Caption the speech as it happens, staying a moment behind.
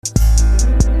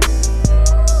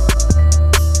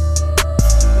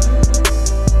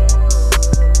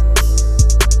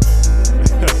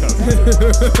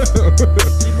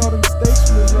Eating all the mistakes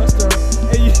from this restaurant.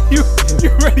 Hey, you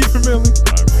ready for Millie?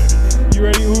 I'm ready. You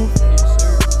ready, Oof? Yes,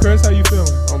 sir. Chris, how you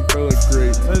feeling? I'm feeling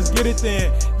great. Let's get it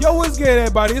then. Yo, what's good,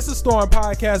 everybody? It's the Storm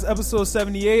Podcast, episode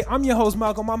 78. I'm your host,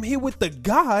 Malcolm. I'm here with the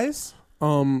guys.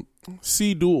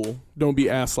 C Duel, don't be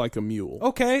ass like a mule.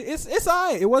 Okay, it's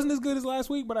all right. It wasn't as good as last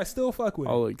week, but I still fuck with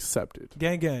it. I'll accept it.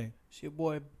 Gang, gang. It's your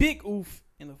boy Big Oof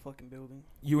in the fucking building.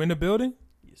 You in the building?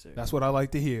 Yes, sir. That's what I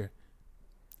like to hear.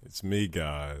 It's me,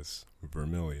 guys.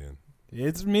 Vermilion.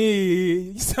 It's me.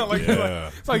 You sound like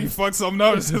it's like you fucked something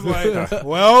up. It's just like,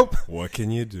 well, What can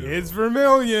you do? it's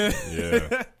Vermilion.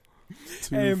 Yeah.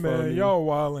 Hey, man, funny. y'all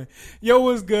wildin'. Yo,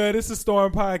 what's good? It's the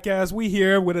Storm Podcast. We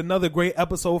here with another great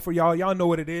episode for y'all. Y'all know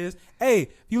what it is. Hey, if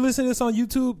you listen to this on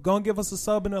YouTube, go and give us a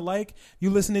sub and a like.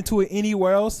 You listening to it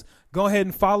anywhere else, go ahead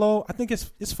and follow. I think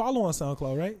it's follow on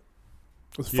SoundCloud, right?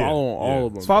 Let's Yeah, follow on all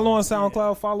of them. It's follow on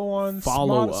SoundCloud, follow on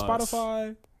Follow us.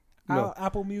 Spotify, No.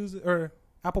 Apple Music, or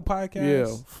Apple Podcasts.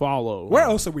 Yeah, follow. Where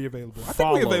else are we available? I think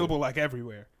we're Follow. available like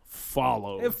everywhere.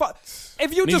 Follow. If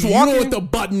you Nigga, just you walk know in, what the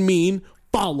button mean?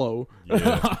 Follow.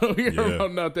 Yeah. I don't hear Yeah.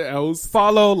 about nothing else.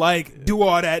 follow, like, do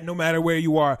all that no matter where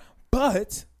you are.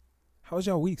 But how was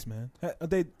y'all weeks, man?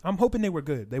 I'm hoping they were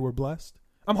good. They were blessed.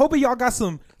 I'm hoping y'all got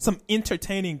some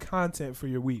entertaining content for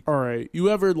your week. All right. You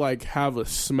ever like have a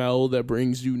smell that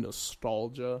brings you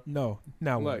nostalgia? No,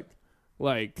 now what?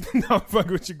 Like No, fuck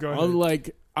what you going. I'm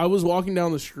like, I was walking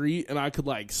down the street and I could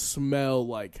like smell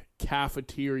like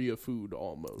cafeteria food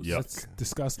almost. Yuck. That's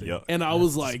disgusting. Yuck. And I That's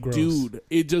was like, gross. dude,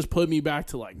 it just put me back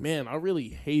to like, man, I really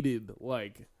hated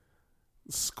like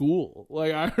school.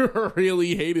 Like I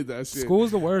really hated that shit.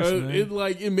 School's the worst, man.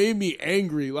 It made me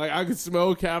angry. Like I could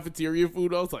smell cafeteria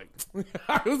food. I was like,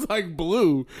 I was like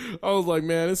blue. I was like,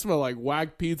 man, it smelled like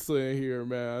whack pizza in here,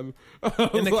 man.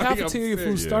 And the cafeteria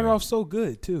food started off so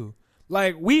good too.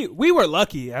 Like we were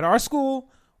lucky at our school.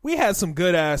 We had some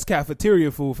good ass cafeteria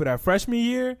food for that freshman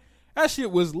year. That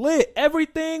shit was lit.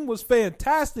 Everything was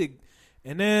fantastic.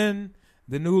 And then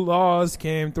the new laws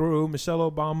came through,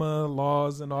 Michelle Obama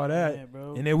laws and all that. Yeah,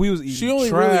 bro. And then we was eating She only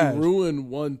trash. really ruined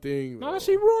one thing. No, though.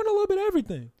 she ruined a little bit of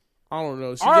everything. I don't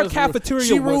know. She Our just cafeteria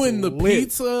She was ruined the lit.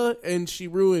 pizza and she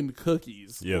ruined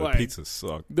cookies. Yeah, Like, the pizza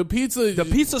sucked. The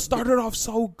pizza started off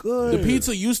so good. The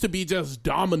pizza used to be just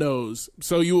Domino's,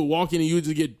 so you would walk in and you would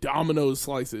just get Domino's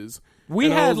slices. We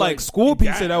And I had was like school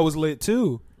pizza God. that was lit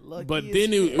too. Lucky But as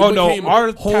then it, shit. Oh no, became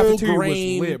our whole cafeteria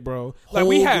grain, was lit, bro. Like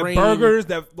we whole had grain. burgers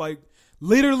that like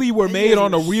literally were They made just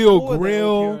on a real destroyed that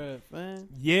grill. OPRF, man.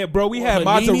 Yeah, bro, we had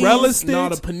Paninis? mozzarella sticks. No,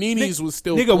 the paninis was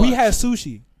still Nigga, we clutch. had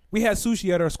sushi. We had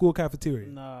sushi at our school cafeteria.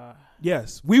 Nah.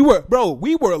 Yes, we were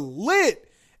lit.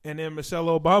 And then Michelle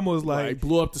Obama was like like,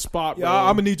 blew up the spot. "Yeah, bro.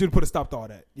 I'm gonna need you to put a stop to all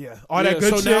that. Yeah, all that good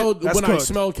so shit. now that's when I cooked."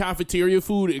 smell cafeteria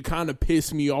food, it kind of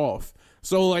pissed me off.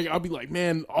 So like I'll be like,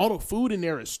 man, all the food in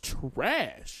there is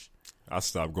trash. I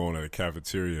stopped going to the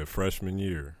cafeteria freshman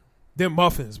year. them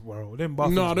muffins, bro. Them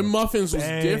muffins. No, the were muffins was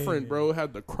bang. different, bro. It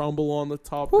had the crumble on the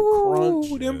top, Ooh, the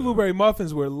crunch. them Yeah. blueberry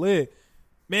muffins were lit.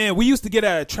 Man, we used to get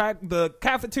at a track. The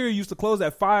cafeteria used to close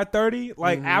at 5:30.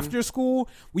 Like Mm-hmm. after school,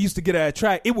 we used to get at a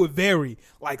track. It would vary.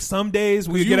 Like some days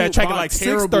we would You get at a would track at buy like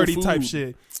terrible 6:30 type food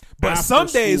shit. But after some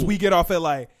days school. we get off at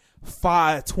like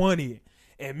 5:20.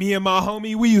 And me and my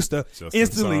homie, we used to Just in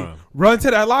instantly time. run to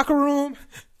that locker room,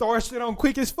 throw our shit on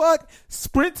quick as fuck,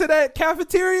 sprint to that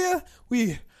cafeteria.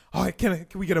 All right, can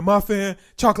we get a muffin,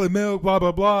 chocolate milk, blah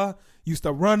blah blah. Used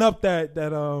to run up that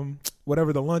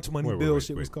whatever the lunch money bill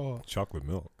shit was called. Chocolate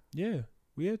milk. Yeah,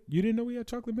 you didn't know we had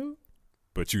chocolate milk?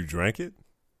 But you drank it?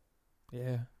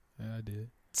 Yeah, I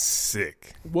did.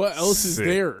 Sick. What else is Sick.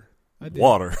 there? I did.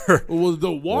 Water. Well,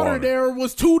 the water Water. there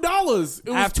was $2. It was $2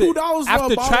 for after a bottle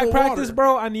track of practice, water.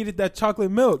 bro. I needed that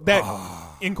chocolate milk. That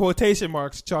in quotation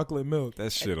marks, chocolate milk.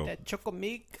 That shit'll That chocolate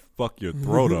milk. fuck your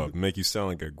throat up, make you sound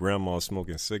like a grandma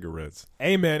smoking cigarettes.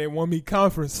 Hey man, it won me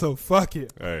conference, so fuck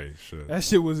it. Hey, shit. That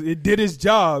shit it did its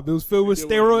job. It was filled with It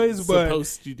was steroids, but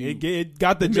supposed to do. it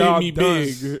got the It job made me done.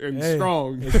 big and Hey,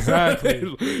 strong.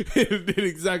 Exactly. It did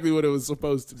exactly what it was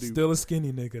supposed to do. Still a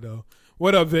skinny nigga though.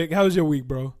 What up, Vic? How was your week,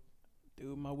 bro?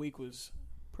 Dude, my week was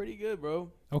pretty good,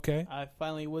 bro. Okay. I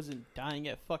finally wasn't dying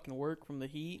at fucking work from the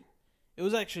heat. It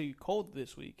was actually cold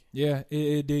this week. Yeah,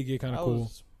 it did get kind of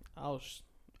cool.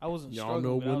 I wasn't Y'all struggling,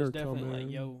 know but I was winter definitely coming.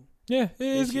 like, yo. Yeah, it's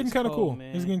This getting shit's kind of cold, cool.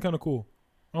 man. It's getting kind of cool.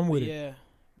 I'm with it. Yeah.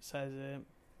 Besides that, same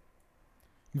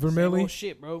Vermilly, old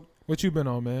shit, bro. what you been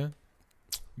on, man?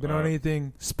 Been on Uh,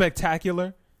 anything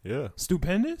spectacular? Yeah.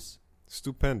 Stupendous?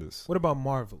 Stupendous. What about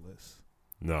marvelous?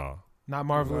 Nah. Not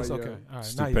marvelous. Not Okay. yet. All right.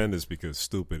 Stupendous because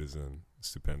stupid is in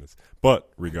stupendous. But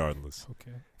regardless,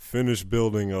 Okay. finished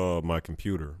building my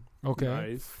computer. Okay.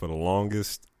 Nice. For the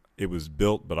longest, it was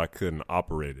built, but I couldn't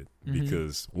operate it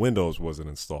because Windows wasn't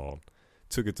installed.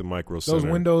 Took it to Micro Center. Those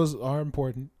windows are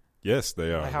important. Yes,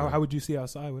 they are. Like, how would you see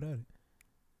outside without it?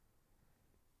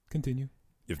 Continue.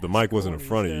 If the mic wasn't in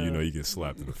front of you, you know you get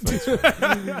slapped in the face.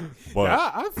 But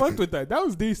I fucked with that. That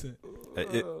was decent.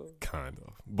 it kind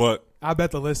of. But I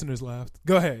bet the listeners laughed.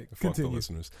 Go ahead. fuck Continue. the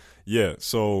listeners. Yeah,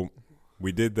 so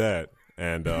we did that,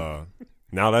 and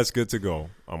now that's good to go.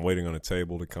 I'm waiting on a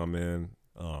table to come in,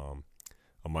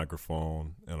 a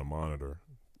microphone, and a monitor.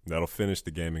 That'll finish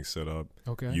the gaming setup,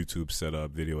 Okay. YouTube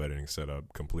setup, video editing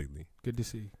setup completely. Good to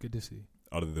see. Good to see.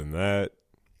 Other than that,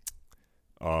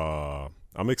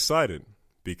 I'm excited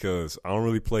because I don't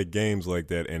really play games like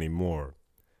that anymore.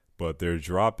 But they're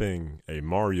dropping a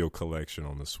Mario collection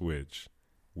on the Switch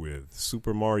with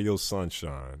Super Mario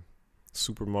Sunshine,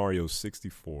 Super Mario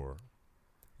 64,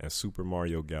 and Super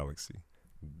Mario Galaxy.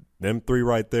 Them three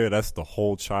right there, that's the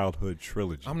whole childhood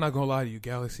trilogy. I'm not gonna lie to you.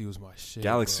 Galaxy was my shit.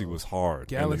 Galaxy bro. was hard.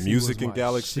 Galaxy and the music was in my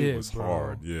Galaxy shit, was bro.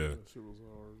 hard. Yeah.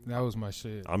 That was my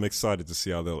shit. I'm excited to see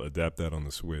how they'll adapt that on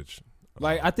the Switch.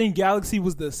 Like, I think Galaxy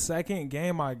was the second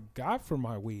game I got for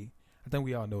my Wii. I think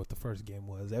we all know what the first game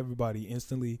was. Everybody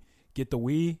instantly get the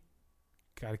Wii.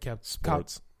 Gotta keep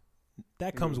Sports.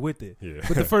 that comes with it. Yeah.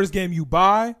 But the first game you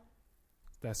buy,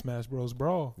 that's Smash Bros.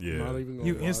 Brawl. Yeah. Not even gonna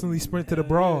You lie instantly to you. sprint to the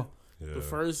brawl. Yeah.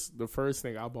 The first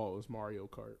thing I bought was Mario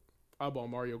Kart. I bought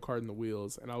Mario Kart in the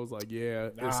wheels, and I was like, "Yeah,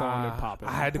 it's on and popping."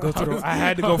 I had to go I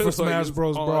had to go for was like, Smash it's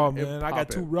Bros. on Brawl, and man. I got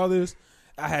two popping. brothers.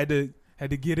 I had to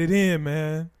get it in,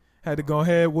 man. Had to go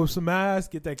ahead, whoop some ass,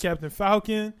 get that Captain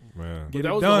Falcon, Man. get that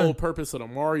it was done. the whole purpose of the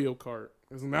Mario Kart.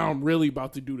 Because now I'm really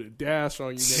about to do the dash on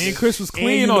you. Me and nigga. Chris was And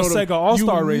clean you on know the- Sega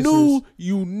All-Star Racers.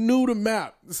 You knew the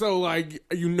map, so like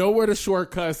you know where the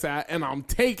shortcuts at, and I'm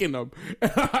taking them.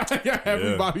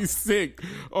 Everybody's sick.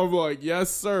 I'm like, yes,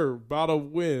 sir, about to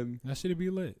win. That should be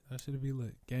lit.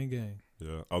 Gang, gang.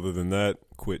 Yeah. Other than that,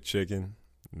 quit chicken,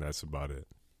 and that's about it.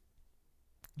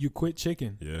 You quit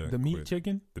chicken. Yeah, The meat quit.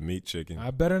 chicken? The meat chicken.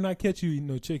 I better not catch you eating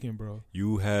no chicken, bro.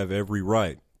 You have every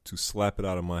right to slap it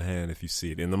out of my hand if you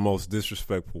see it in the most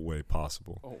disrespectful way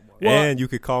possible. Oh my Well- and you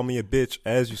could call me a bitch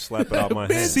as you slap it out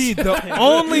my hand. See, the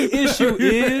only issue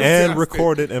is And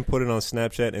record it and put it on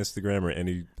Snapchat, Instagram, or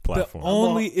any platform.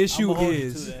 only issue I'm holding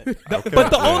is to that.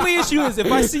 but the only issue is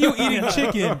if I see you eating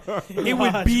chicken, it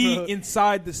would Gosh, be bro.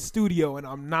 inside the studio, and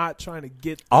I'm not trying to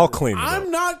get. I'll clean it up. I'm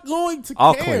not going to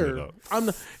I'll care. clean it up. I'm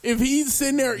not, if he's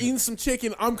sitting there eating some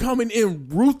chicken, I'm coming in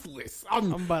ruthless.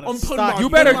 I'm about to putting stop my- You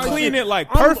better my clean shit. it like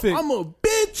perfect. I'm a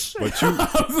bitch. But you,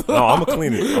 no, I'm gonna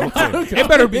clean it. I'm gonna clean it. It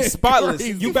better be spotless.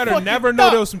 Crazy. You better Fucking never know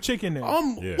fuck. there was some chicken there.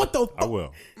 Yeah, What the I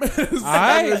will.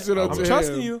 I'm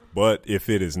trusting you. But if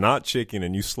it is not chicken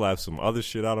and you slap some other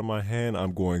shit out of my hand,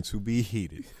 I'm going to be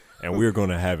heated, and we're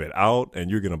gonna have it out,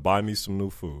 and you're gonna buy me some new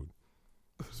food.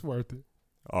 It's worth it.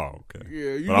 Oh, okay.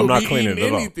 Yeah, you But I'm gonna not be cleaning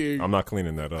eating it anything. up. I'm not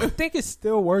cleaning that I up. think it's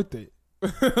still worth it.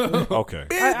 Okay.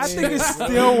 I think it's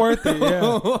still worth it. Yeah.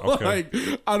 Okay. Like,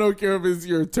 I don't care if it's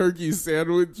your turkey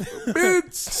sandwich,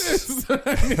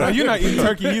 bitch. No, you're not eating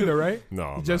turkey either, right? No,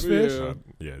 I'm Just not. fish?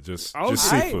 Yeah, just Okay.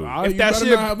 seafood. If You that better shit-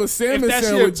 not have a If salmon that shit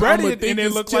sandwich, I'ma breaded think and it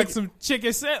it's looked like chicken. some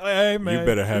chicken sandwich, hey man, You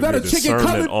better have Is that your a chicken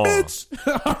discernment cutlet, on.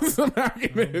 bitch? I'm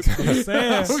smacking it. I'm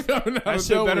saying. I'm coming out that of shit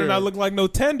better nowhere. not look like no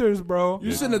tenders, bro.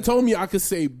 You shouldn't have told me I could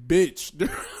say bitch.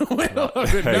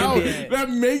 Hey, now man. that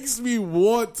makes me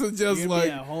want to just You're gonna be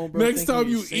like at home, bro, next thinking time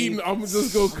you're you safe. eating, I'm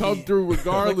just gonna come through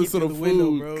regardless of the Looking food. through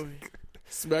the window, bro.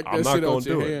 Smack I'm that not shit gonna out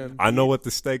your do it. hand. I know what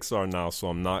the stakes are now, so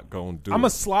I'm not gonna do I'm it. gonna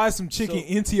slide some chicken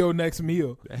into your next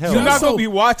meal. Hell You're no. not gonna be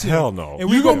watching. Hell no. And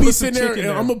we You gonna be put some sitting there, chicken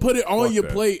and I'm gonna put it on Fuck your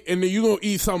that. plate, and then you gonna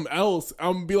eat something else.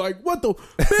 I'm gonna be like, "What the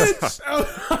bitch?"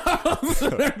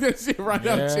 Smack that shit right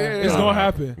out your Yeah, hand. it's gonna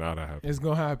happen. Not happen. It's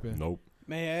gonna happen. Nope.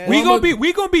 Man, We Well,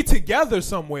 gonna be together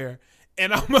somewhere,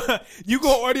 and you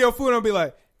go order your food, and I'll be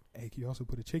like, "Hey, can you also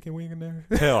put a chicken wing in there?"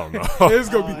 Hell no. It's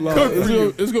gonna be Nah, cooked It's for you.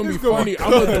 gonna, it's gonna be funny.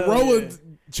 I'm gonna throw a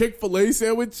Chick-fil-A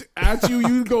sandwich at you.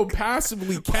 You go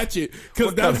passively catch it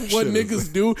because What kind that's of what shit is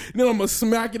niggas do. Then I'm gonna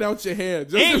smack it out your hand.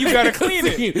 Just And to you make gotta a clean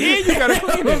it. scene. And you gotta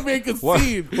clean I'm gonna it. make a What,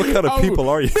 scene. what kind of I'm- people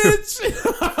are you?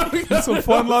 Bitch. Some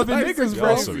fun-loving niggas, Y'all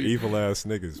bro. some evil ass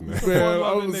niggas, man. Man, I'm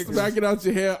Fun-loving gonna niggas. smack it out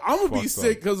your hand. I'm gonna be Fucked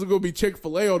sick up. because it's gonna be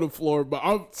Chick-fil-A on the floor, but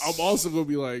I'm also gonna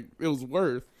be like, it was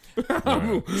worth.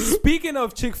 Man. Speaking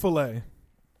of Chick-fil-A,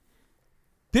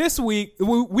 this week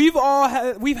we've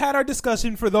had our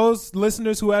discussion. For those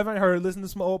listeners who haven't heard, listen to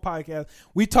some old podcasts.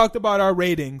 We talked about our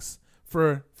ratings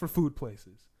for food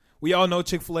places. We all know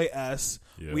Chick-fil-A S.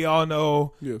 Yeah. We all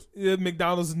know Yes.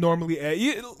 McDonald's is normally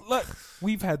A. Look,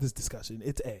 we've had this discussion.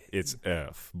 It's A. It's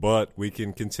F, but we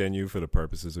can continue for the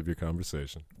purposes of your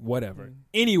conversation. Whatever.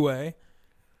 Anyway,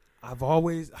 I've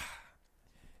always.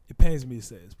 It pains me to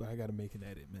say this, but I gotta make an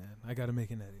edit, man. I gotta make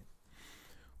an edit.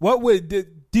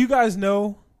 Do you guys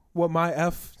know what my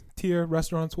F tier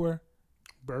restaurants were?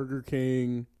 Burger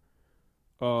King.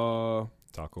 Taco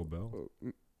Bell.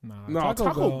 No,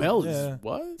 Taco Bell is yeah.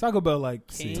 what? Taco Bell like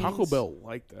Cane's? Taco Bell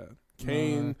like that.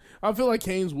 Cane. I feel like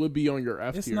Cane's would be on your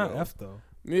F tier. It's not though. F though.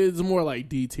 It's more like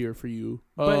D tier for you.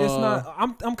 But it's not.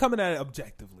 I'm coming at it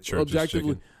objectively. Church's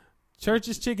objectively. Chicken.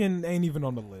 Church's Chicken ain't even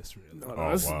on the list, really. No,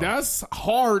 Oh, wow. that's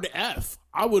hard F.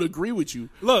 I would agree with you.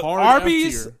 Look, hard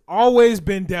Arby's F tier. always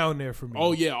been down there for me.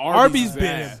 Oh yeah, Arby's is been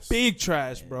ass. big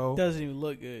trash, bro. Doesn't even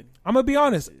look good. I'm gonna be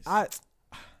honest.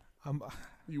 I'm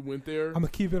You went there. gonna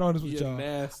keep it honest with You're y'all.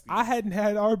 nasty. I hadn't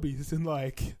had Arby's in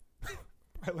like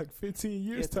 15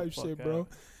 years Get the type fuck shit, out. bro.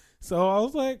 So I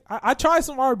was like, I tried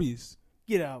some Arby's.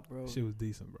 Get out, bro. Shit was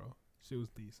decent, bro. Shit was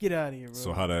decent. Get out of here, bro.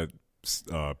 So how that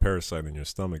parasite in your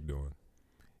stomach doing?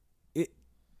 Are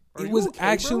It you was okay,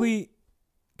 actually,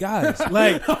 guys,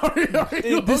 like Are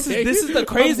you this okay? is the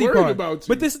crazy I'm worried part. about you.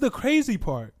 But this is the crazy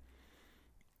part.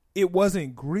 It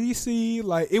wasn't greasy.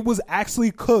 Like it was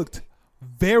actually cooked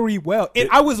very well, and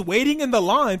I was waiting in the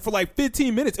line for like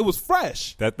 15 minutes. It was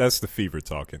fresh. That's the fever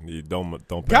talking. You don't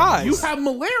Guys, you have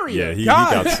malaria. Yeah, he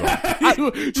Guys. got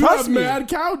some. you trust have me. mad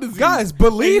cow disease. Guys,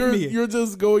 believe And me. You're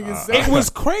just going insane. It was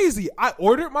crazy. I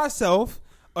ordered myself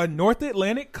a North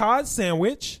Atlantic cod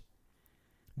sandwich.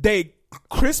 They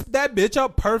crisped that bitch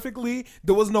up perfectly.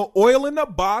 There was no oil in the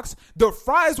box. The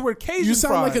fries were Cajun You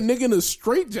sound fries. like a nigga in a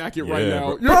straitjacket right Yeah,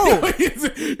 now. bro.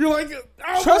 You're like,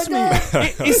 oh Trust me, my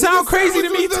God. it sounds crazy to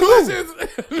me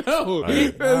too. No,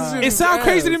 Right. that shit It is sounds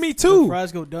crazy to ass. me too.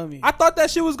 Fries go dummy. I thought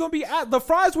that shit was gonna be. The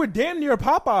fries were damn near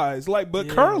Popeyes, like but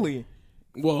Yeah. curly,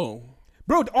 Whoa.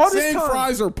 bro. All this Saying time,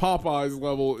 fries are Popeyes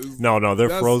level is No, they're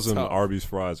That's frozen. tough. Arby's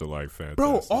fries are like fantastic.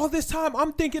 bro. All this time,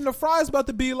 I'm thinking the fries about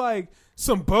to be like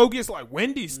some bogus like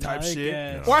Wendy's type Like shit.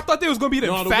 ass. Or I thought they was gonna be the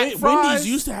no, the fat fries. Wendy's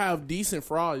used to have decent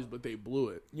fries, but they blew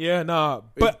it. Yeah, nah.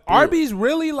 They But blew it. Arby's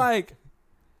really like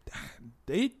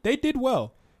they did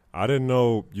well. I didn't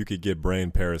know you could get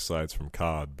brain parasites from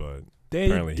cod, but They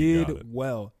apparently he got did it.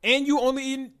 well. And you only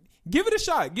eat, give it a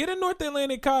shot. Get a North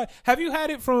Atlantic cod. Have you had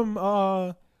it from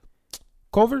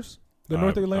Culver's? The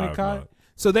North I Atlantic have cod? not.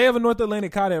 So they have a North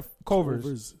Atlantic cod at Culver's.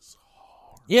 is-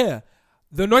 Yeah.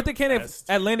 The North Best.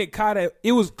 Atlantic cod,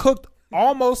 it was cooked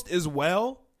almost as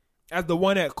well as the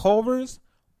one at Culver's,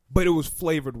 but it was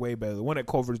flavored way better. The one at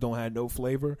Culver's don't have no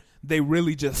flavor. They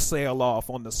really just sail off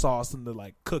on the sauce and the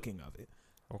like cooking of it.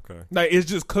 Okay. Like it's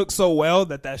just cooked so well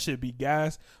that should be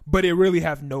gas, but it really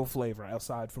have no flavor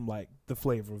outside from like the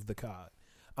flavor of the cod.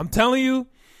 I'm telling you,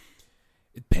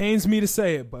 it pains me to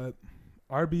say it, but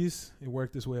Arby's, it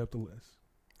worked its way up the list.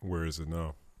 Where is it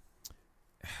now?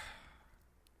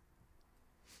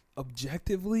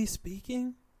 Objectively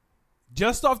speaking,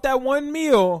 just off that one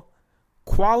meal,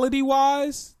 quality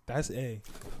wise, that's A.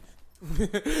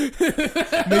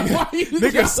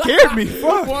 Nigga scared me.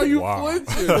 Fuck. Why you Wow.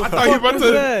 flinching? I thought he about was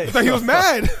to. that? I thought he was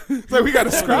mad. It's like we got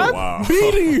to scrap. Wow.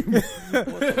 Beat him.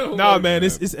 Nah, man,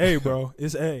 it's A, bro.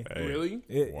 It's A. Hey. Really?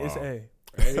 It's Wow.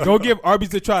 A. Go give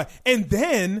Arby's a try, and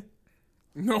then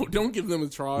No, don't give them a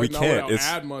try. We Not can't. without It's-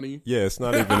 ad money. Yeah, it's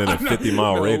not even in a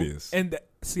 50-mile No. radius.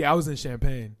 see, I was in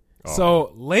Champaign, Oh.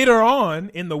 so later on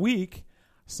in the week,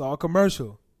 I saw a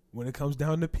commercial when it comes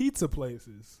down to pizza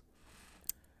places.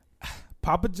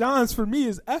 Papa John's for me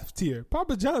is F tier.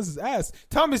 Papa John's is ass.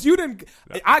 Thomas, you didn't.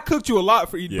 I cooked you a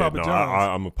lot for eating Yeah, Papa no, John's.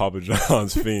 I'm a Papa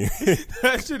John's fiend.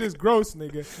 That shit is gross,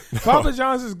 nigga. Papa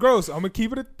John's is gross. I'm gonna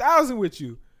keep it 1,000 with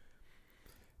you.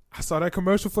 I saw that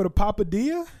commercial for the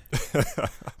Papadilla. That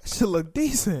shit look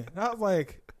decent. I was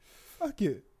like, fuck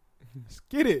it. Let's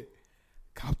get it.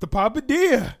 Cop the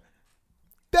Papadilla.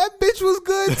 That bitch was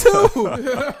good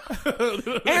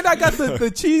too. And I got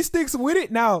the cheese sticks with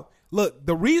it. Now, look,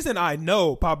 the reason I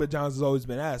know Papa John's has always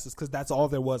been ass is because that's all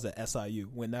there was at SIU.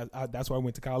 That's where I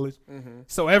went to college.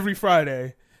 So every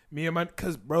Friday, me and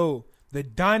because bro, the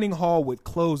dining hall would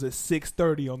close at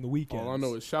 6:30 on the weekends. All I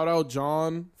know is shout out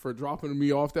John for dropping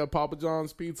me off that Papa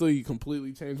John's pizza. He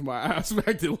completely changed my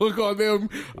aspect and look on them.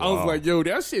 I was Wow. like, yo,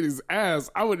 that shit is ass.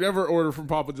 I would never order from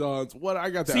Papa John's. What I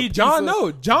got that See, pizza. John,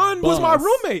 no. John was my Buzz.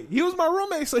 roommate. He was my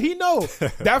roommate, so he know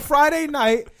that Friday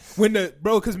night when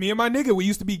because me and my nigga, we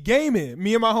used to be gaming.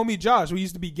 Me and my homie Josh, we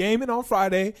used to be gaming on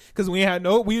Friday because we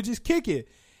would just kick it.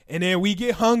 And then we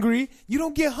get hungry. You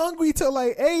don't get hungry till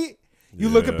like 8. You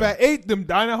look up Yeah. at 8, them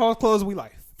dining halls closed. We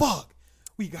like, fuck,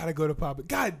 we gotta go to Papa.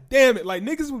 God damn it. Like,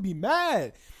 niggas would be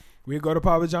mad. We'd go to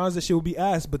Papa John's, that shit would be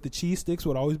ass, but the cheese sticks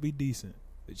would always be decent.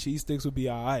 The cheese sticks would be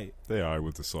all right. They are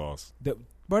with the sauce.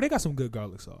 Bro, they got some good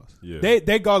garlic sauce. Yeah.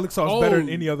 They garlic sauce better than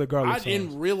any other garlic sauce. I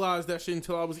didn't realize that shit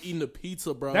until I was eating the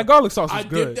pizza, bro. That garlic sauce is I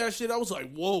good. did that shit. I was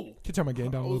like, whoa. Can you turn my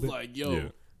game down a I little was bit? like, yo, Yeah.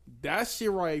 that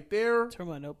shit right there. Turn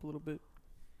mine up a little bit.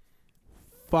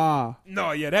 Fire.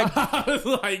 No, yeah, that I was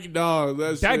like, no,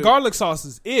 that shit. garlic sauce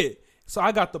is it. So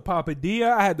I got the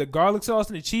papadilla. I had the garlic sauce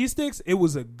and the cheese sticks. It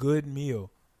was a good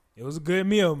meal. It was a good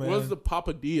meal, man. What's the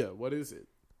papadilla? What is it?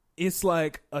 It's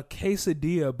like a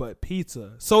quesadilla but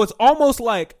pizza. So it's almost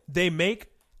like they make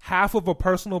half of a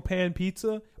personal pan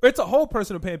pizza, or it's a whole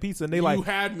personal pan pizza, and they You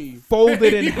had me. fold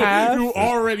it in half. You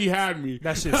already had me.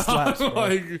 That shit slaps, bro.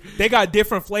 Like, They got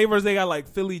different flavors. They got like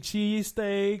Philly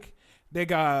cheesesteak. They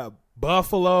got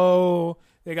buffalo.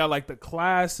 They got like the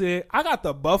classic. I got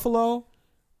the buffalo.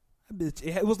 Bitch,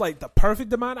 it was like the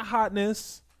perfect amount of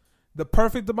hotness, the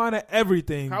perfect amount of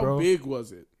everything, how bro. big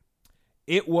was it?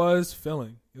 It was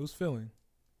filling. It was filling.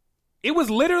 It was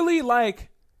literally like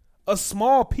a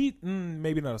small pizza.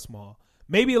 Maybe not a small.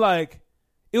 Maybe like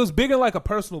it was bigger like a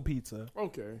personal pizza.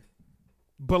 Okay.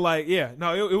 But like, yeah,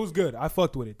 no, it was good. I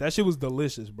fucked with it. That shit was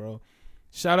delicious, bro.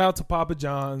 Shout out to Papa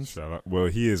John's. Shout out. Well,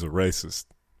 he is a racist,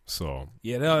 so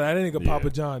Yeah, no, that nigga Yeah. Papa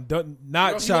John. Not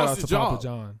No, he shout lost out to his Papa job.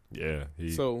 John. yeah,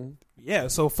 he. So Yeah,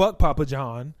 so fuck Papa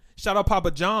John. Shout out Papa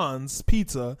John's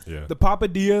Pizza. Yeah. The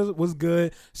Papadilla was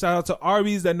good. Shout out to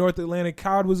Arby's. That North Atlantic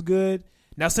cod was good.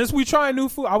 Now, since we trying new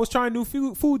food, I was trying new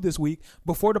food this week.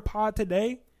 Before the pod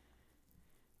today,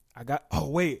 I got. Oh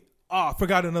wait, I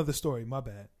forgot another story. My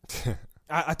bad.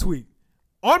 I tweaked.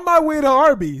 On my way to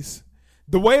Arby's,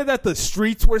 the way that the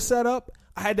streets were set up,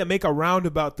 I had to make a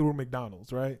roundabout through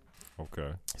McDonald's, right?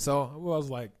 Okay. So I was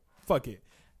like, fuck it.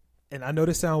 And I know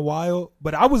this sound wild,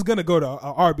 but I was going to go to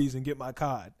Arby's and get my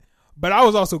cod. But I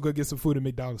was also going to get some food at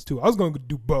McDonald's too. I was going to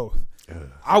do both.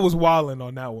 I was wilding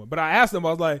on that one. But I asked them, I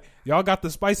was like, y'all got the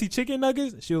spicy chicken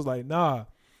nuggets? She was like, nah.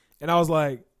 And I was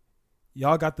like,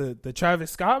 y'all got the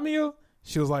Travis Scott meal?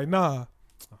 She was like, nah.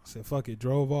 I said, fuck it,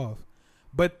 drove off.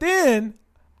 But then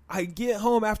I get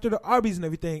home after the Arby's and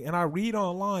everything, and I read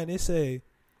online, it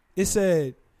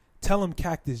said, tell him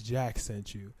Cactus Jack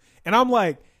sent you. And I'm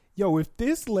like, yo, if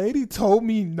this lady told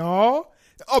me no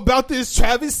about this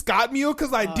Travis Scott meal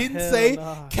because I didn't hell say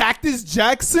nah. Cactus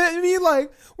Jack sent me,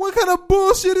 like, what kind of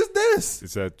bullshit is this?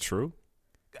 Is that true?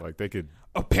 Like they could.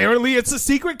 Apparently, it's a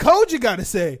secret code you got to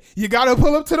say. You got to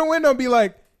pull up to the window and be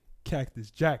like,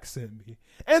 Cactus Jack sent me.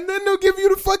 And then they'll give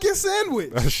you the fucking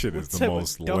sandwich. That shit is the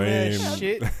most lame.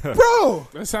 Shit. Bro,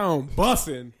 that sound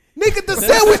bussin'. nigga, the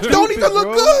sandwich don't even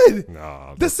look good.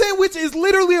 Nah, The sandwich is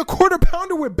literally a quarter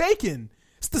pounder with bacon.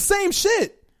 It's the same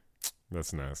shit.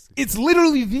 that's nasty. It's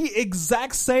literally the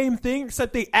exact same thing,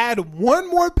 except they add one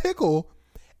more pickle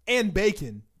and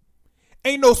bacon.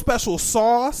 Ain't no special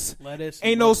sauce. Lettuce.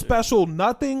 Ain't no special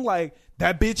nothing. Like,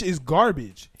 that bitch is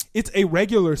garbage. It's a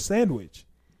regular sandwich.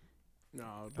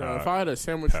 No, bro, if I had a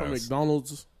sandwich from pass.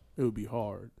 McDonald's, it would be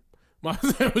hard. My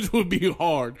sandwich would be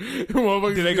hard.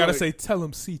 Motherfuckers Then they be gotta like, say, tell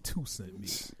them C2 sent me.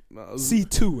 no,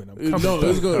 C2 and I'm coming.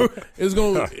 no, it's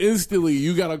gonna instantly.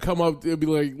 You gotta come up and be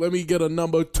like, "Let me get a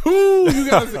number 2." You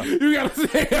gotta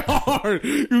say it hard.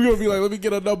 You gonna be like, "Let me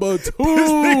get a number 2,"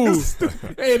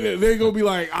 and they're gonna be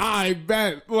like, "I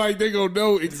bet." Like they gonna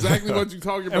know exactly what you're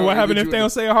talking about. And what happens get if you they don't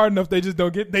say it hard enough? They just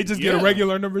don't get. They just get a Yeah.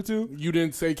 regular number 2. You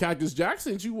didn't say Cactus Jack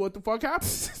sent you. What the fuck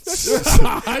happened?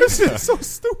 That shit's so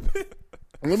stupid.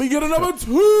 Let me get a number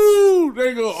 2.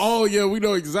 They go, "Oh yeah, we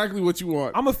know exactly what you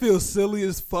want." I'm gonna feel silly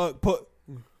as fuck. But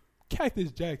Cactus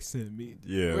Jack sent me.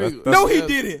 Yeah. Wait, That's, No, he yes.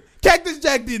 didn't. Cactus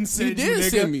Jack didn't send you, did nigga.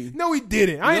 send me. No, he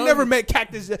didn't. I ain't Young- never met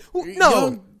Cactus Jack. No.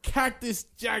 Young Cactus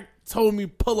Jack told me,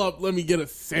 "Pull up, let me get a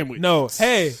sandwich." No.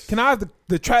 Hey, can I have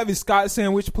the Travis Scott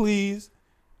sandwich, please?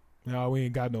 No, we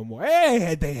ain't got no more.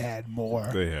 Hey, they had more.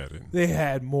 they had it. They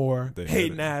had more. They had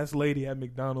Hating it. ass lady at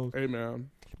McDonald's. Hey man,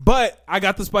 But I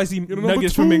got the spicy a number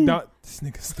nuggets from 2. McDonald's. This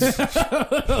nigga.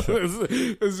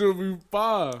 this will be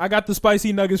fine. I got the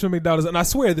spicy nuggets from McDonald's, and I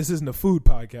swear this isn't a food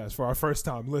podcast for our first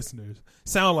time listeners.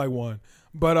 Sound like one.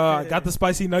 But I got the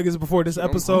spicy nuggets before this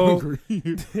episode.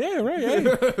 Yeah,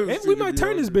 right. Hey, we might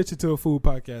turn this bitch into a food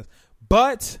podcast.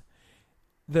 But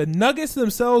the nuggets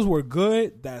themselves were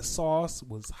good. That sauce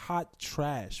was hot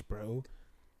trash, bro.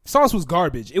 Sauce was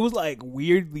garbage. It was like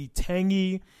weirdly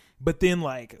tangy, but then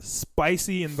like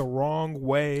spicy in the wrong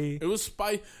way. It was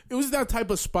spice. It was that type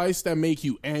of spice that make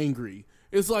you angry.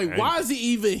 It's like, why is it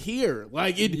even here?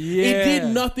 Like it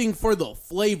did nothing for the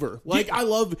flavor. Like I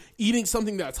love eating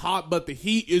something that's hot, but the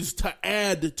heat is to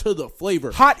add to the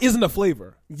flavor. Hot isn't a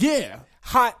flavor. Yeah.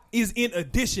 Hot is in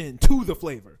addition to the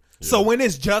flavor. So when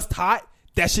it's just hot,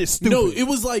 that shit's stupid. No, it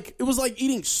was like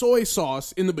eating soy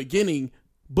sauce in the beginning,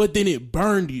 but then it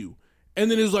burned you. And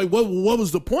then it was like, what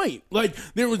was the point? Like,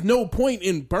 there was no point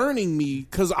in burning me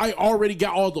because I already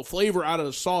got all the flavor out of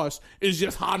the sauce. It's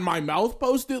just hot in my mouth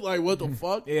posted. Like, what the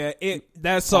fuck? Yeah,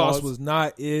 that sauce was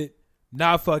not it.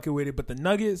 Not fucking with it. But the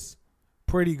nuggets,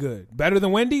 pretty good. Better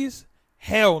than Wendy's?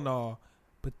 Hell no.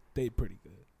 But they pretty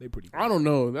good. They pretty good. I don't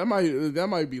know. That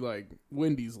might be like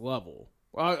Wendy's level.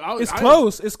 It's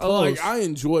close. It's close. I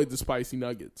enjoyed the spicy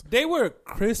nuggets. They were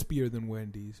crispier than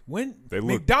Wendy's.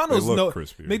 McDonald's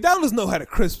crispier. McDonald's know how to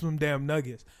crisp them damn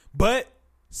nuggets, but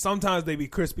sometimes they be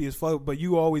crispy as fuck. But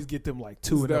you always get them like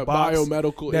two in a box.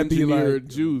 Biomedical engineered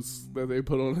juice that they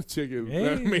put on the chicken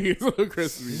that makes it so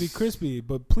crispy. It be crispy,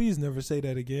 but please never say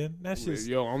that again. That's just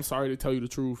I'm sorry to tell you the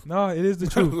truth. No, it is the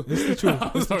truth. It's the truth.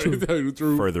 I'm sorry to tell you the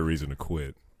truth. Further reason to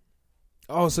quit.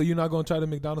 Oh, so you're not gonna try the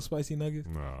McDonald's spicy nuggets?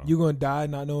 No. You gonna die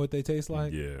not know what they taste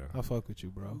like? Yeah. I fuck with you,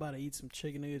 I'm bro. about to eat some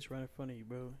chicken nuggets right in front of you,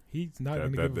 bro. He's not gonna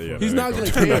give a fuck. He's not gonna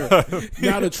care.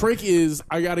 Now the trick is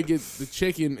I gotta get the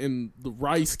chicken in the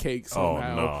rice cake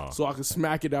somehow, so I can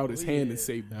smack it out his hand and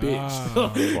say "bitch."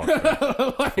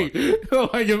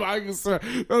 like if I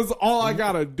can, that's all I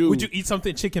gotta do. Would you eat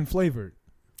something chicken flavored?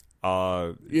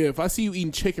 If I see you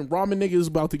eating chicken, ramen nigga is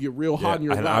about to get real hot in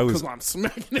your lap because I'm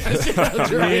smacking that shit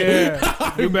out your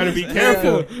hand. You better be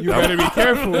careful. You better be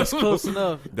careful. That's close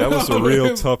enough. That was a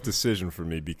real tough decision for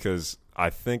me because I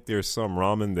think there's some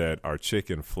ramen that are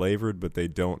chicken flavored, but they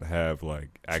don't have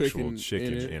like actual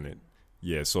chicken in it.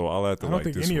 Yeah, so I'll have to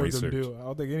do some research. Of them do. I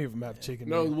don't think any of them have chicken.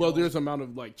 No, in it. well, there's amount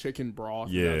of like chicken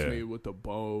broth that's made with the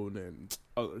bone and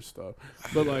other stuff,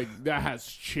 but like that has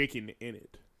chicken in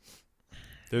it.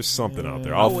 There's something out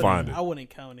there. I'll find it. I wouldn't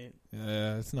count it.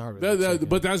 Yeah, it's not really.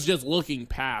 But that's just looking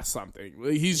past something.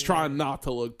 He's trying not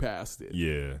to look past it.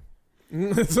 Yeah.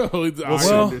 So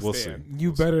we'll see.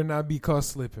 You better not be caught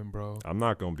slipping, bro. I'm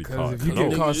not gonna be caught. If you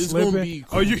get caught slipping,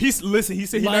 listen. He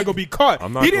said he's not gonna be caught.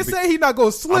 He didn't say he's not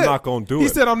gonna slip. I'm not gonna do it. He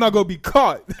said I'm not gonna be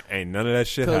caught. Ain't none of that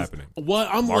shit happening.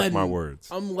 Mark my words.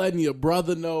 I'm letting your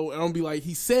brother know, and I'm be like,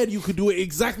 he said you could do it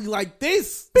exactly like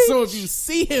this. Bitch. So if you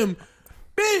see him.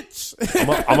 Bitch,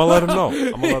 I'm gonna let him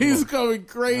know. He's coming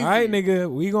crazy. All right,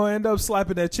 nigga, we gonna end up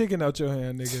slapping that chicken out your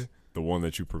hand, nigga. The one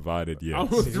that you provided, yeah. I'm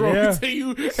gonna throw it to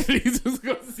you, and he's just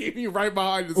gonna see me right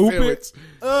behind the sandwich.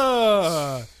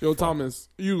 Yo, Thomas,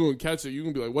 you gonna catch it? You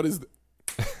gonna be like, "What is?"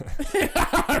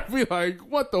 I'd be like,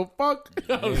 "What the fuck?"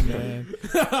 Hey, man.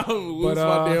 I'll lose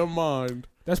my damn mind.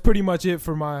 That's pretty much it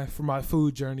for my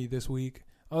food journey this week.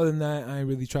 Other than that, I ain't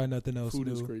really tried nothing else. Food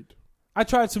is great. I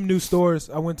tried some new stores.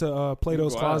 I went to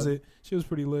Plato's Closet. She was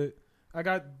pretty lit. I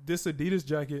got this Adidas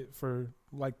jacket for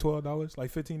like $12,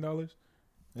 like $15.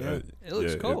 Yeah, it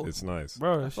looks cool. It's nice,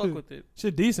 bro. I fuck with it.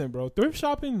 Shit decent, bro. Thrift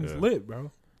shopping is lit,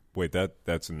 bro. Wait,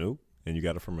 that's new, and you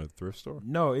got it from a thrift store?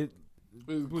 No, it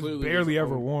was barely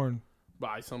ever worn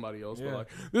by somebody else. Yeah.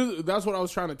 But like, that's what I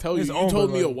was trying to tell you. You told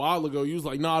told me a while ago. You was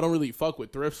like, "No, I don't really fuck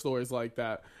with thrift stores like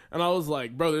that." And I was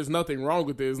like, "Bro, there's nothing wrong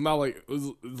with it. It's not like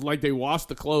it's like they wash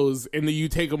the clothes and then you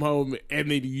take them home and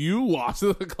then you wash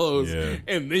the clothes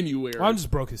and then you wear. I'm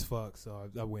just broke as fuck, so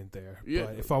I went there. Yeah,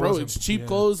 but if I bro, it's cheap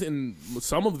clothes and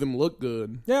some of them look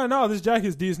good. Yeah, no, this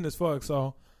jacket's decent as fuck.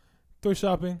 So thrift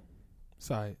shopping,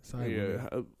 side.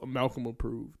 Yeah, Malcolm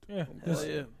approved. Yeah,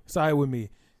 side with me.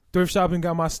 Thrift shopping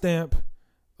got my stamp.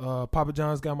 Papa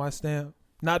John's got my stamp.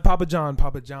 Not Papa John,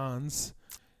 Papa John's,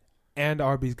 and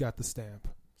Arby's got the stamp.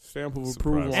 Stamp of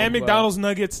approval. And McDonald's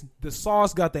nuggets, the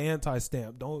sauce got the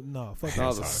anti-stamp. Fuck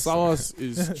that. The sauce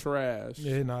is trash.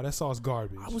 Yeah, that sauce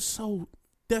garbage.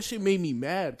 That shit made me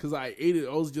mad because I ate it.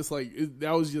 I was just like,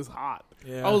 that was just hot.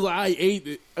 Yeah. I was like, I ate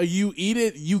it. You eat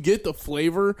it, you get the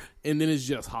flavor, and then it's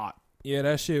just hot. Yeah,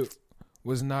 that shit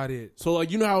was not it. So,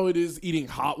 like, you know how it is eating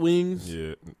hot wings?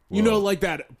 Yeah. Well, you know, like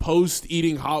that post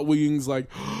eating hot wings, like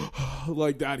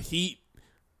that heat?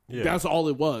 Yeah. That's all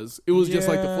it was. It was just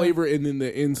like the flavor and then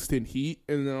the instant heat.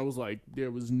 And then I was like, there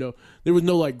was no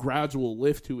like gradual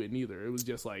lift to it neither. It was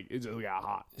just like, it just got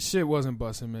hot. Shit wasn't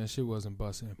busting, man. Shit wasn't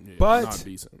busting. Yeah, but not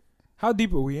decent. How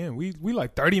deep are we in? We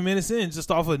like 30 minutes in just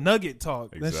off of nugget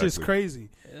talk. Exactly. That shit's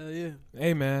crazy. Hell yeah.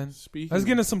 Hey, man. Let's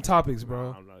get into some topics,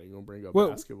 bro. I'm not even going to bring up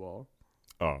basketball.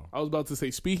 Oh. I was about to say,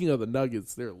 speaking of the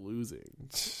Nuggets, they're losing.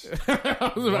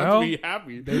 I was about to be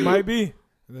happy. They might be.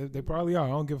 They probably are. I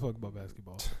don't give a fuck about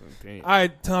basketball. Damn. All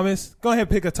right, Thomas, go ahead and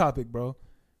pick a topic, bro.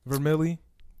 Vermilly.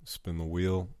 Spin the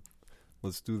wheel.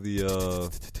 Let's do the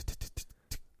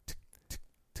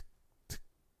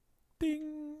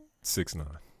ding 6ix9ine.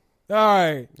 All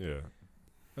right. Yeah.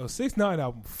 6ix9ine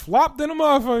album flopped in a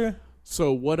motherfucker.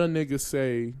 So what a nigga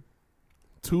say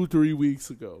 2-3 weeks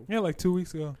ago. Yeah, like 2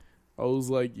 weeks ago. I was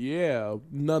like, yeah,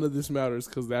 none of this matters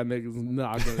because that nigga's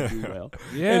not going to do well.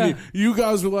 Yeah. And you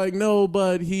guys were like, no,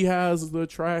 but he has the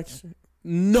tracks.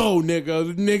 No,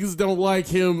 nigga. Niggas don't like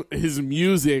his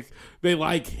music. They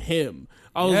like him.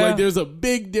 I was like, there's a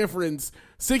big difference.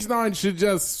 6ix9ine should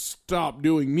just stop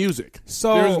doing music.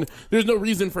 So there's no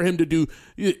reason for him to do.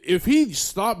 If he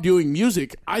stopped doing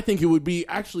music, I think it would be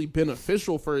actually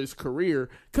beneficial for his career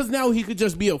because now he could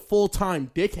just be a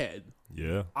full-time dickhead.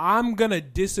 Yeah. I'm going to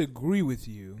disagree with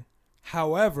you.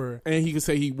 However, and he could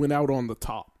say he went out on the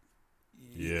top.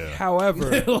 Yeah.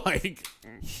 However, like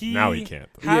now he can't.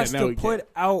 Has to put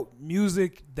out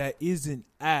music that isn't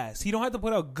ass. He don't have to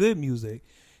put out good music.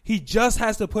 He just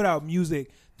has to put out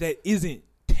music that isn't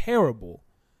terrible.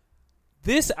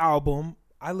 This album,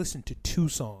 I listened to 2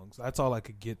 songs. That's all I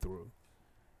could get through.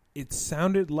 It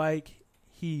sounded like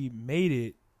he made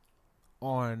it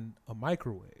on a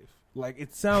microwave. Like,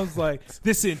 it sounds like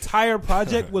this entire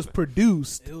project was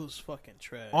produced. It was fucking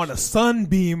trash. On a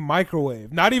Sunbeam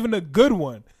microwave. Not even a good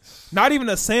one. Not even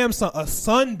a Samsung. A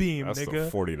Sunbeam, That's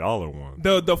nigga. the $40 one.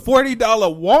 The $40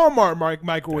 Walmart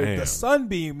microwave. Damn. The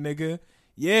Sunbeam, nigga.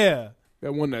 Yeah.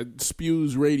 that one that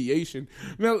spews radiation.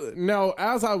 Now,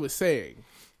 as I was saying,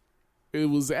 it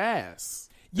was ass.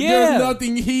 Yeah. There's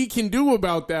nothing he can do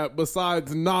about that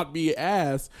besides not be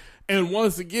ass. And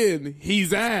once again,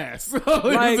 he's ass.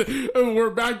 Like, we're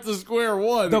back to square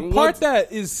one. The part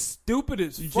that is stupid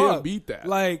as you fuck. can't beat that.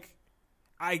 Like,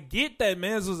 I get that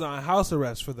Mans was on house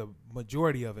arrest for the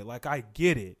majority of it. Like, I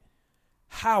get it.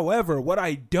 However, what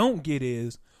I don't get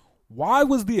is, why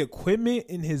was the equipment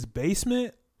in his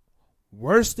basement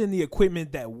worse than the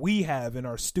equipment that we have in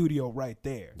our studio right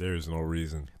there? There's no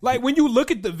reason. Like, when you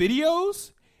look at the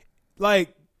videos,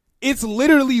 like, it's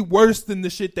literally worse than the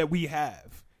shit that we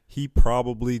have. He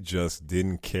probably just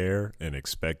didn't care and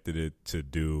expected it to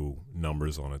do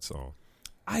numbers on its own.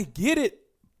 I get it,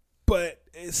 but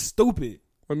it's stupid.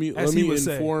 Let me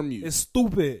inform you. It's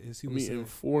stupid. Let me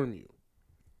inform you.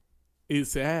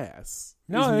 It's ass.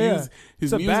 No, his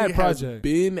it's a music bad has project.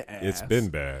 been ass. It's been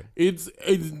bad. It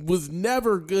was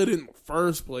never good in the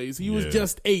first place. He was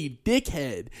just a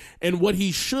dickhead. And what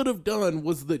he should have done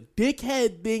was the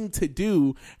dickhead thing to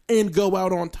do and go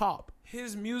out on top.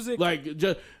 His music,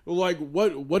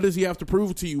 what does he have to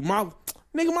prove to you? My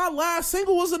last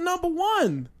single was a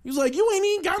 #1. He's like, you ain't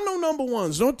even got no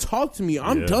 #1s. Don't talk to me.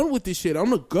 I'm done with this shit.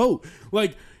 I'm the GOAT.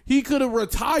 Like, he could have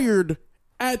retired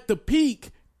at the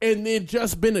peak and then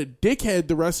just been a dickhead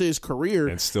the rest of his career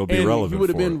and still be relevant. He would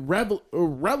have been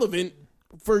relevant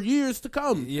for years to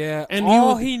come. Yeah, and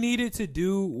all he needed to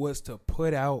do was to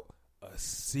put out a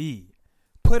C,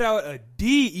 put out a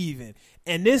D even.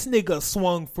 And this nigga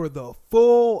swung for the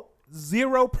full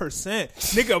 0%.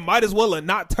 Nigga might as well have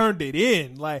not turned it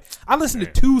in. Like, I listened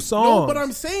to 2 songs. No, but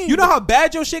I'm saying, you know how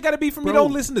bad your shit got to be for me to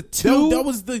don't listen to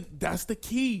 2? That's the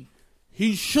key.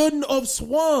 He shouldn't have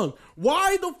swung.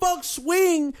 Why the fuck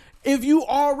swing if you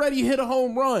already hit a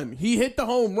home run? He hit the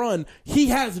home run. He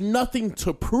has nothing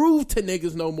to prove to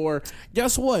niggas no more.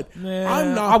 Guess what?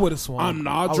 Man, I would have swung. I'm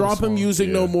not dropping music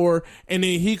no more. And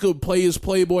then he could play his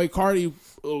Playboy Cardi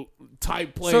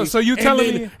type play. So you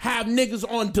telling me have niggas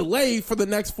on delay for the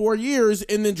next 4 years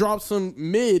and then drop some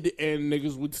mid and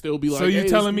niggas would still be like, so you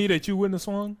telling me that you wouldn't have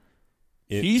swung?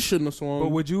 He shouldn't have swung. But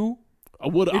would you?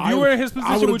 If you were in his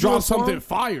position, I would have would you dropped have something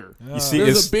fire. You see,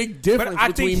 there's a big difference but I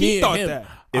between think me he thought and him. that.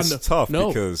 It's tough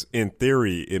because in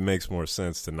theory it makes more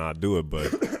sense to not do it,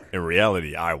 but in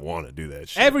reality I want to do that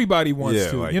shit. Everybody wants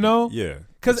to, like, you know? Yeah.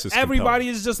 Because everybody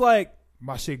is just like,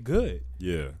 my shit good.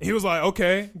 Yeah. He was like,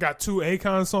 okay, got 2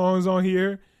 Akon songs on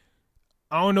here.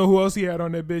 I don't know who else he had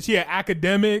on that bitch. He had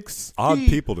Academics. Odd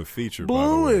people to feature, by the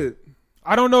Blew way. it.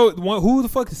 I don't know who the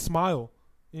fuck is Smile.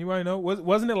 Anybody know?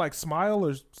 Wasn't it like Smile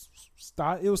or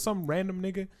Style? It was some random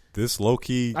nigga. This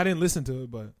low-key, I didn't listen to it,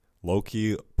 but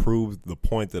low-key proved the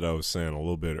point that I was saying a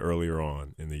little bit earlier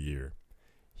on in the year.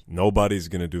 Nobody's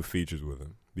going to do features with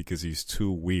him because he's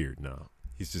too weird now.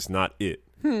 He's just not it.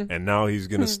 And now he's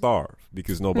going to starve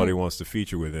because nobody wants to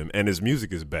feature with him. And his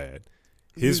music is bad.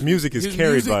 His music is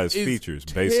carried by his features,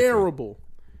 basically. Terrible.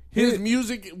 His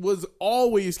music was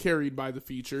always carried by the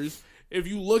features. If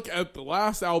you look at the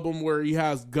last album where he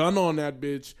has Gun on that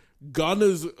bitch,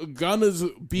 Gunna's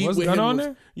beat Was with Gunna him on was,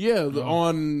 there? Yeah,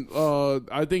 on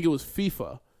I think it was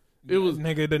FIFA. It was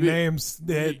nigga, the names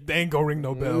they ain't gonna ring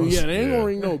no bells. Yeah, they ain't gonna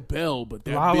ring no bell, but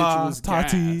that bitch Lala, was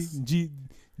Tati, gas.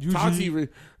 Tati,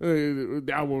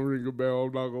 that won't ring a bell.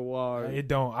 I'm not gonna lie. It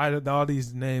don't. All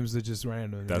these names are just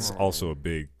random. That's also a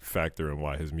big factor in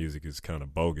why his music is kind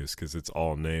of bogus because it's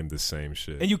all named the same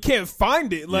shit. And you can't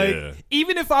find it. Like, Yeah.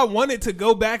 even if I wanted to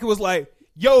go back, it was like,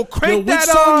 Yo, crank Which that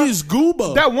song is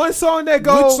Gooba? That one song that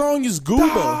goes. Which song is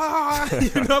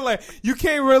Gooba? You know, like you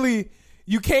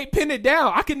can't pin it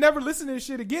down. I can never listen to this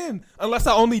shit again unless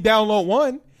I only download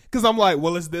one. Because I'm like,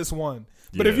 well, it's this one.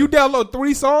 But if you download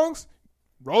 3 songs,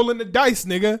 rolling the dice,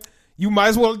 nigga, you might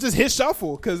as well just hit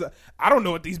shuffle. Because I don't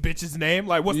know what these bitches' name.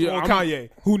 Like, what's the one Kanye?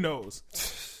 Who knows?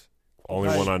 Only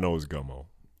one I know is Gummo.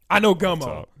 I know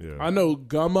Gummo. Yeah. I know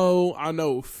Gummo. I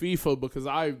know FIFA because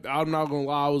I'm not gonna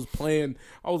lie. I was playing.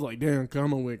 I was like, damn,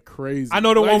 Gummo went crazy. I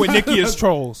know the one with Nicki is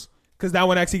Trolls because that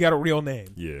one actually got a real name.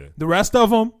 Yeah. The rest of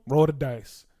them, roll the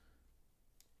dice.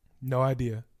 No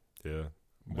idea. Yeah.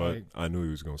 But I knew he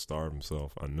was gonna starve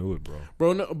himself. I knew it, bro.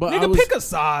 Bro, no, but Nigga, pick a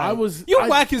side. You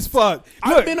whack as fuck.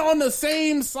 Look, I've been on the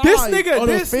same side. This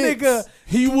nigga,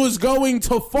 he was going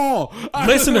to fall.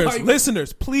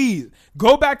 Listeners, please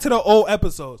go back to the old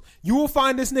episodes. You will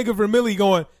find this nigga Vermilly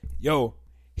going, yo,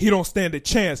 he don't stand a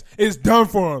chance. It's done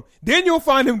for him. Then you'll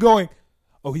find him going,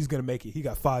 oh, he's gonna make it. He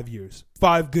got 5 years,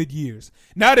 5 good years.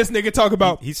 Now this nigga talk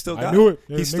about he still got. I knew it.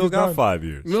 He still got 5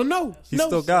 years. No, he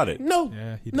still got it. No,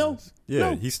 yeah, he no, does.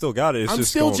 Yeah, no. he still got it. It's I'm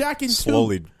just still going jacking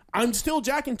slowly. 2. I'm still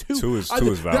jacking 2. 2 is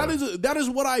valid. That is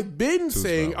what I've been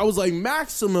saying. valid. I was like,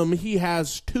 maximum he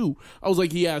has 2. I was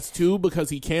like, he has 2 because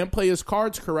he can't play his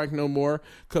cards correct no more.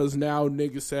 Because now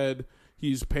nigga said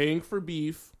he's paying for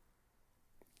beef.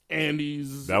 And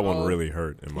he's That one really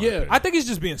hurt. In my opinion. I think he's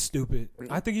just being stupid.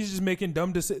 I think he's just making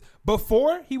dumb decisions.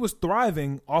 Before, he was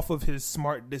thriving off of his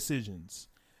smart decisions.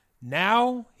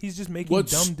 Now, he's just making what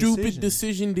dumb stupid decisions.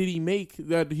 decision did he make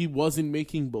that he wasn't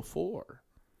making before?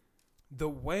 The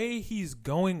way he's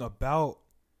going about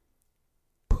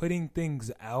putting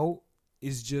things out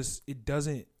is just, it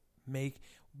doesn't make...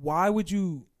 Why would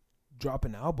you drop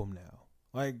an album now?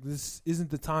 Like, this isn't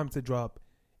the time to drop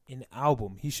an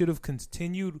album. He should have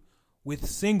continued with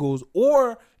singles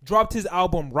or dropped his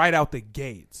album right out the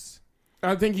gates.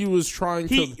 I think he was trying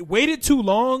to... He waited too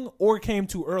long or came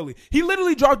too early. He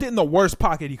literally dropped it in the worst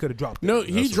pocket he could have dropped it. No,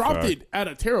 he That's a dropped fact. it at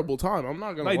a terrible time. I'm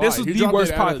not going to lie. This was He the dropped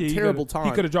worst it at pocket a terrible he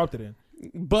time. could have dropped it in.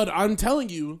 But I'm telling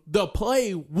you, the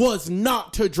play was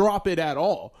not to drop it at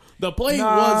all. The play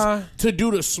Nah. was to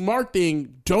do the smart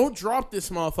thing. Don't drop this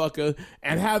motherfucker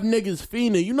and have niggas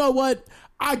fiending. You know what?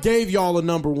 I gave y'all a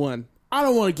number 1. I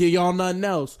don't want to give y'all nothing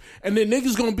else. And then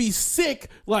niggas going to be sick.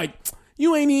 Like,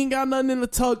 you ain't even got nothing in the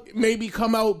tuck. Maybe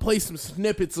come out, play some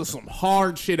snippets of some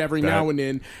hard shit every now and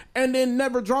then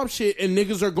never drop shit. And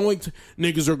niggas are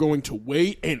going to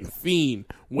wait and fiend.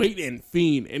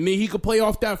 And then he could play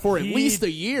off that for at least a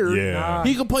year. Yeah.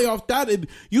 He could play off that. And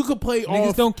you could play Niggas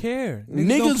off. don't care.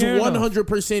 Niggas don't care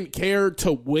 100% care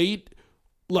to wait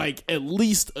like at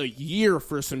least a year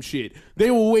for some shit.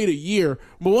 They will wait a year,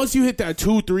 but once you hit that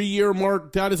 2-3 year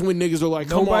mark, that is when niggas are like,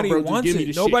 "Come Nobody on, bro, just wants give me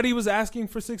it. the Nobody shit." was asking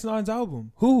for 6ix9ine's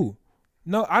album. Who?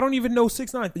 No, I don't even know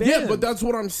 6ix9ine fans. Yeah, but that's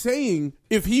what I'm saying.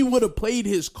 If he would have played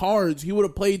his cards, he would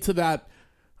have played to that.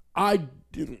 I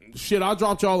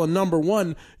dropped y'all a number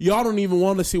 1. Y'all don't even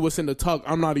want to see what's in the tuck.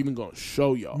 I'm not even gonna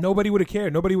show y'all. Nobody would have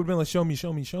cared. Nobody would have been like, show me,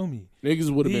 show me, show me. Niggas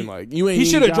would have been like, you ain't. He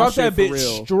should have got dropped shit that for bitch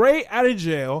real. straight out of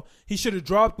jail. He should have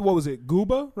dropped, what was it,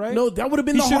 Gooba, right? No, that would have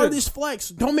been He the shoulda- hardest flex.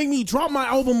 Don't make me drop my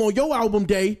album on your album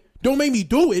day. Don't make me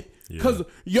do it. Because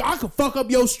I could fuck up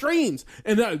your streams.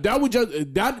 And that would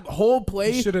just, that whole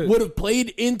play would have played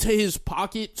into his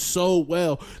pocket so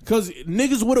well. Because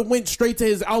niggas would have went straight to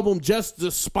his album just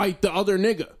to spite the other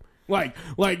nigga. Like,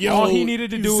 yo, all he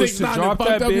needed to do was to 6ix9ine drop fucked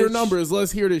that up your bitch. numbers.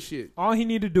 Let's hear this shit. All he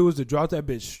needed to do was to drop that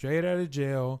bitch straight out of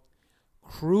jail,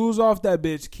 cruise off that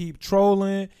bitch, keep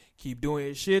trolling, keep doing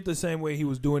his shit the same way he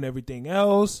was doing everything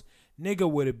else. Nigga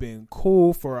would have been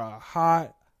cool for a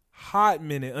hot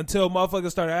minute until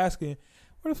motherfuckers started asking,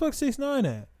 where the fuck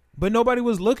 6ix9ine at? But nobody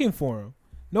was looking for him.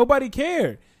 Nobody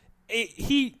cared.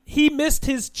 He missed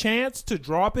his chance to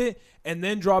drop it and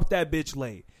then drop that bitch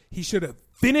late. He should have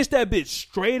finished that bitch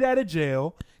straight out of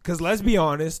jail. Because let's be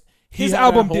honest, his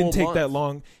album didn't take that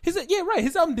long. His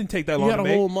album didn't take that long. He had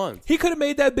a whole month. He could have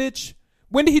made that bitch.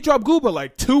 When did he drop Gooba?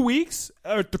 Like 2 weeks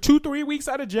or 2-3 weeks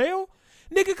out of jail?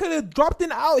 Nigga could have dropped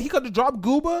an out. He could have dropped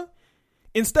Gooba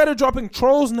instead of dropping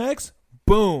Trolls next.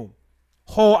 Boom,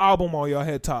 whole album on your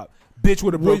head top. Bitch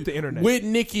would have broke the internet. With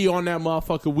Nicki on that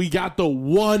motherfucker, we got the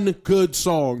one good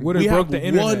song. Would have broke the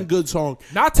internet. One good song.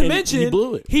 Not to And mention, he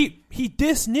blew it. He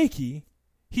dissed Nicki.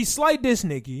 He slight dissed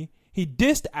Nicki. He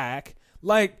dissed Ack.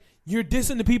 Like, you're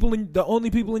dissing the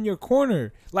only people in your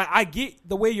corner. Like, I get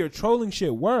the way your trolling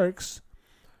shit works,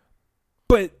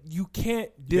 but you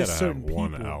can't diss certain have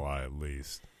one people. ally at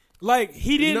least. Like,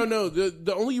 he didn't. No.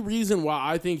 The only reason why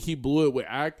I think he blew it with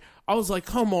Act, I was like,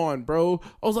 come on, bro.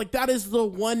 I was like, that is the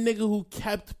one nigga who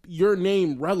kept your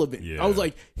name relevant. Yeah. I was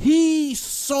like, he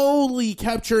solely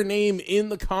kept your name in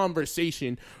the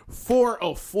conversation for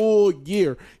a full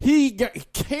year. He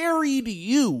carried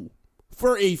you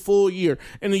for a full year,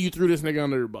 and then you threw this nigga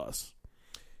under the bus.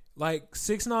 Like,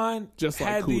 6ix9ine Just like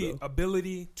had the Kuda.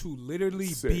 ability to literally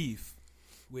Sick. beef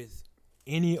with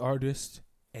any artist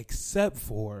except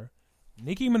for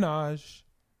Nicki Minaj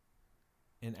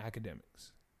and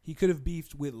Academics. He could have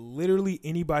beefed with literally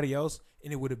anybody else,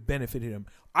 and it would have benefited him.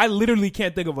 I literally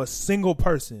can't think of a single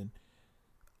person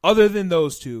other than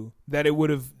those two that it would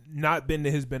have not been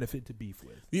to his benefit to beef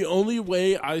with. The only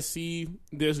way I see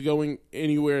this going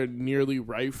anywhere nearly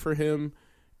right for him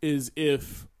is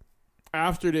if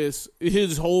after this,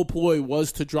 his whole ploy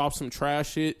was to drop some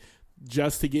trash shit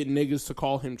just to get niggas to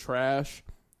call him trash.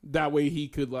 That way he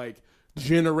could, like,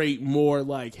 generate more,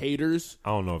 like, haters. I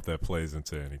don't know if that plays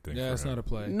into anything. Yeah, for it's him. not a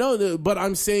play. No, but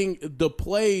I'm saying the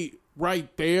play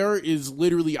right there is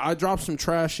literally, I dropped some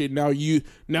trash shit. Now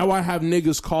I have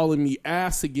niggas calling me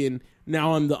ass again.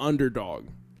 Now I'm the underdog.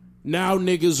 Now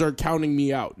niggas are counting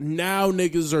me out. Now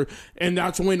niggas are, and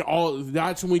that's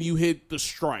when you hit the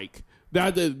strike.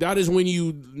 That is when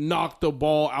you knock the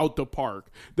ball out the park.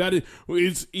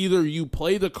 It's either you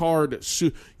play the card,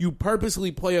 you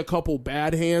purposely play a couple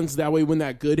bad hands. That way, when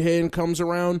that good hand comes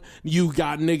around, you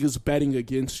got niggas betting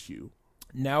against you.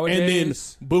 Nowadays, And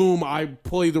then, boom, I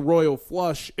play the royal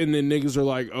flush, and then niggas are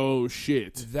like, oh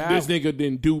shit, this nigga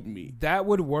didn't dupe me. that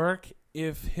would work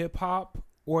if hip hop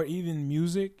or even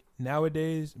music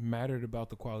nowadays mattered about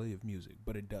the quality of music,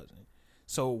 but it doesn't.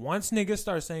 So once niggas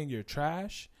start saying you're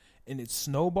trash and it's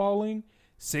snowballing,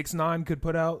 6ix9ine could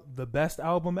put out the best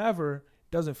album ever.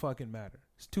 Doesn't fucking matter.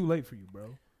 It's too late for you,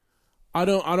 bro. I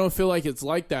don't feel like it's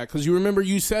like that, because you remember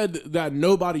you said that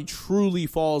nobody truly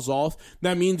falls off.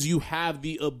 That means you have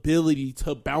the ability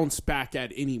to bounce back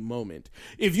at any moment.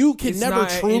 If you can It's never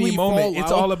not at truly any moment. fall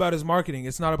It's out, all about his marketing.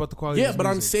 It's not about the quality. yeah, of his but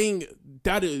I'm music. saying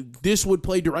that this would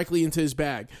play directly into his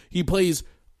bag.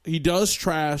 He does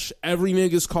trash. Every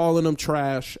nigga's calling him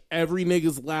trash. Every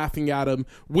nigga's laughing at him,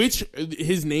 which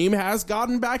his name has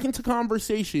gotten back into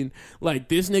conversation. Like,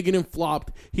 this nigga done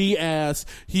flopped. He asked.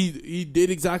 He did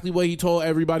exactly what he told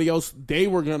everybody else they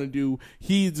were going to do.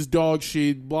 He's dog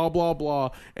shit, blah, blah,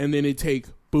 blah. And then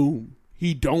boom.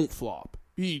 He don't flop.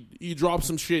 He dropped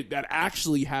some shit that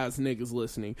actually has niggas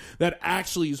listening, that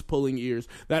actually is pulling ears,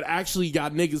 that actually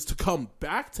got niggas to come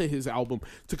back to his album,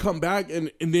 to come back, and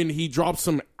then he dropped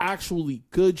some actually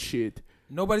good shit.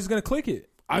 Nobody's gonna click it.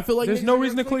 I feel like There's no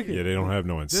reason to click it. Yeah, they don't have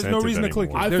no incentive. There's no reason to click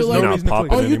it. anymore. I There's feel no like- reason to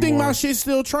click Oh, it. Oh, you think anymore. my shit's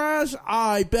still trash?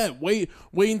 I bet. Wait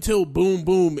until boom,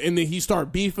 boom, and then he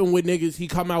start beefing with niggas. He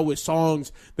come out with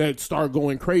songs that start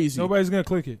going crazy. Nobody's gonna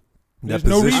click it. That There's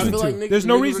no position- I reason feel to. like niggas, There's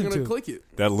no niggas reason are gonna to. click it.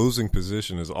 That losing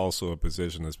position is also a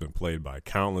position that's been played by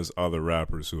countless other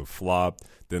rappers who have flopped.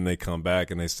 Then they come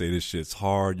back and they say this shit's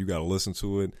hard. You got to listen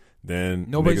to it. Then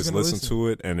Nobody's niggas gonna listen listen. to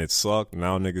it and it sucked.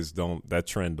 Now niggas don't. That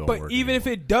trend don't work. But even if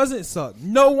anymore. it doesn't suck,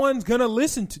 no one's gonna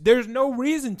listen to. There's no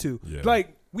reason to. Yeah.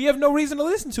 Like, we have no reason to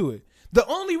listen to it. The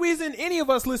only reason any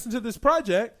of us listened to this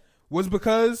project was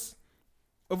because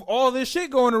of all this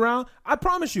shit going around. I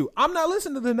promise you, I'm not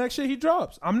listening to the next shit he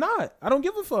drops. I'm not. I don't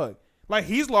give a fuck. Like,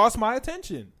 he's lost my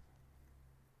attention.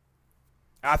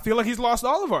 I feel like he's lost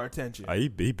all of our attention. he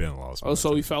been lost. Oh,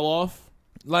 so he fell off?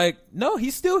 Like, no,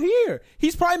 he's still here.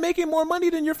 He's probably making more money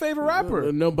than your favorite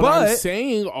rapper. No, but I'm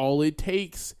saying all it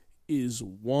takes is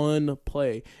one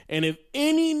play. And if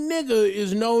any nigga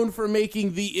is known for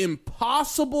making the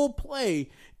impossible play,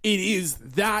 it is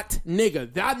that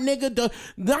nigga. That nigga does.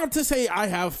 Not to say I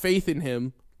have faith in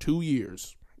him. 2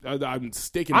 years. I'm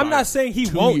sticking. I'm by not saying he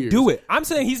 2 won't years. do it. I'm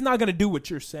saying he's not going to do what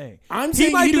you're saying. I'm he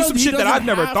saying might do doesn't- some he shit that doesn't I've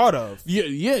never have- thought of.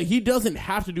 Yeah, he doesn't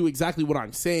have to do exactly what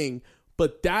I'm saying,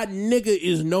 but that nigga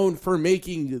is known for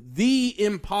making the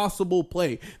impossible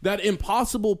play. That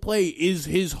impossible play is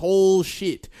his whole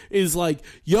shit. Is like,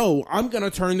 yo, I'm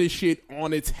gonna turn this shit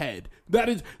on its head. That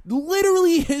is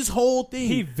literally his whole thing.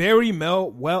 He very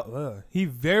well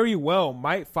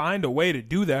might find a way to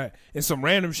do that in some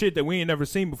random shit that we ain't never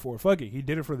seen before. Fuck it, he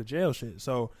did it for the jail shit.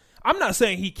 So I'm not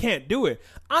saying he can't do it.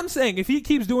 I'm saying if he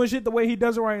keeps doing shit the way he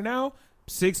does it right now,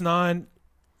 6ix9ine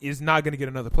is not going to get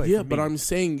another play. Yeah, from but me. I'm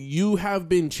saying you have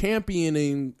been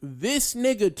championing this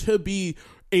nigga to be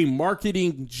a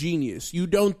marketing genius. You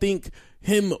don't think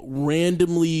him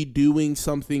randomly doing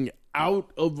something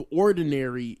out of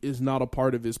ordinary is not a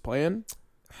part of his plan?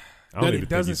 I don't even think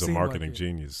doesn't he's a seem marketing like it.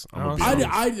 genius. I don't I'm gonna be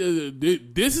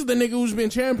honest. This is the nigga who's been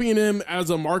championing him as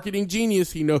a marketing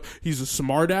genius. He's a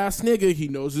smart ass nigga. He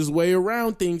knows his way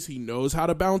around things. He knows how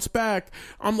to bounce back.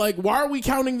 I'm like, why are we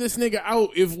counting this nigga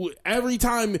out if every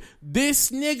time this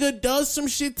nigga does some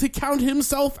shit to count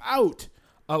himself out?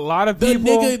 A lot of The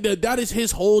people. nigga, that is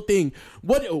his whole thing.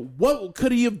 What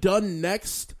could he have done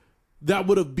next that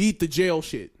would have beat the jail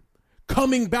shit?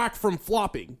 Coming back from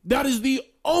flopping. That is the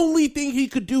only thing he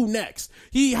could do next.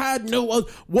 He had no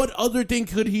other. What other thing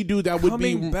could he do that would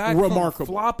be coming back remarkable? From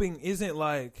flopping isn't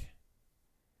like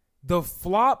the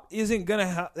flop isn't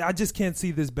gonna. I just can't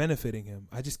see this benefiting him.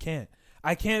 I just can't.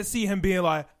 I can't see him being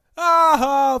like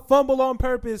fumble on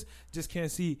purpose. Just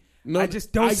can't see. No, I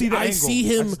just don't see the I angle. see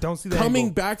him don't see the coming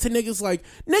angle. back to niggas like,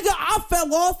 nigga, I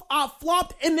fell off, I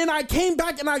flopped, and then I came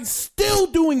back and I'm still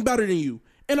doing better than you.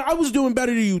 And I was doing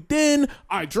better than you then,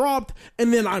 I dropped,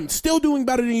 and then I'm still doing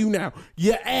better than you now.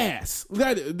 Your ass.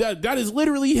 That is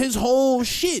literally his whole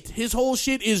shit. His whole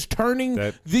shit is turning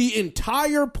the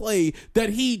entire play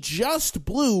that he just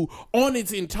blew on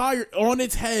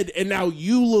its head, and now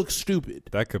you look stupid.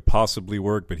 That could possibly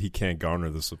work, but he can't garner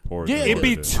the support. Yeah, It'd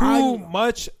be that too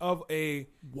much of a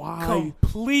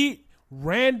complete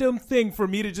random thing for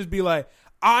me to just be like,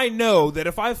 I know that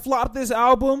if I flop this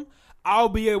album, I'll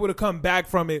be able to come back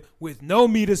from it with no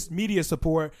media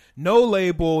support, no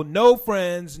label, no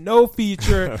friends, no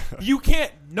feature. You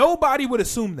can't. Nobody would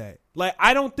assume that. Like,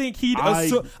 I don't think he'd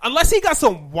assume, unless he got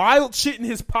some wild shit in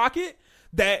his pocket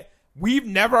that we've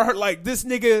never heard. Like, this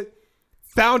nigga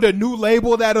found a new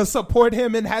label that'll support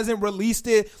him and hasn't released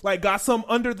it. Like, got some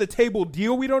under the table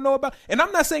deal we don't know about. And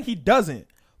I'm not saying he doesn't,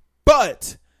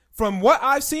 but from what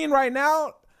I've seen right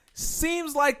now,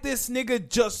 seems like this nigga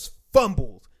just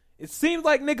fumbled. It seems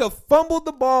like nigga fumbled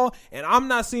the ball, and I'm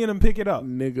not seeing him pick it up.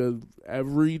 Nigga,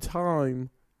 every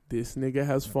time this nigga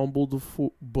has fumbled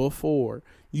before,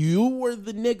 you were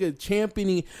the nigga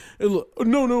championing.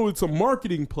 No, it's a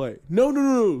marketing play.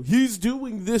 No. He's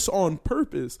doing this on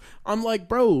purpose. I'm like,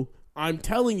 bro, I'm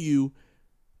telling you,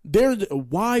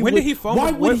 why would he fumble? Why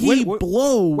would he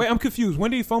blow? Wait, I'm confused. When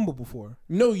did he fumble before?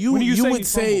 No, you would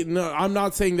say no. I'm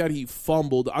not saying that he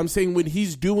fumbled. I'm saying when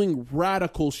he's doing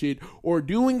radical shit or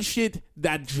doing shit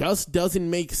that just doesn't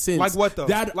make sense. Like what though?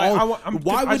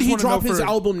 Why would he drop his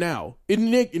album now?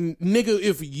 Nigga,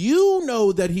 if you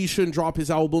know that he shouldn't drop his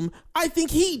album, I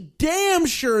think he damn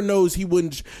sure knows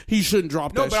he shouldn't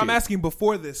drop that shit. No, but I'm asking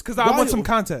before this because I want some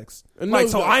context.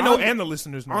 So I know and the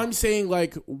listeners know. I'm saying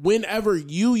like whenever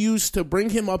you used to bring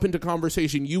him up into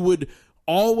conversation, you would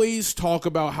always talk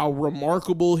about how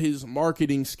remarkable his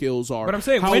marketing skills are. But I'm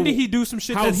saying, when did he do some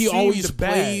shit that he seemed always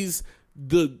bad? plays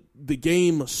the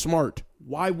game smart?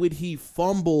 Why would he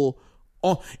fumble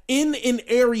in an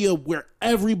area where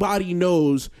everybody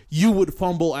knows you would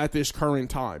fumble at this current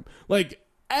time? Like,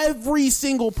 every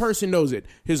single person knows it.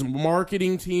 His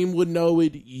marketing team would know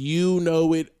it. You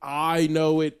know it. I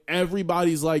know it.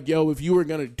 Everybody's like, yo, if you were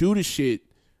going to do the shit,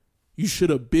 you should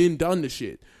have been done the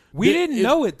shit. We didn't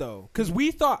know it though, because I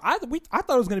thought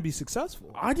it was going to be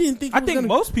successful. I didn't think. I think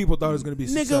most people thought it was going to be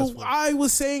successful. Nigga, I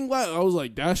was saying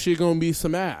that shit going to be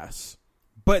some ass.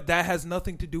 But that has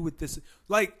nothing to do with this.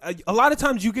 Like, a lot of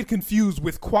times you get confused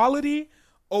with quality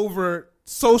over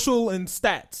social and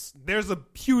stats. There's a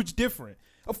huge difference.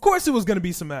 Of course it was going to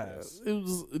be some ass.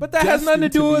 But that has nothing to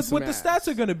do with what the stats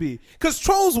are going to be. Because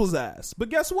Trolls was ass. But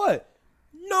guess what?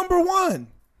 Number one.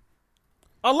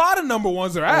 A lot of number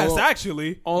ones are ass,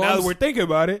 actually. Now that we're thinking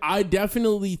about it. I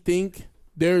definitely think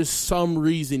there's some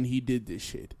reason he did this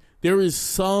shit. There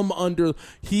is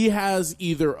he has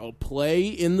either a play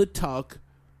in the tuck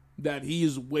that he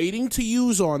is waiting to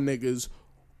use on niggas,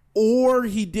 or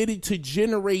he did it to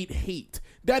generate hate.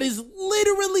 That is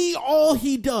literally all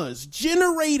he does.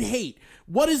 Generate hate.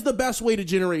 What is the best way to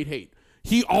generate hate?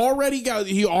 He already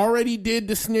did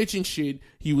the snitching shit.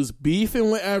 He was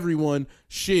beefing with everyone.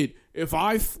 Shit. If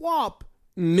I flop,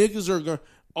 niggas are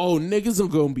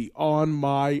gonna be on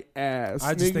my ass.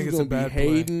 I just think it's a bad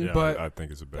play. Yeah, but I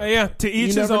think it's a bad play. Yeah, to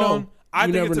each his own. I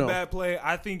think it's a know. bad play.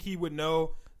 I think he would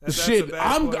know. Shit,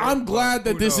 I'm glad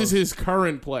that this is his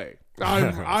current play.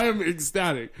 I am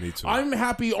ecstatic. Me too. I'm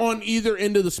happy on either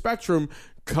end of the spectrum,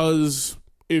 because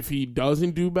if he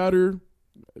doesn't do better,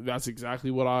 that's exactly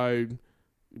what I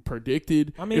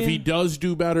predicted. I mean, if he does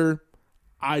do better,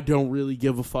 I don't really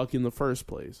give a fuck in the first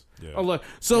place. Yeah.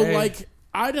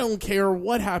 I don't care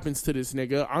what happens to this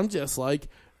nigga. I'm just like,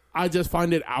 I just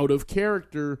find it out of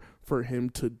character for him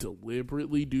to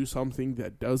deliberately do something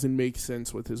that doesn't make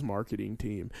sense with his marketing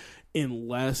team,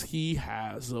 unless he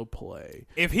has a play.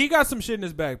 If he got some shit in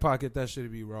his back pocket, that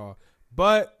should be raw.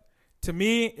 But To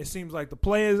me, it seems like the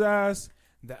play is ass,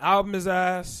 the album is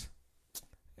ass.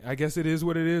 I guess it is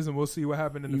what it is, and we'll see what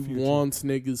happens in the future. He wants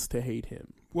niggas to hate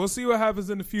him. We'll see what happens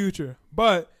in the future.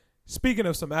 But speaking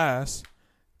of some ass,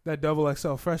 that Double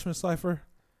XL freshman cipher,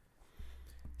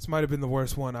 this might have been the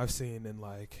worst one I've seen in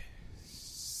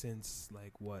since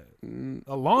what?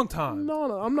 A long time.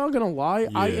 No, I'm not gonna lie. Yeah.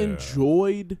 I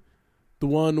enjoyed the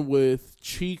one with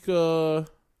Chica.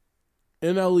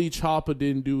 NLE Choppa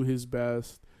didn't do his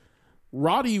best.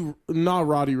 Not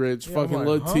Roddy Ricch, fucking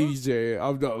Lil TJ.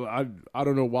 I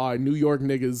don't know why New York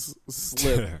niggas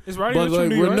slip. Is Roddy Ricch from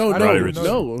New York?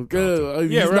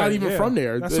 He's not even from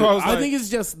there. That's what I think it's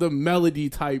just the melody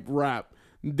type rap.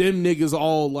 Them niggas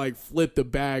all flip the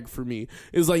bag for me.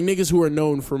 It's like niggas who are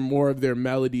known for more of their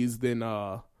melodies than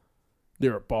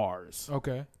their bars.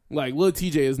 Okay. Like Lil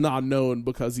TJ is not known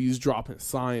because he's dropping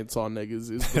science on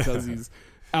niggas. It's because he's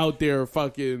out there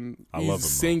fucking he's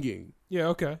singing. Yeah,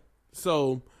 okay.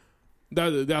 So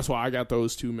that's why I got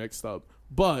those two mixed up.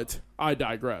 But I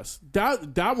digress.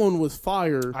 That one was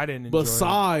fire. I didn't enjoy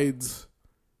besides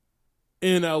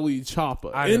NLE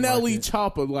Choppa. NLE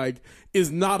Choppa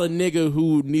is not a nigga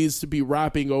who needs to be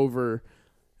rapping over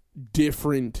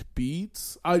different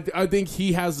beats. I think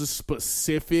he has a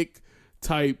specific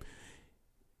type.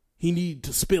 He need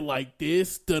to spit like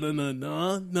this. I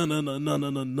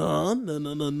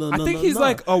think he's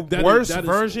like a worse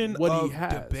version of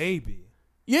DaBaby.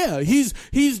 Yeah, he's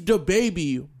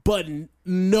DaBaby, but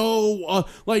no,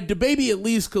 DaBaby at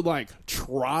least could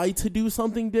try to do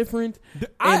something different.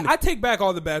 I take back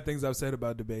all the bad things I've said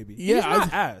about DaBaby. Yeah, he's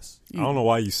not ass. I don't know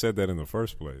why you said that in the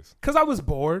first place. Because I was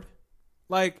bored.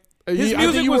 His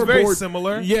music was very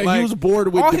similar. Yeah, he was bored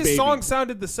with all DaBaby. His songs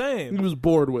sounded the same. He was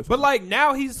bored with it. But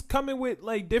now he's coming with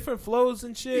different flows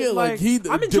and shit.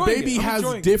 Yeah, I'm enjoying DaBaby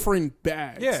has different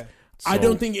bags. Yeah. I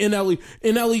don't think NLE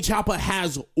Choppa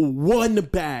has one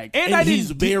bag, and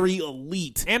he's very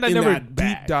elite. And I never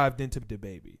deep dived into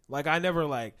DaBaby. I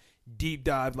never deep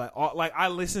dived I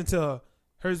listened to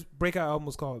her breakout album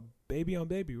was called Baby on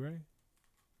Baby, right?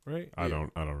 Right? I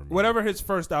don't remember. Whatever his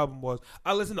first album was,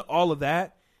 I listened to all of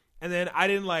that. And then I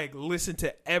didn't listen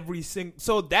to every single.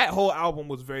 So that whole album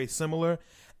was very similar.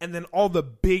 And then all the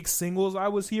big singles I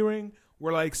was hearing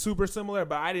were super similar.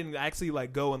 But I didn't actually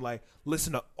go and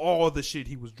listen to all the shit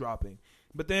he was dropping.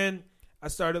 But then I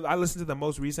listened to the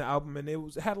most recent album and it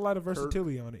had a lot of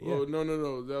versatility on it. Yeah. Oh,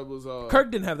 no. That was Kirk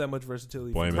didn't have that much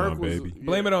versatility. Blame It on Baby.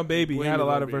 Blame It on Baby had a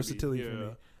lot of versatility for me.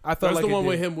 I thought that's the one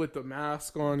with him with the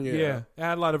mask on. Yeah, it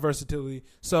had a lot of versatility.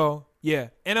 So yeah,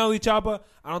 NLE Choppa,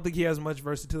 I don't think he has much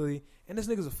versatility. And this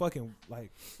nigga's a fucking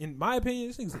in my opinion,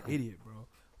 this nigga's an idiot, bro.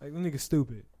 This nigga's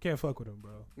stupid. Can't fuck with him,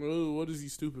 bro. What is he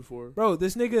stupid for, bro?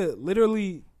 This nigga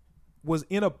literally was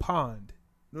in a pond.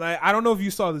 I don't know if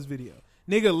you saw this video.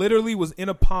 Nigga literally was in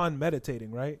a pond meditating,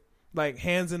 right?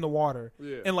 Hands in the water,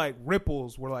 and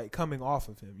ripples were coming off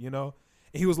of him, And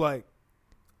he was like,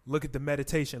 look at the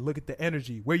meditation. Look at the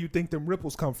energy. Where you think them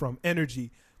ripples come from?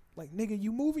 Energy. Nigga,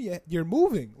 you moving? You're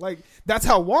moving. That's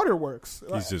how water works.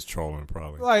 He's just trolling,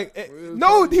 probably.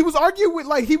 No, he was arguing with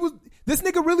this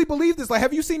nigga really believed this.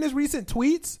 Have you seen his recent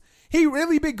tweets? He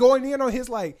really been going in on his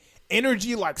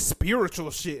energy, spiritual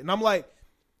shit. And I'm like,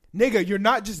 nigga, you're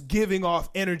not just giving off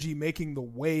energy, making the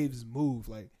waves move.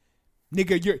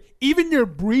 Nigga, even your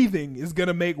breathing is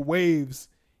gonna make waves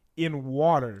in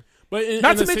water. But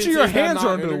not to mention your hands are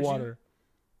under the water.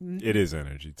 It is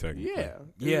energy, technically.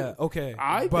 Yeah. Okay.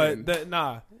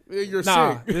 You're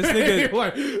sick. This nigga,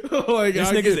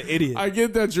 this nigga's an idiot. I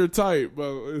get that you're tight,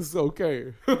 but it's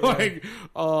okay.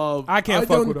 I can't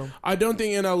fuck with him. I don't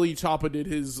think NLE Choppa did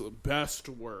his best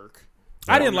work.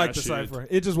 I didn't like the cipher.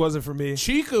 It just wasn't for me.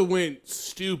 Chica went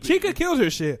stupid. Chica killed her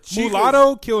shit.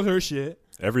 Mulatto killed her shit.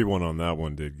 Everyone on that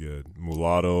one did good.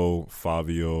 Mulatto,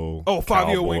 Fabio. Oh,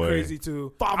 Fabio Cowboy. Went crazy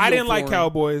too. I didn't like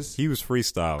Cowboys. He was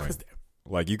freestylling.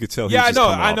 You could tell. Yeah,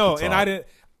 I know, and I didn't.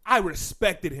 I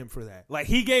respected him for that.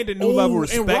 He gained a new level of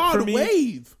respect for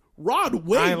me. Rod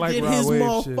Wave did his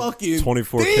motherfucking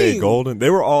 24K thing. Golden. They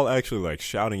were all actually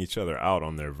shouting each other out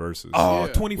on their verses. Oh,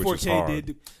 24K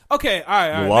did. Okay, all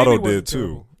right. Mulatto did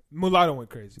too. Mulatto went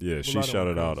crazy. Yeah, Mulatto she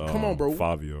shouted out. Come on, bro.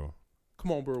 Fabio.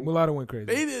 Come on, bro. Mulatto went crazy.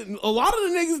 They did. A lot of the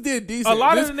niggas did decent. A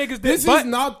lot of the niggas did. This is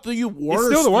not the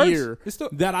worst year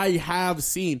that I have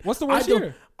seen. What's the worst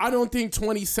year? I don't think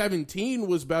 2017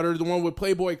 was better. The one with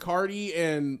Playboy Cardi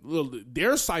and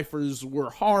their ciphers were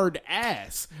hard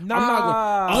ass.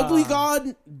 Nah. Ugly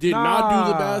God did not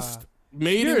do the best.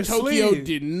 Made in Tokyo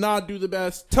did not do the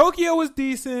best. Tokyo was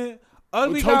decent.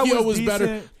 Ugly God was decent.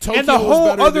 Better. Tokyo and the whole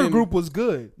other than, group was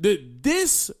good.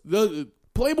 The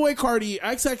Playboy Cardi,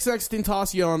 XXX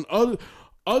Tentacion,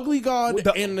 Ugly God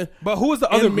but who was the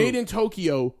other and group? Made in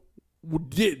Tokyo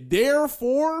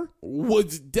therefore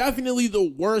was definitely the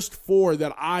worst 4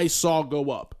 that I saw go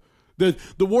up.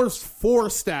 The worst 4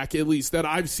 stack, at least, that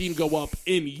I've seen go up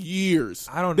in years.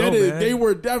 I don't know, man. They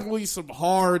were definitely some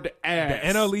hard ass. The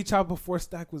NLE Chopper 4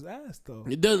 stack was ass, though.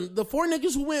 The 4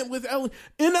 niggas who went with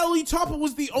NLE Chopper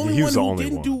was the only He one was the who only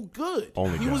didn't one. do good.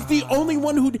 Only he guy. was the only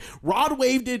one who Rod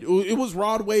Wave did. It was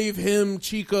Rod Wave, him,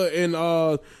 Chica, and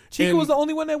Chica and was the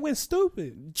only one that went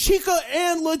stupid. Chica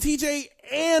and Lil TJ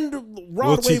and Rod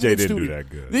Lil Wave TJ went didn't stupid. do that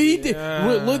good. He did.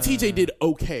 Lil TJ did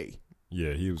okay.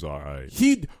 Yeah, he was all right.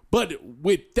 But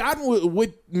with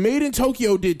Made in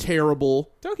Tokyo did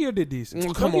terrible. Tokyo did decent.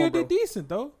 Come Tokyo on, bro. did decent,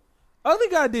 though. Ugly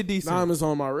guy did decent. Diamonds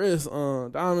on my wrist.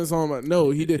 Diamonds on my. No,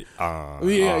 he did.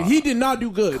 Yeah, He did not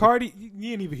do good. Cardi, you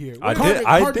didn't even hear it. I What- did. Cardi-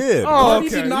 I did. Oh, Cardi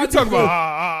okay. did not You do talking good.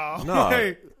 about? No.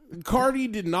 Hey. Cardi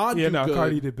did not Yeah, do no, good.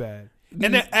 Cardi did bad.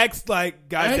 And then X got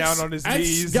down on his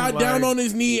knees. Got and, down on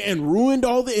his knee and ruined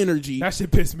all the energy. That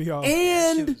shit pissed me off.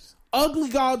 And Ugly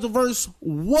God's verse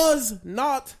was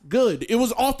not good. It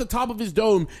was off the top of his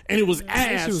dome and it was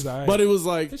ass. shit was alright. But it was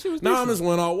like, That shit was diamonds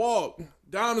when I walk,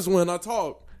 diamonds when I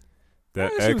talk.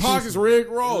 That That shit was X, Pockets Rick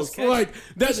Ross. catchy. Like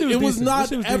that, shit was it was decent. not That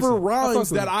shit was ever decent. I rhymes fucks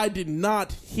with that it. I did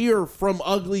not hear from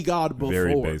Ugly God before.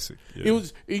 Very basic. Yeah. It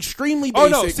was extremely Oh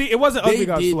basic. no! See, it wasn't They Ugly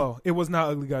God's did flow. It was not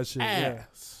Ugly God's shit. Yeah.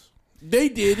 ass. They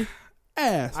did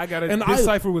ass. I got it. And This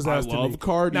cipher was ass I to love me.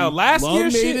 Cardi. Now, last love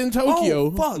year's Made shit- in Tokyo.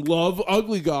 Oh, fuck. Love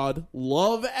Ugly God.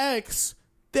 Love X.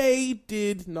 They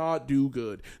did not do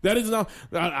good. That is not.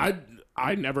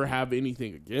 I never have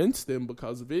anything against them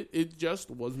because of it. It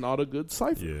just was not a good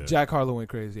cipher. yeah. Jack Harlow went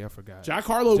crazy. I forgot. Jack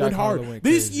Harlow Jack went hard. Harlow went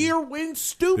This crazy. year went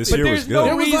stupid. This But year there's was no good.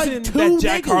 There was like reason two that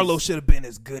Jack niggas. Harlow should have been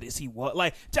as good as he was.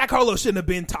 Like Jack Harlow shouldn't have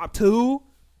been top 2.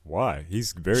 Why?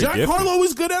 He's very Jack gifted. Harlow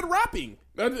is good at rapping.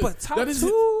 But top that is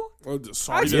 2?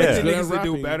 Sorry, I Yeah. expected good at niggas to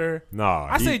do rapping. better. Nah,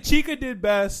 I say Chica did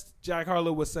best. Jack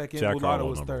Harlow was second. Jack Mulatto Harlow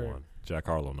was number third. 1. Jack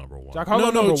Harlow number 1. Jack Harlow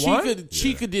No, number Chica, 1.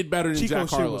 Chica did better than Chico Jack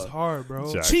shit Harlow. was hard,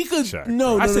 bro. Jack- Chica, Jack.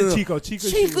 no, I said no. Chico.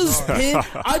 Chico's Chica's shit was pen.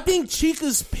 hard. I think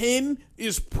Chica's pen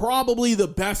is probably the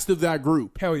best of that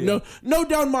group. Hell yeah. No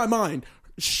doubt in my mind.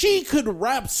 She could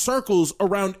wrap circles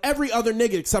around every other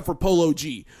nigga except for Polo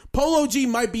G. Polo G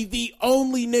might be the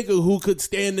only nigga who could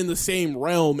stand in the same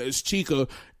realm as Chica,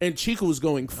 and Chica was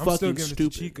going I'm still fucking giving it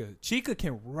to stupid. Chica. Chica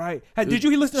can write. Hey, did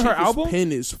you listen to her Chica's album?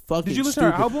 pen is fucking Did you listen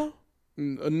stupid. to her album?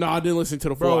 No, I didn't listen to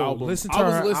the full Bro, album. listen to I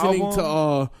was her listening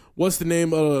album. to what's the name?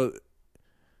 No,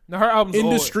 her album's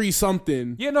Industry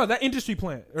something. Old. Yeah, no, that Industry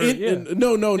Plant. Or,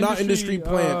 No, not Industry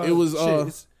Plant. It was shit,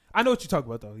 it's- I know what you're talking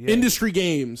about though. Yeah, Industry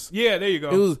Games. Yeah, there you go.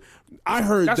 It was. I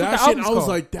heard That's what that the shit. album's I was called.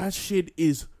 like, that shit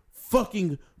is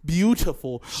fucking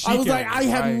beautiful. I was can like, I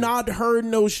have write. not heard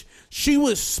no. She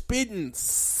was spitting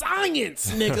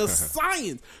science, nigga,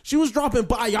 science. She was dropping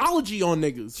biology on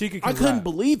niggas. Chica can I couldn't rap.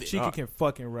 believe it. Chica can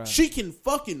fucking rap. She can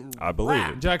fucking. I believe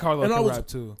rap. it. Jack Harlow And can I was- rap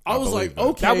too. I was believe like, that.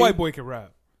 okay, That white boy can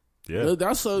rap. Yeah.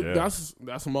 That's a Yeah.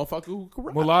 that's a motherfucker who can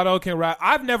rap. Mulatto can rap.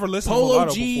 I've never listened to Polo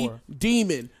Mulatto G, before.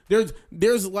 Demon.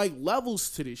 There's like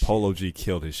levels to this shit. Polo G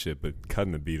killed his shit, but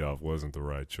cutting the beat off wasn't the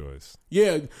right choice.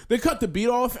 Yeah, they cut the beat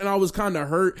off, and I was kind of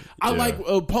hurt. I Yeah.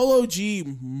 like Polo G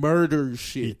murders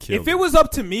shit. He killed If it was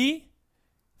up to me,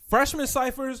 freshman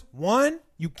ciphers, 1,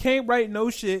 you can't write no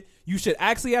shit. You should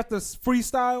actually have to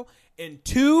freestyle. And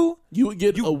 2, You would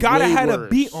get you gotta way have a worse.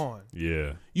 beat on.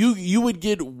 Yeah. You would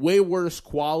get way worse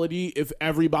quality if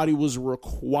everybody was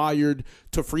required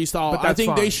to freestyle. But I that's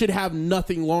think they fine. should have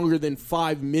nothing longer than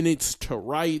 5 minutes to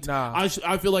write. Nah.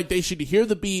 I feel like they should hear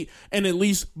the beat and at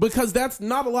least, because that's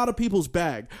not a lot of people's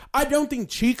bag. I don't think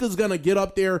Chica's gonna get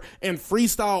up there and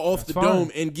freestyle off the fine.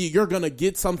 dome and you're gonna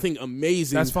get something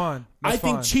amazing. That's fine. I That's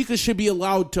think fine. Chica should be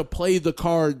allowed to play the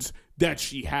cards that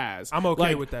she has. I'm okay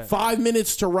Like, with that. 5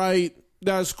 minutes to write.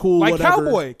 That's cool. Like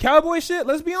whatever. Cowboy shit,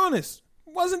 let's be honest,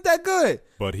 wasn't that good.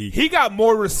 But he Got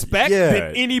more respect Yeah.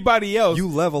 than anybody else. You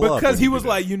level up because when he you was do that.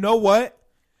 like, you know what,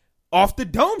 off the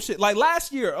dome shit. Like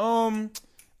last year,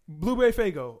 Blueberry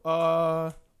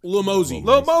Fago, Lil Mosey.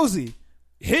 Lil Mosey,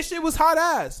 his shit was hot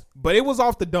ass, but it was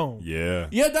off the dome. Yeah.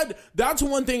 Yeah, that's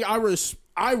one thing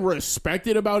I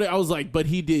respected about it. I was like, but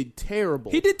he did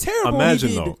terrible. He did terrible. Imagine,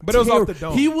 He did though. but it was off the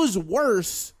dome. He was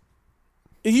worse.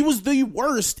 He was the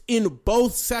worst in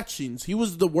both sections. He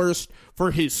was the worst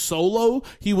for his solo.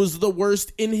 He was the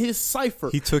worst in his cipher.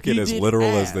 He took it as did literal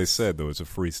as ass. they said, though. It's a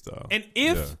freestyle. And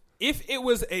if it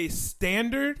was a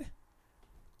standard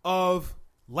of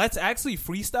let's actually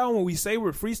freestyle when we say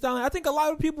we're freestyling, I think a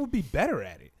lot of people would be better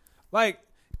at it. Like,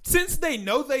 since they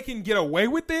know they can get away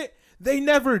with it, they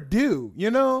never do, you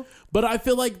know? But I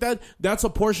feel like that's a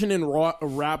portion in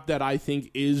rap that I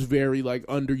think is very like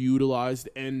underutilized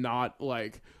and not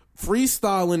like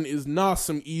freestyling is not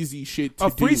some easy shit to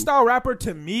do. A freestyle rapper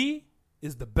to me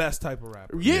is the best type of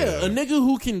rapper. Yeah, a nigga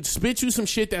who can spit you some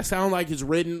shit that sound like it's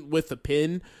written with a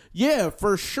pen. Yeah,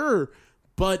 for sure.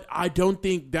 But I don't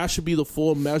think that should be the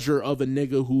full measure of a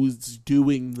nigga who's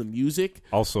doing the music.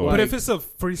 Also, But if it's a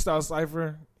freestyle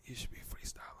cipher, it should be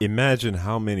freestyle. imagine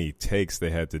how many takes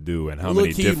they had to do and how Lil'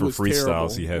 many Keed different was freestyles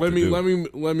terrible. he had let to me, do.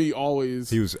 Let me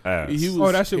always. He was ass. He was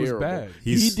Oh, that shit was terrible. bad.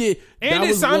 He did. And that it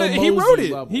was sounded, Lil he wrote Mosey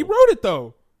it. level. He wrote it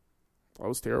though. That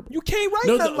was terrible. You can't write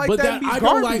No, nothing like but that. And be I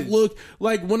don't garbage.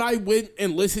 like when I went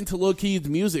and listened to Lil Keed's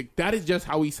music. That is just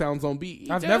how he sounds on beat.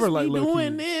 He I've just never be liked Lil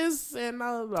doing Keed. this, and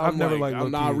I've never liked Lil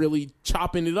I'm not Keed. really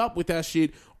chopping it up with that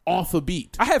shit off a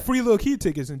beat. I had free Lil Keed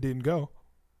tickets and didn't go.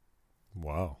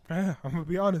 Wow. Yeah, I'm gonna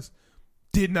be honest.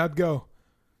 Did not go.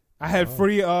 I had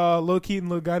free Lil Keed and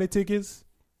Lil Gotti tickets.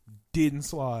 Didn't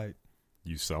slide.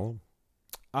 You sell them?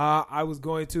 I was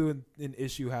going to, and an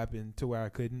issue happened to where I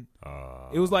couldn't.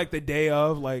 It was like the day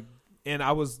of, like, and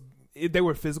I was. They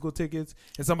were physical tickets,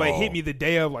 and somebody hit me the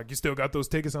day of, like, you still got those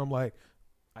tickets. And I'm like,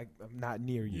 I'm not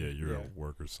near you. Yeah, you're at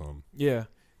work or something. Yeah,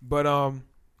 but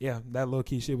yeah, that Lil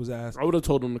Keed shit was ass. I would have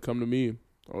told him to come to me.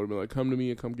 I would have been like, come to me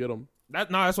and come get him.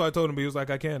 That's what I told him. But he was like,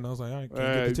 I can't. And I was like, I can't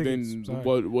get the tickets. Then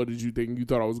Sorry. what did you think? You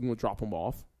thought I was going to drop him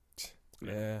off?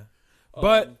 Yeah.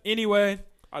 But anyway,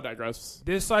 I digress.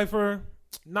 this cipher,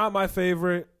 not my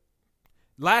favorite.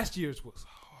 Last year's was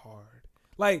hard.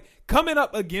 Like, coming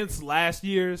up against last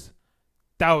year's,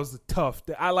 that was tough.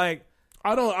 I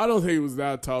don't think it was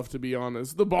that tough, to be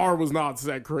honest. The bar was not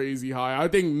set crazy high. I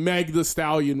think Meg the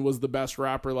Stallion was the best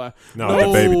rapper last. No,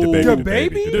 the baby,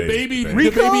 The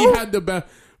Rico? baby had the best.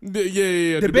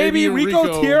 Yeah. the baby and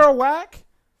Rico Tierra Whack,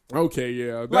 Okay,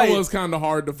 yeah, that Like, was kind of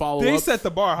hard to follow they up. set the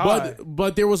bar high.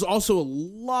 But there was also a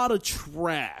lot of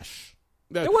trash.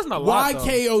 There wasn't a lot,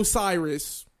 YK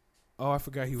Osiris, Oh, I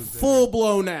forgot he was there. full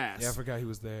blown ass. Yeah, I forgot he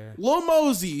was there. Lil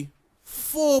Mosey,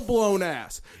 full blown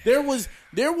ass. There was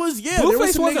Blueface there was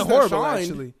some wasn't niggas horrible, that shined.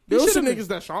 actually. There He was some should've niggas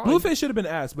that shined. Blueface should have been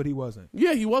ass, but he wasn't.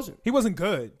 Yeah, he wasn't. He wasn't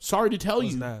good. Sorry to tell He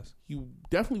you, wasn't ass. he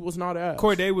definitely was not ass.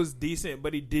 Corday was decent,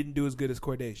 but he didn't do as good as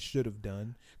Corday should have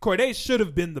done. Corday should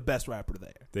have been the best rapper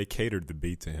there. They catered the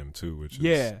beat to him too, which is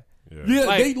Yeah. Yeah,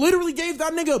 Like- they literally gave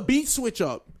that nigga a beat switch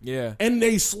up. Yeah. And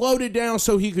they slowed it down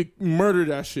so he could murder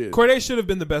that shit. Corday should have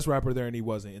been the best rapper there, and he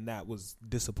wasn't, and that was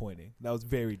disappointing. That was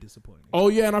very disappointing. Oh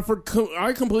yeah, and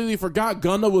I completely forgot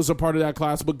Gunna was a part of that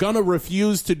class, but Gunna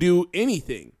refused to do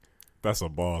anything. That's a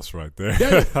boss right there.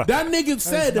 That nigga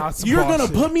said, not some "You're gonna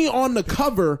bullshit. put me on the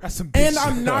cover, That's some bitch and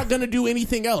I'm shit. not gonna do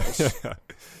anything else."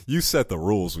 You set the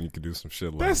rules when you can do some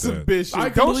shit like That's that. some bitch shit. I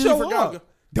Don't completely show forgot. up.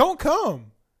 Don't come.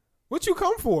 What you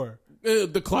come for?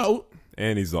 The clout.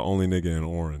 And he's the only nigga in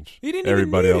orange. He didn't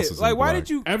Everybody even need else it. is Like, in why black. did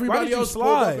you? why Everybody did you else pulled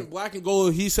up in slide? black and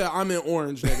gold. He said, "I'm in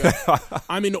orange, nigga.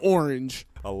 I'm in orange.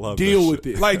 I love Deal that with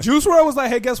shit. it." Like Juice WRLD was like,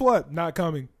 "Hey, guess what? Not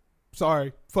coming.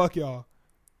 Sorry. Fuck y'all."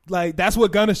 Like that's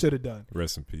what Gunna should have done.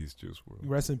 Rest in peace, Juice WRLD.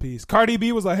 Rest in peace. Cardi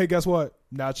B was like, "Hey, guess what?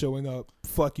 Not showing up.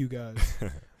 Fuck you guys."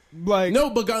 Like No,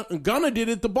 but Gunna did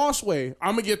it the boss way.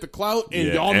 I'm gonna get the clout, and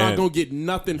Yeah, y'all not and- gonna get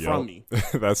nothing Yup. from me.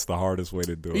 That's the hardest way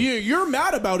to do it. Yeah, you're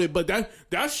mad about it, but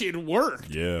that shit worked.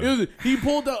 Yeah. He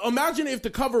pulled up. Imagine if the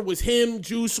cover was him,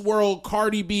 Juice WRLD,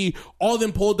 Cardi B, all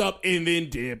them pulled up and then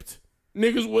dipped.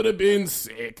 Niggas would have been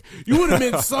sick. You would have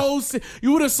been so sick.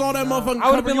 You would have saw that motherfucking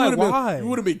I would've cover. been You like, would've why? You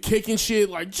would have been kicking shit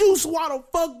like, Juice, why the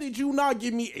fuck did you not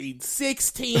give me a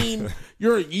 16?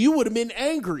 You would have been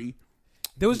angry.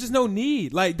 there was just no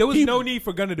need. Like there was no need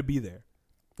for Gunna to be there.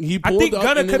 He I pulled think up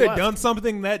Gunna and then could have left. done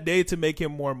something that day to make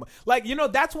him more like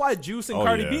that's why Juice and Oh,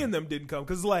 Cardi yeah. B and them didn't come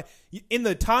because like in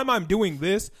the time I'm doing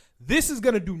this is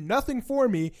gonna do nothing for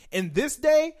me, and this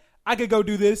day I could go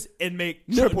do this and make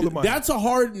triple the money. That's a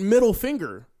hard middle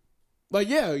finger. Like,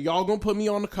 yeah, y'all gonna put me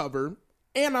on the cover,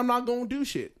 and I'm not gonna do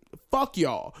shit. Fuck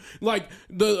y'all. Like,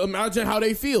 imagine how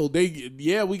they feel.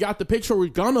 We got the picture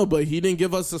with Gunna, but he didn't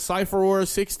give us a cipher or a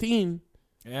 16.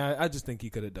 Yeah, I just think he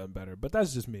could have done better, but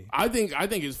that's just me. I think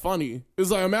it's funny.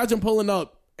 It's like, imagine pulling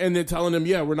up and then telling them,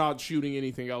 yeah, we're not shooting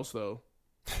anything else though.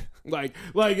 like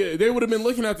they would have been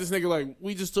looking at this nigga like,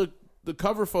 we just took the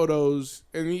cover photos,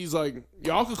 and he's like,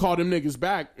 y'all could call them niggas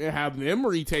back and have them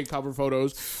retake cover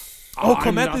photos. Oh,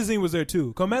 I'm not- Comethazine was there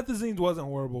too. Comethazine wasn't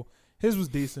horrible. His was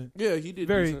decent. Yeah, he did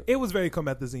Very. decent. It was very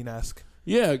Comethazine-esque.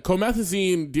 Yeah,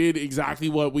 Comethazine did exactly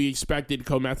what we expected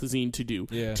Comethazine to do.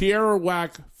 Yeah. Tierra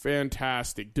Whack,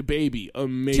 fantastic. The Baby,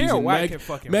 amazing. Tierra Whack can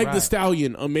fucking Meg rap. the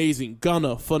Stallion, amazing.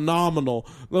 Gunna, phenomenal.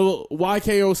 Little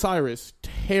YK Osiris,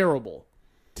 terrible.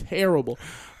 terrible.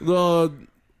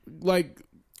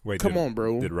 Wait, come on,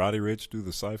 bro. Did Roddy Ricch do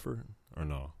the Cypher or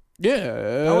no?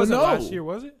 Yeah, That wasn't no. last year,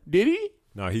 was it? Did he?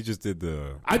 No, he just did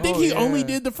the. I think he only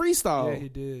did the freestyle. Yeah, he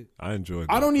did. I enjoyed.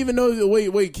 I don't even know.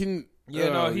 Wait, can? Yeah,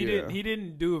 no, he yeah. didn't. He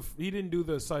didn't do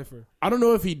the cipher. I don't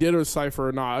know if he did a cipher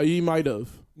or not. He might have.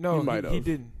 No, he might have. He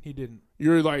didn't. He didn't.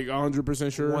 You're like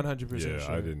 100% sure. 100% Yeah,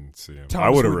 sure. I didn't see him. Thomas I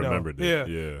would have would know. remembered it.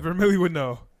 Yeah. Vermilly would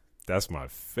know. That's my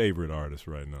favorite artist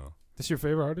right now. That's your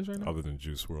favorite artist right now? Other than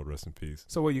Juice WRLD, rest in peace.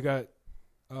 So what you got?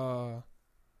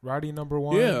 Roddy number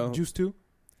 1, Yeah. Juice 2?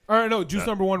 Or no, Juice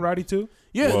number 1, Roddy 2?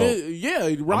 Yeah, Well,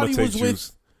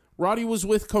 Roddy was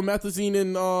with Comethazine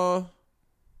and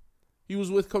he was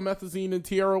with Comethazine and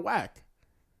Tierra Whack.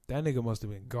 That nigga must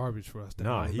have been garbage for us to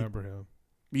Nah, not he- remember him.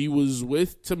 He was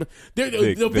with the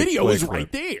Vic, video play is clip.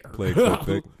 right there. Play clip,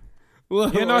 Vic.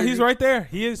 Yeah, no, he's right there.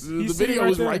 He is. The He's video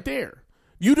is right there.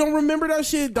 You don't remember that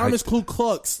shit? Diamond's Ku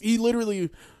Klux. He literally,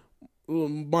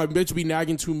 my bitch be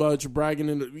nagging too much, bragging,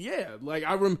 and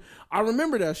I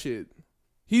remember that shit.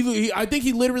 I think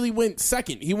he literally went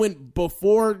second. He went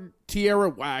before Tierra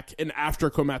Whack and after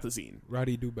Comethazine.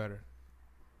 Roddy do better.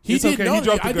 He It's did. okay. No, He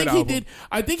dropped a I good think album. he did.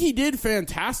 I think he did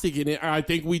fantastic in it. I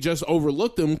think we just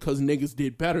overlooked him because niggas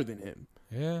did better than him.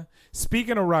 Yeah.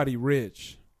 Speaking of Roddy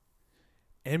Ricch,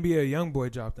 NBA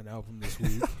YoungBoy dropped an album this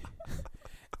week.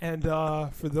 And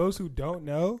for those who don't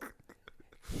know,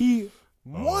 he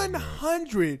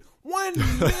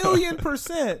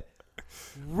 1,000,000%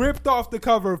 ripped off the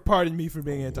cover of Pardon Me for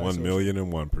Being Antisocial.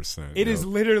 1,001,001%. It is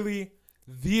literally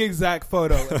the exact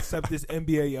photo, except this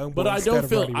NBA YoungBoy. But I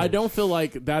don't feel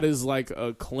like that is like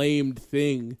a claimed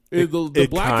thing. The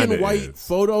black and white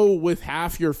photo with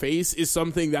half your face is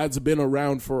something that's been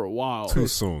around for a while. Too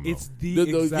soon. Though. It's the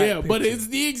exact but picture. it's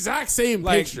the exact same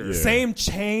Like, picture. Yeah. same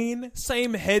chain,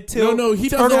 same head tilt. No, he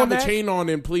doesn't have a turtleneck. chain on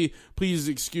him. Please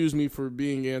excuse me for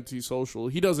being antisocial.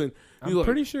 He doesn't. I'm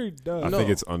pretty sure he does. I No. think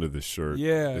it's under the shirt.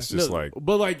 Yeah. It's just like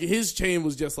but like his chain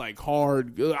was just like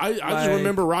hard. I just Like-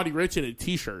 remember Roddy Ricch in a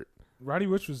t-shirt. Roddy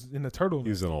Ricch was in the turtleneck. he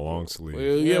was in a long sleeve.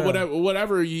 Yeah, Yeah.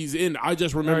 whatever he's in. I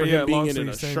just remember him being in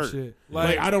a same shirt. shit.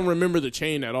 Like I don't remember the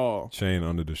chain at all. Chain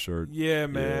under the shirt. Yeah,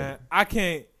 man. I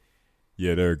can't.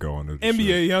 Yeah, there you go under the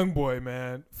NBA shirt. YoungBoy,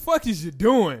 man. Fuck is you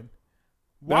doing?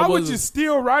 Why That would was- you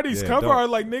steal Roddy's Yeah, cover don't- art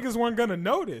like niggas weren't gonna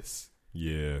notice?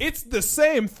 Yeah. It's the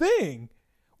same thing.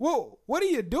 Well, what are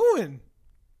you doing?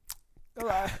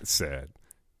 It's sad.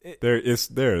 It- It's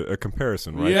a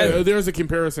comparison, right? Yeah, there. there's a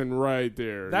comparison right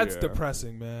there. That's yeah.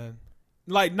 depressing, man.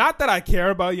 Like, not that I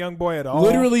care about YoungBoy at all.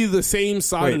 Literally the same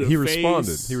side Wait, of the he face.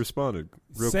 responded. He responded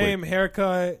real same quick.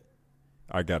 haircut.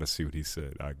 I got to see what he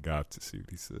said. I got to see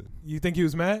what he said. You think he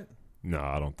was mad? No,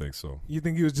 I don't think so. You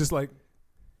think he was just like,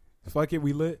 fuck it,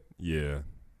 we lit? Yeah.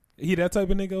 He that type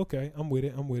of nigga? Okay, I'm with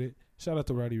it. Shout out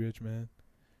to Roddy Ricch, man.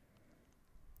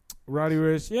 Roddy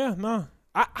Ricch, yeah, no.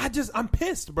 I'm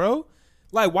pissed, bro.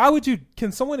 Like, why would you,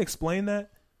 can someone explain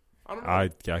that? I don't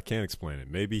know. I can't explain it.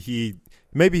 Maybe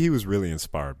he was really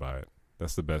inspired by it.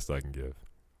 That's the best I can give.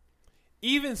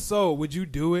 Even so, would you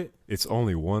do it? It's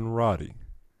only one Roddy.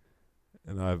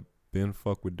 And I've been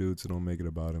fucked with dudes who don't make it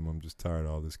about him. I'm just tired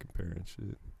of all this comparing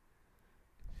shit.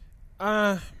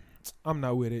 I'm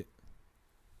not with it.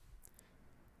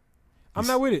 I'm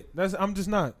not with it. I'm just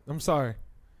not. I'm sorry.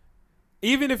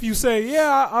 Even if you say,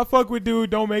 yeah, I fuck with dude,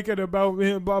 don't make it about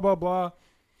him, blah, blah, blah.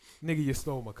 Nigga, you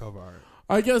stole my cover art.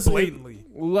 I guess Blatantly.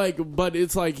 but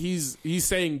it's like he's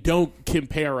saying don't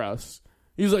compare us.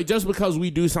 He's like, just because we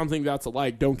do something that's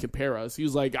alike, don't compare us. He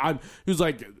was like,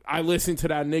 I listen to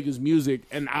that nigga's music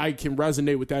and I can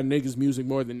resonate with that nigga's music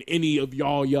more than any of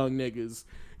y'all young niggas.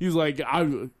 He's like, that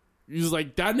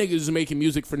nigga is making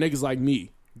music for niggas like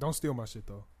me. Don't steal my shit,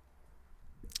 though.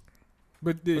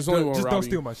 But There's only one just don't Robbie.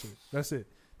 steal my shit. That's it.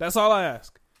 That's all I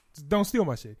ask. Just don't steal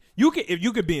my shit. If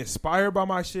you could be inspired by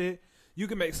my shit, you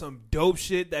can make some dope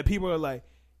shit that people are like,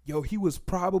 yo, he was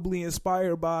probably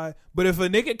inspired by. But if a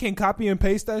nigga can copy and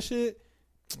paste that shit,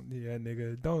 yeah,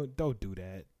 nigga, don't do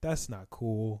that. That's not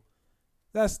cool.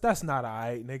 That's not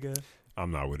alright, nigga. I'm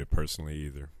not with it personally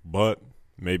either. But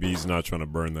maybe he's not trying to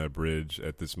burn that bridge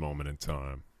at this moment in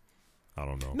time. I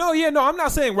don't know. No, I'm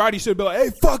not saying Roddy should be like, hey,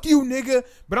 fuck you, nigga.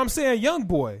 But I'm saying, young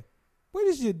boy, what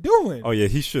is you doing? Oh, yeah,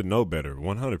 he should know better,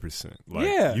 100%. Like,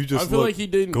 Yeah. You just I feel look like he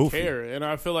didn't goofy. care, and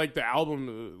I feel like the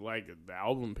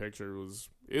album picture was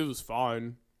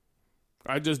fine.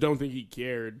 I just don't think he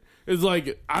cared. It's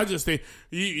like I just think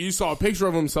you saw a picture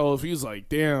of himself. He was like,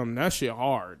 "Damn, that shit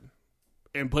hard,"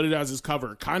 and put it as his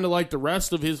cover, kind of like the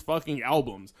rest of his fucking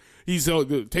albums. He's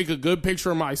take a good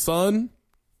picture of my son.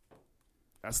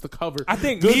 That's the cover. I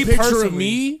think good me picture personally, of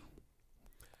me.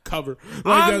 cover. Like,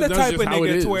 I'm the that's type of just how it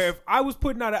nigga is. to where if I was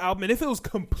putting out an album and if it was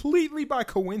completely by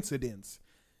coincidence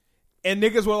and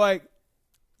niggas were like,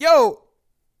 yo,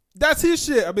 that's his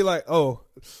shit, I'd be like, oh,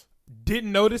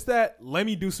 didn't notice that? Let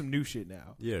me do some new shit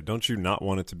now. Yeah, don't you not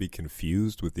want it to be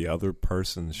confused with the other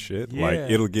person's shit? Yeah. Like,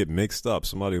 it'll get mixed up.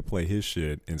 Somebody will play his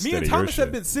shit instead Me and of your Thomas shit.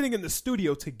 have been sitting in the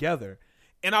studio together,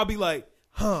 and I'll be like,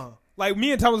 huh. Like,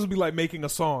 me and Thomas will be like making a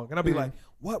song, and I'll be like,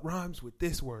 what rhymes with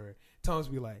this word? Thomas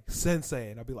will be like, sensei,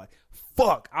 and I'll be like,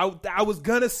 fuck, I was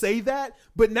gonna say that,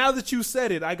 but now that you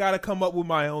said it, I gotta come up with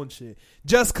my own shit.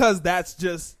 Just cause that's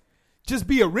just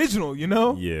be original, you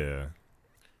know? Yeah.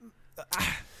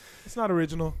 It's not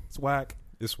original. It's whack.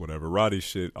 It's whatever. Roddy's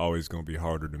shit always going to be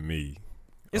harder to me.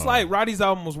 It's like Roddy's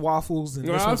album was waffles, and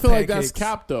this I one's feel like pancakes. that's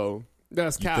cap though.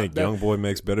 That's You cap. think That- YoungBoy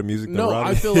makes better music than No,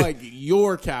 Roddy? I feel like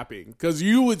you're capping because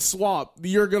you would swap.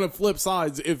 You're gonna flip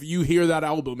sides if you hear that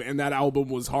album and that album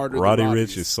was harder. Roddy than Ricch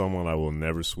Roddy's. is someone I will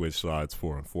never switch sides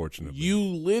for, unfortunately. You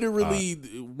literally,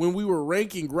 when we were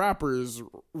ranking rappers,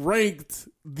 ranked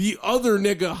the other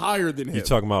nigga higher than him. You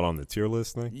talking about on the tier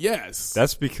list thing? Yes.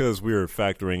 That's because we were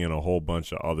factoring in a whole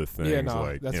bunch of other things Yeah, no,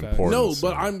 like that's facts. importance. No,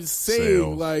 but and I'm saying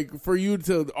sales. like for you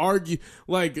to argue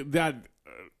like that,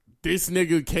 this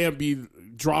nigga can't be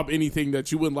drop anything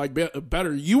that you wouldn't like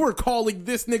better. You were calling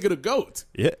this nigga the GOAT.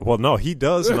 Yeah, well, no, he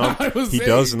does. I was he saying.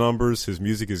 does numbers. His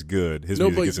music is good. His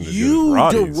No, music but isn't as good you as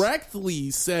Roddy's.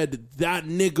 directly said that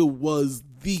nigga was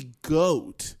the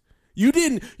GOAT. You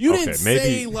didn't. You Okay, didn't maybe-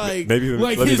 say like maybe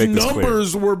like let me his make this clear.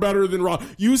 numbers were better than Rod.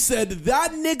 You said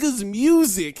that nigga's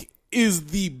music is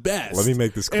the best. Let me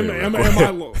make this clear. Am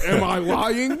real quick. am I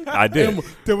lying? I did.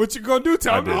 Then what you gonna do, I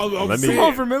Tom? did. I'm Let me, saying- Come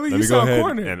on, Vermilly, let you me go sound ahead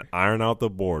corny. and iron out the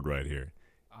board right here.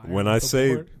 When out I the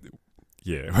say, board?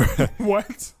 yeah,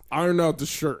 What? Iron out the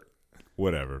shirt.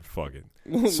 whatever, fuck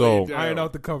it. So Lay Iron down.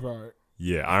 out the cover art.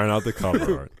 yeah, iron out the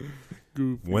cover art.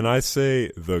 Goofy. When I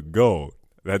say the GOAT,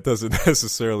 that doesn't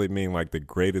necessarily mean like the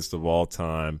greatest of all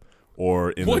time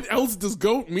or in What the, else does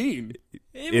GOAT mean?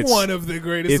 It's one of the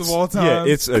greatest it's of all time. Yeah,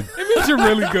 it's a It means you're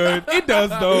really good. It does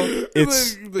though.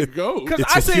 it's the GOAT. Because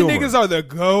It's I a say humor. niggas are the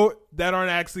GOAT that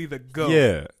aren't actually the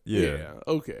GOAT. yeah.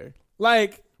 Okay.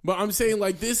 Like, But I'm saying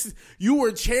like this. You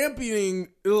were championing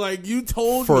like you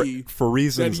told For me for that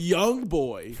reasons young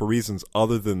boy. for reasons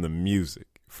other than the music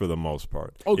for the most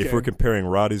part. Okay. If we're comparing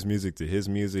Roddy's music to his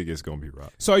music, it's gonna be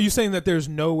Roddy. so are you saying that there's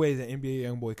no way that NBA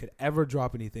YoungBoy could ever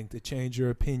drop anything to change your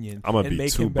opinion I'm gonna and be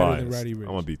make too him better biased. than Roddy I'm Ricch?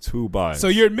 gonna be too biased. So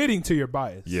you're admitting to your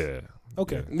bias. yeah.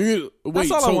 Okay. Yeah. Nigga,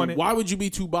 wait, all I so wanted. why would you be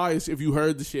too biased if you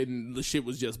heard the shit and the shit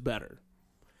was just better?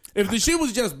 If the shit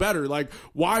was just better, like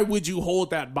why would you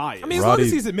hold that bias? I mean, as long as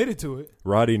Roddy- he's admitted to it.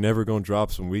 Roddy never gonna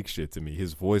drop some weak shit to me.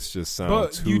 His voice just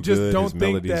sounds But too you just good. don't His think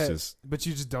melodies that. just But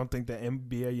you just don't think that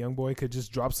NBA YoungBoy could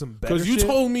just drop some better because you shit?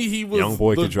 told me he was young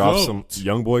boy the could drop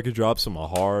GOAT. some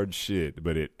hard shit,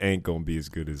 but it ain't gonna be as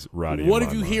good as Roddy. What in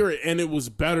if my you mind. hear it and it was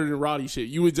better than Roddy shit?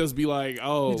 You would just be like,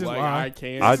 oh, You just like lie. I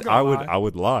can't. Just gonna lie. I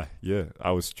would lie. Yeah,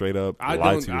 I would straight up I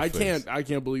lie don't. to your I face.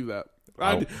 can't believe that.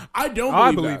 Oh. I don't.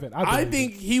 I Believe believe that. it. I believe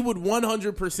think he would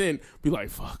 100% be like,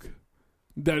 "Fuck,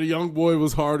 that young boy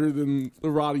was harder than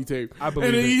the Roddy tape." I believe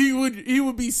and it. he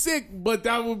would be sick, but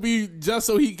that would be just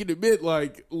so he could admit,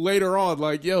 like later on,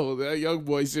 like, "Yo, that young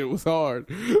boy shit was hard."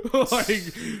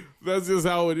 Like that's just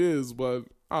how it is. But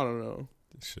I don't know.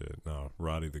 Shit, no,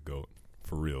 Roddy the GOAT.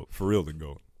 For real the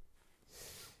GOAT.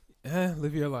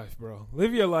 Live your life, bro.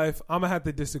 Live your life. I'm gonna have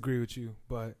to disagree with you,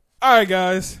 but all right,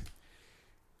 guys.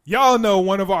 Y'all know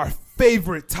one of our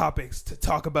favorite topics to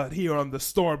talk about here on the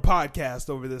Storm Podcast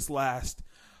over this last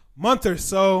month or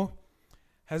so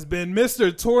has been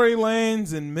Mr. Tory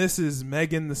Lanez and Mrs.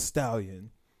 Megan Thee Stallion.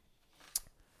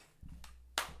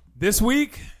 This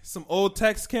week, some old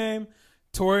text came.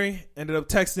 Tory ended up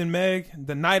texting Meg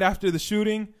the night after the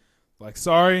shooting, like,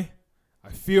 sorry, I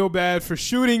feel bad for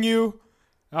shooting you.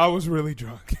 I was really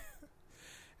drunk.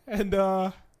 And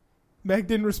Meg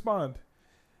didn't respond.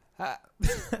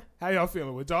 How y'all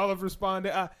feeling? Would y'all have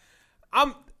responded?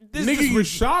 This Nigga, just you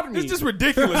shot me. It's just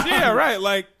ridiculous. Yeah, right.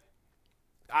 Like,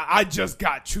 I just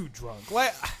got too drunk.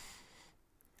 Like,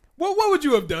 what would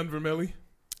you have done, Vermilly?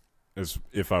 As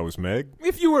if I was Meg,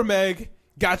 If you were Meg,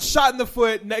 got shot in the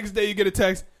foot, next day you get a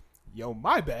text, yo,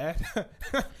 my bad.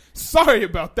 Sorry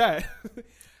about that.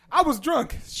 I was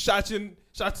drunk. Shot you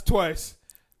twice.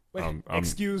 Wait, I'm-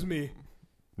 excuse me.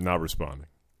 not responding.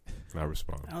 I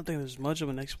don't think there's much of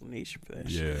an explanation for that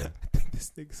shit. Yeah,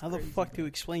 This nigga's How the crazy, fuck do you man.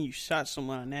 explain you shot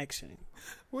someone on accident?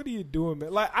 What are you doing,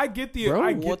 man? Like, I get the, Bro,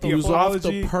 I get what the He was off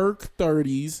apology. the perk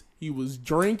 30s. He was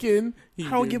drinking. He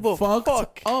I don't give a fucked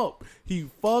fuck. up. He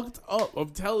fucked up. I'm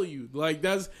telling you, like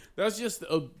that's just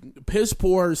a piss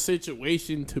poor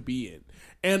situation to be in.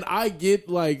 And I get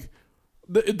like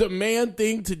the man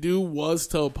thing to do was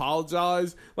to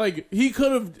apologize. Like he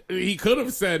could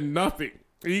have said nothing.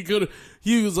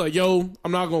 He was like, "Yo,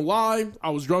 I'm not gonna lie. I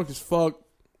was drunk as fuck.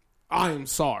 I am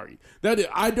sorry."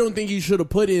 I don't think he should have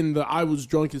put in the "I was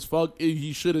drunk as fuck."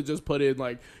 He should have just put in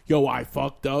like, "Yo, I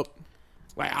fucked up."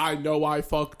 Like I know I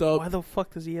fucked up. Why the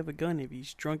fuck does he have a gun if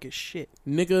he's drunk as shit?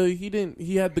 Nigga,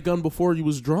 he had the gun before he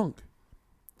was drunk.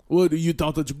 What, you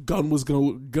thought that your gun was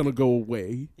gonna go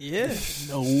away? Yeah.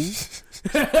 No.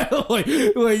 like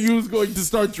you was going to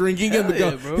start drinking and the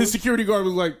Hell gun. yeah, bro. His security guard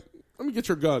was like, "Let me get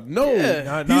your gun." No.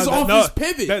 Yeah. He's off his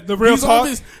pivot. The real he's talk. Off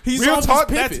his, he's real off talk.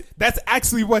 his pivot. That's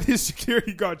actually what his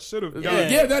security guard should have done.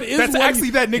 Yeah. That is That's what actually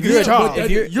that nigga's Yeah, job. but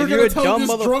If you're you're a gonna tell dumb this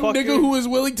drunk motherfucker- nigga who is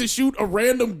willing to shoot a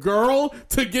random girl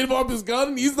to give up his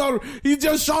gun? He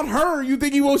just shot her. You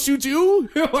think he won't shoot you?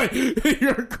 Like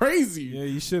you're crazy. Yeah,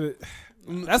 you should have.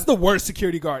 That's the worst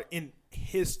security guard in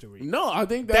history. No, I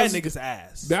think That that's nigga's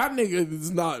ass. That nigga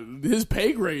is not. His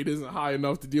pay grade isn't high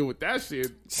enough to deal with that shit.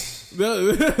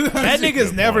 that nigga's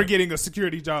good never point. getting a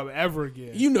security job ever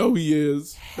again. You know he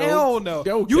is. Hell no.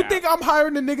 Don't You cap. think I'm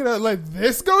hiring a nigga to let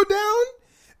this go down?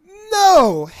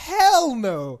 No. Hell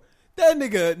no. That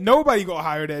nigga, nobody gonna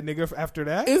hire that nigga after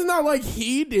that. It's not like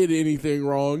he did anything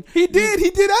wrong. He did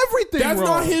everything That's wrong.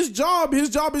 not his job. His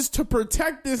job is to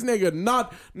protect this nigga,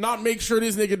 not make sure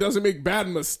this nigga doesn't make bad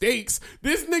mistakes.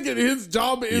 This nigga, his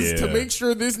job is to Yeah. make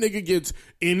sure this nigga gets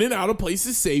in and out of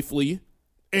places safely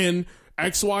and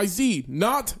XYZ.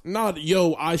 Not,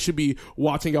 yo, I should be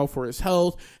watching out for his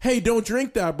health. Hey, don't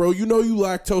drink that, bro. You know you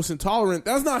lactose intolerant.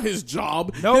 That's not his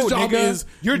job. No, his job nigga. is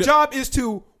Your job is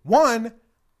to, one,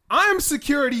 I'm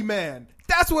security man.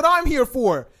 That's what I'm here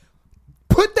for.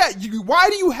 Put that. Why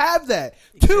do you have that?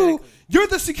 Two, you're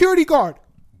the security guard.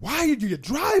 Why are you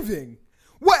driving?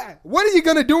 What are you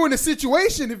gonna do in a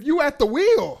situation if you at the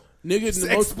wheel? Nigga,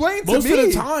 Explain to most me. of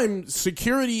the time,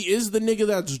 security is the nigga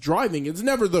that's driving. It's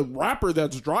never the rapper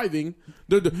that's driving.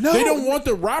 They don't want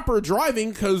the rapper driving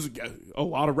because a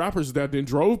lot of rappers that then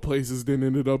drove places then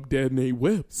ended up dead in a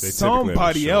whip. They typically have a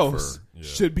Somebody chauffeur. else Yeah.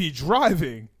 should be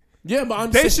driving. Yeah, but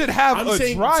They should have I'm a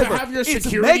saying driver. To have your It's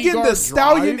security Megan guard the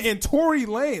Stallion drive, and Tory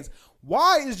Lanez.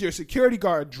 Why is your security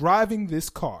guard driving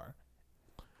this car?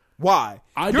 Why?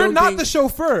 You're don't not think- the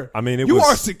chauffeur. I mean, you was-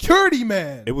 are security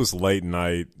man. It was late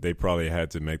night. They probably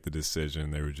had to make the decision.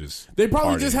 They were just. they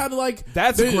probably partying. just had to like.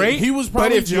 That's they- great. He was but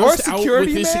probably if you're just out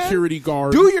security with his man, security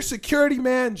guard. do your security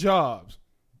man jobs.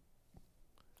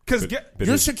 Because But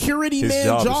your his- security his man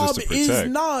job is job just to is protect.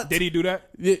 not. did he do that?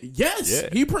 Yes, Yeah.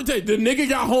 he protect. The nigga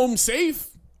got home safe.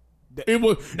 It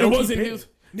was. No, it he wasn't didn't. his.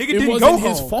 Nigga it didn't wasn't go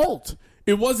his home. fault.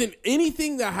 It wasn't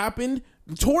anything that happened.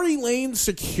 Tory Lane's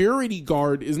security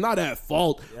guard is not at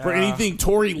fault for Yeah. anything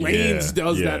Tory Lane's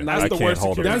does yeah. that night. I the can't worst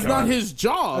hold him. security That's not guard. his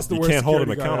job. That's the You worst can't hold him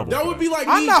security guard accountable. ever. That would be like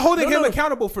I'm me- not holding no, him no.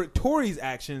 accountable for Tory's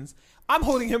actions. I'm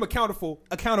holding him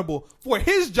accountable for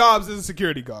his jobs as a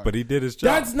security guard. But he did his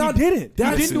job. That's not. He didn't.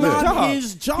 That's He didn't do not his job.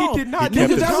 his job. He did not do Nigga,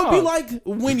 his that job. would be like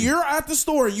when you're at the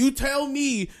store. You tell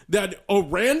me that a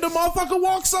random motherfucker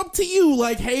walks up to you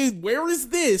like, "Hey, where is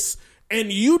this?" And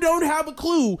you don't have a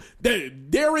clue that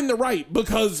they're in the right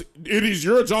because it is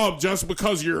your job just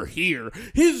because you're here.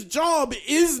 His job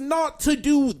is not to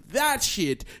do that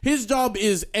shit. His job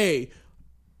is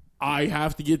I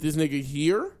have to get this nigga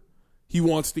here. He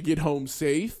wants to get home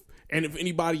safe. And if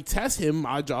anybody tests him,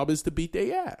 my job is to beat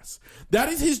their ass. That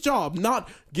is his job, not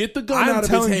get the gun I'm out of his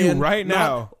telling you hand. right not,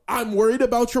 now. I'm worried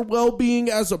about your well-being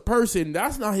as a person.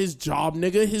 That's not his job,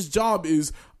 nigga. His job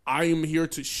is I am here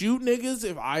to shoot niggas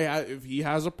if he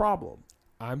has a problem.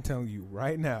 I'm telling you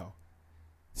right now,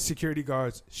 security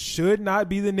guards should not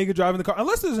be the nigga driving the car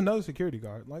unless there's another security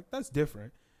guard. Like, that's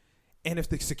different. And if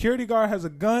the security guard has a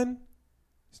gun,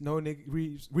 there's no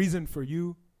reason for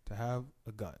you to have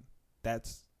a gun.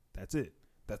 That's it.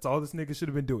 That's all this nigga should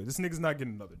have been doing. This nigga's not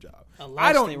getting another job.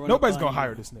 Unless they run Nobody's up gonna on hire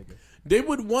you. this nigga. They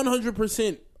would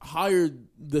 100% hire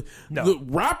the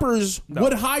rappers No.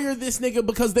 would hire this nigga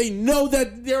because they know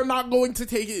that they're not going to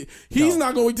take it. He's No.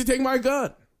 not going to take my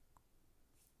gun.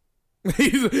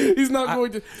 He's not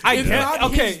going to. I it's get- not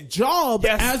okay. his job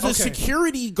Yes, as a okay.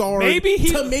 security guard Maybe he-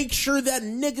 to make sure that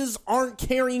niggas aren't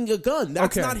carrying a gun.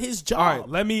 That's Okay. not his job. All right,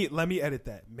 let me edit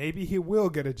that. Maybe he will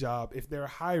get a job if they're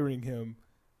hiring him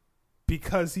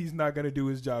because he's not going to do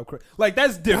his job correct. Like,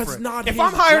 that's different. not if his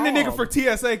I'm hiring a nigga job. for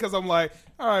TSA because I'm like,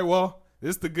 all right, well,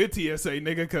 This the good TSA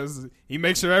nigga because he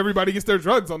makes sure everybody gets their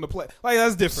drugs on the plane. Like,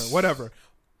 that's different. Whatever.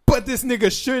 But this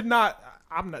nigga should not.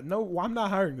 I'm not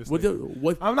hiring this nigga.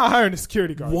 What? I'm not hiring a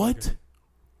security guard. What? Nigga.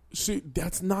 See,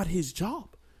 that's not his job.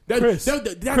 Chris,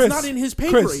 That's Chris, not in his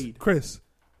pay grade. Chris,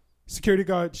 security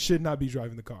guard should not be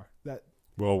driving the car.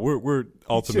 Well, we're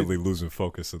ultimately losing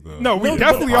focus of the. No, we No,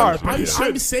 definitely are. I'm He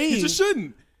should. saying he just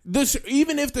shouldn't.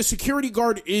 Even if the security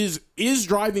guard is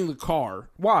driving the car,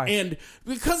 Why? And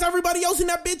because everybody else in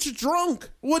that bitch is drunk.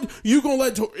 What you gonna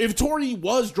let? If Tory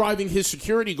was driving his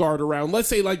security guard around, let's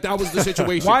say like that was the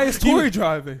situation. Why is Tory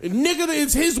driving? Nigga,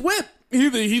 it's his whip.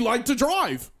 He liked to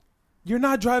drive. You're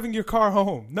not driving your car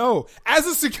home. No. As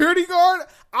a security guard,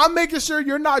 I'm making sure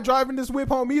you're not driving this whip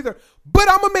home either.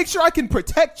 But I'm gonna make sure I can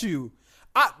protect you.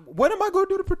 What am I gonna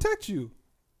do to protect you?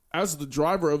 As the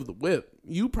driver of the whip,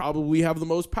 you probably have the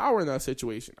most power in that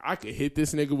situation. I could hit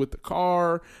this nigga with the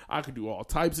car. I could do all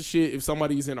types of shit. If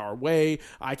somebody's in our way,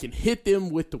 I can hit them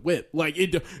with the whip. Like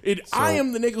I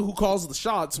am the nigga who calls the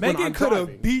shots. Megan could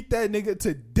have beat that nigga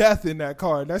to death in that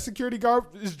car. That security guard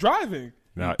is driving.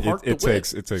 Now it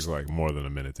takes like more than a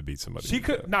minute to beat somebody. She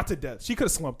could not to death. She could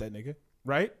have slumped that nigga,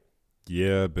 right?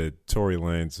 Yeah, but Tory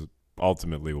Lanez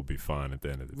ultimately will be fine at the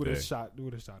end of the day. Would have shot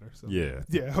her. So. Yeah.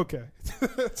 Yeah. Okay.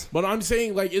 But I'm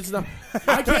saying like it's not.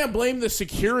 I can't blame the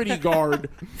security guard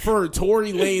for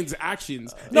Tory Lane's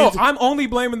actions. No, I'm only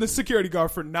blaming the security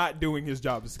guard for not doing his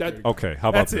job as security. Okay, how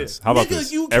about That's this? it. How about Nigga,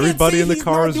 this? you can't Everybody say in the he's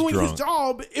car not is doing drunk. his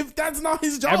job if that's not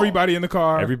his job. Everybody in the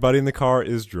car. Everybody in the car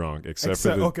is drunk except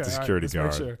for the okay, security all right,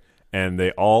 let's guard. make sure. And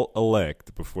they all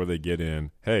elect before they get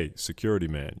in, hey, security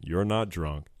man, you're not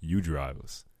drunk. You drive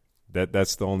us.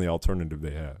 That's the only alternative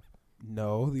they have.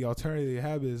 No, the alternative they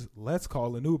have is let's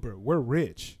call an Uber. We're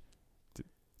rich.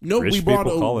 No, Rich we brought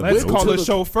people call it a an Let's Uber. call to a the-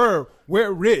 chauffeur.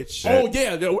 We're rich. Oh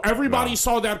yeah, everybody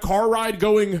saw that car ride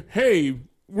going, hey,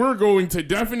 we're going to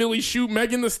definitely shoot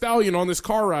Megan Thee Stallion on this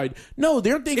car ride. No,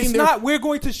 they're thinking It's not we're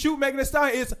going to shoot Megan Thee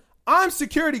Stallion. It's I'm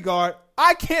security guard.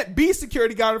 I can't be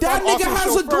security guard if that I'm nigga also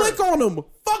has a chauffeur. glick on him.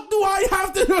 Fuck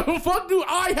do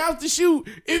I have to shoot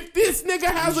if this nigga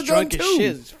has He's a gun drunk as too?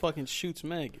 shit. Fucking shoots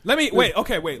Meg. Let me wait.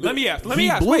 Okay, wait. Let me ask.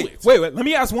 He blew it. Wait. Let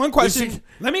me ask one question. Is he-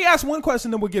 Let me ask one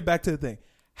question, then we'll get back to the thing.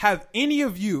 Have any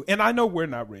of you? And I know we're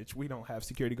not rich. We don't have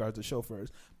security guards or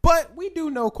chauffeurs, but we do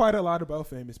know quite a lot about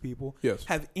famous people. Yes.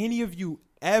 Have any of you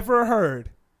ever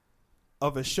heard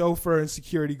of a chauffeur and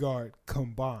security guard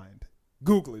combined?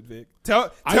 Google it, Vic.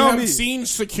 Tell I have me. seen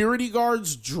security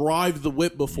guards drive the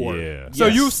whip before. Yeah. So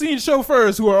Yes. you've seen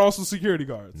chauffeurs who are also security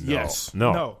guards? No. Yes.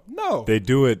 No. They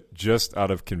do it just out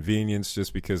of convenience,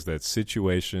 just because that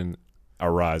situation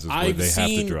arises where I've they have to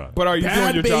seen drive. But are you doing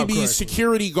Bad your job Baby correctly?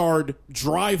 security guard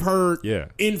drive her Yeah.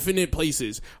 infinite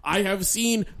places. I have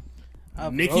seen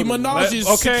Nicki voted. Minaj's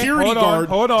Okay, security guard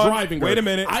hold on. driving her. Wait a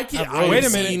minute. I can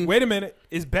Wait a minute.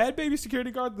 Is Bad Baby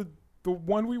security guard the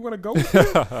one we want to go with?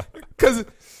 Because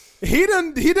he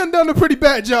done a pretty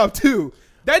bad job too.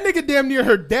 That nigga damn near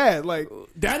her dad. Like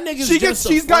That nigga's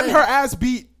she's gotten her ass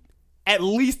beat at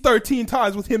least 13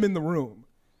 times with him in the room.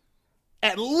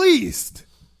 At least.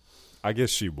 I guess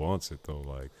she wants it though.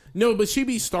 Like, No, but she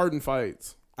be starting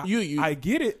fights. I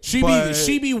get it. She but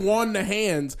be wanting the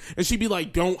hands, and she be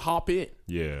like, "Don't hop in."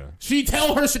 yeah. She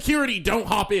tell her security, "Don't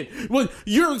hop in." Well,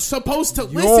 you're supposed to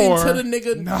listen to the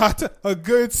nigga. Not a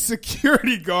good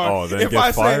security guard. Oh, then if get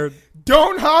I fired? say,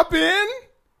 don't hop in.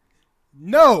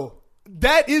 No,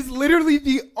 that is literally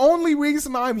the only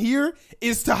reason I'm here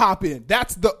is to hop in.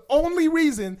 That's the only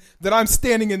reason that I'm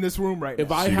standing in this room right now.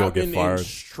 If I She gonna have get been fired.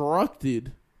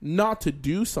 instructed not to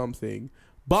do something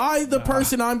by the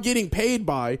person I'm getting paid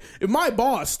by, if my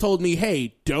boss told me,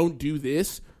 "Hey, don't do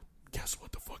this," guess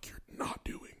what the fuck you're not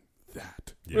doing?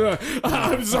 That. Yeah.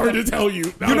 I'm sorry to tell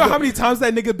you. You know how many times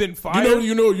that nigga been fired?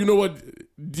 You know what?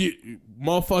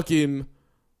 Motherfucking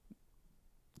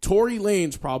Tory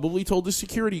Lanez probably told the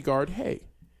security guard, "Hey,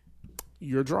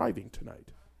 you're driving tonight."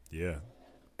 Yeah.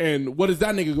 And what is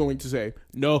that nigga going to say?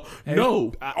 No.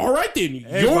 All right then,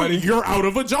 buddy. you're out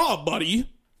of a job, buddy.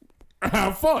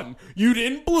 Have fun. You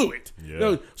didn't blew it. Yeah.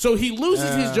 No, so he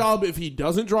loses his job if he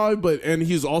doesn't drive, and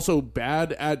he's also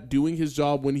bad at doing his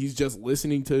job when he's just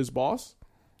listening to his boss.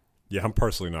 Yeah, I'm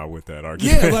personally not with that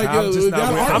argument. Yeah, like I'm, just that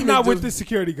not with, I'm argument not with just- the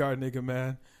security guard nigga,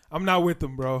 man. I'm not with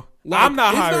them, bro. Like, I'm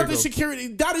not it's hiring not the them. security.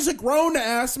 That is a grown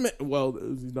ass man. Well,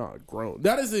 he's not grown.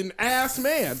 That is an ass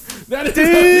man. That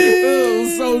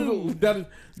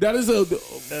is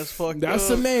That's fucked That's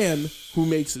up. a man who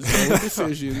makes his own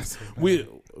decisions.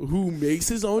 Who makes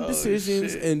his own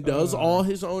decisions shit. and does all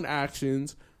his own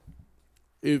actions.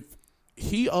 If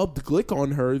he upped glick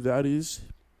on her, that is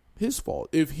his fault.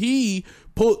 If he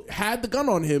had the gun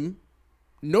on him,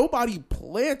 Nobody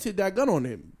planted that gun on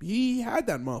him. He had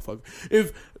that motherfucker.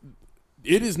 If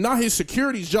it is not his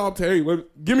security's job to, hey,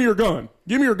 give me your gun.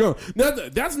 Give me your gun.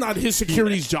 That's not his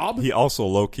security's job. He also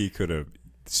low-key could have,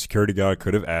 security guard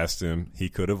could have asked him. He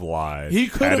could have lied. He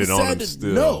could have had it on him said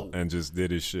still no. and just did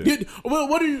his shit. Well,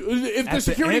 what do you, if the At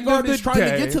security the end guard of is the trying to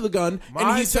day, get to the gun and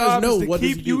my he says job no, is to what does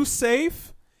keep he do? you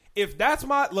safe. If that's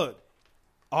my look,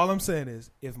 all I'm saying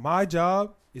is, if my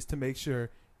job is to make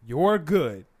sure you're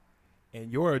good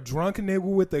and you're a drunk nigga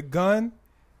with a gun,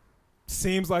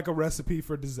 seems like a recipe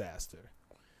for disaster.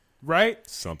 Right?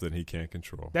 Something he can't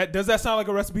control. Does that sound like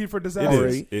a recipe for disaster?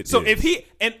 It is. So if he,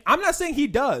 and I'm not saying he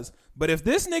does, but if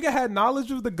this nigga had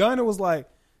knowledge of the gun, it was like,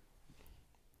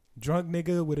 drunk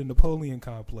nigga with a Napoleon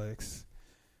complex,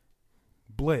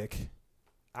 Blick,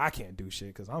 I can't do shit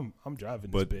because I'm driving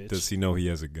this But bitch. does he know he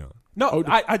has a gun? No,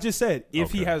 I just said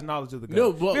if he Okay. has knowledge of the gun. No,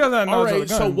 If but he doesn't have all knowledge of right.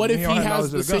 the gun, So what if he don't have has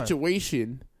knowledge the of gun.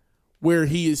 situation where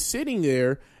he is sitting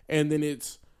there and then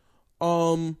it's,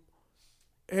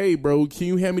 hey, bro, can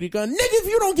you hand me the gun? Nigga, if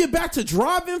you don't get back to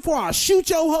driving before I shoot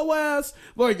your hoe ass.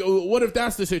 Like, what if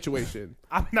that's the situation?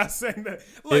 I'm not saying that.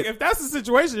 Look, if that's the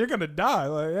situation, you're gonna die.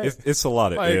 Like, hey, It's a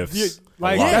lot of like, ifs.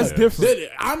 like, A lot that's of ifs. different.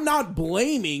 I'm not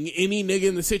blaming any nigga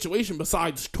in the situation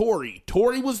besides Tory.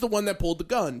 Tory was the one that pulled the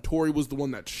gun. Tory was the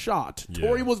one that shot. Yeah.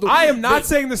 Tory was the I am not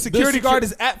saying the security secu- guard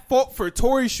is at fault for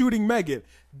Tory shooting Megan.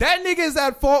 That nigga is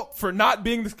at fault for not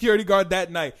being the security guard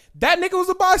that night. That nigga was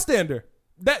a bystander.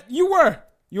 That you were.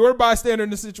 You were a bystander in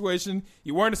the situation.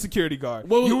 You weren't a security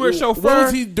guard. You were a chauffeur. What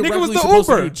was he nigga directly was the supposed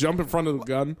Uber. to do? Jump in front of the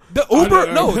gun? The Uber,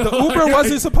 the Uber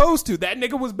wasn't supposed to. That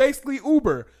nigga was basically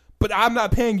Uber. But I'm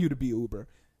not paying you to be Uber.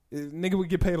 Nigga would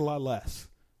get paid a lot less.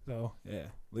 So, yeah,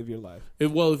 live your life.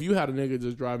 If you had a nigga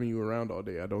just driving you around all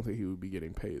day, I don't think he would be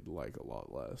getting paid like a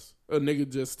lot less. A nigga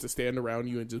just to stand around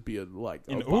you and just be An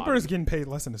a Uber is body. getting paid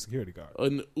less than a security guard.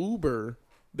 An Uber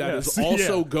that is Yes,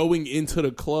 also yeah. going into the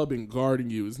club and guarding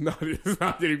you is not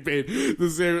getting paid the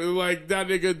same. Like that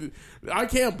nigga, I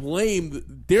can't blame.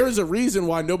 There's a reason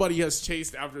why nobody has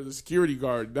chased after the security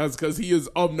guard. That's because he is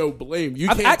of no blame. You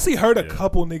I've can't. actually heard a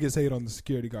couple niggas hate on the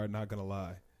security guard, not gonna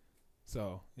lie.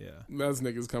 So, yeah. That's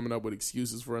niggas coming up with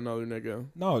excuses for another nigga.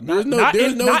 No, There's not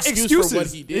no excuse excuses. for what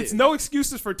he did. It's no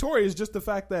excuses for Tory. It's just the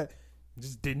fact that he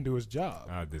just didn't do his job.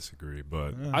 I disagree,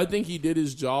 but I think he did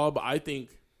his job. I think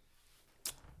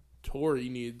Tory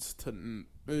needs to.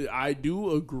 I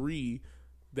do agree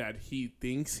that he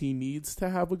thinks he needs to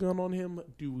have a gun on him.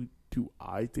 Do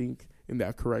I think in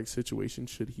that correct situation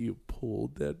should he have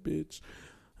pulled that bitch?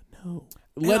 No.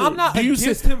 I'm not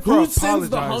against him for who sends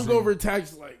the apologizing. hungover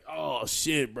text like, oh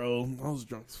shit, bro, I was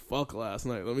drunk as fuck last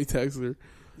night. Let me text her.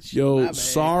 Yo, bad.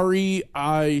 sorry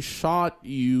I shot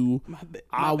you.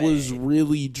 I was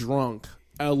really drunk.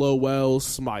 LOL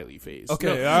smiley face.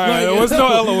 Okay, all right. There was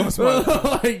no LOL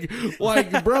smiley.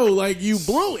 like, bro, like you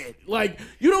blew it. Like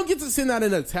you don't get to send that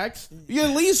in a text. You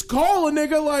at least call a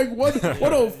nigga. Like what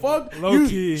the fuck? Low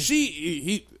key.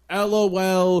 He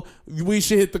LOL. We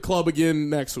should hit the club again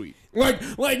next week. Like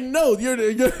no, you're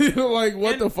like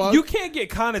what And the fuck? You can't get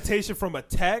connotation from a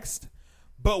text,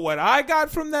 but what I got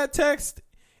from that text,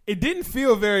 it didn't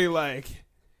feel very like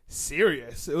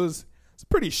serious. It's a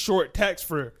pretty short text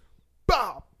for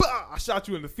bah, bah, I shot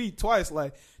you in the feet twice.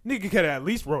 Like nigga could have at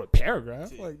least wrote a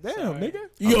paragraph. Like damn, nigga.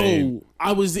 Yo,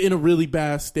 I was in a really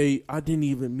bad state. I didn't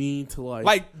even mean to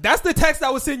Like that's the text I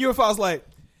would send you if I was like,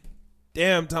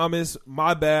 damn, Thomas,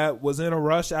 my bad. Was in a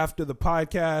rush after the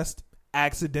podcast.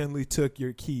 Accidentally took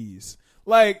your keys.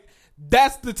 Like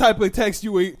that's the type of text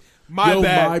you would. My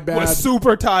bad. Was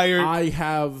super tired. I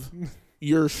have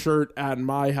your shirt at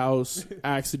my house.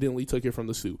 Accidentally took it from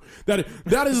the stew. That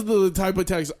is the type of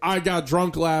text. I got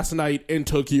drunk last night and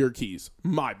took your keys.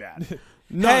 My bad.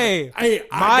 Hey, I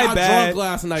my got bad. drunk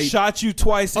last night. Shot you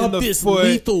twice in Of the this foot.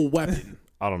 lethal weapon.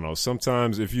 I don't know.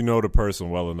 Sometimes if you know the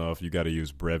person well enough, you got to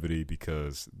use brevity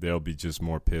because they'll be just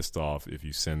more pissed off if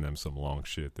you send them some long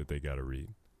shit that they got to read.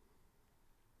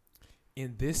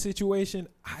 In this situation,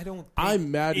 I don't think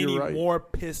I'm mad any you're right. more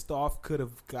pissed off could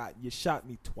have got you shot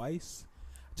me twice.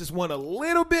 Just want a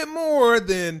little bit more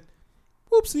than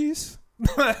whoopsies.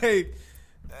 Like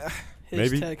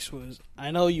His Maybe. text was,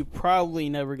 I know you probably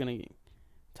never going to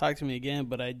talk to me again,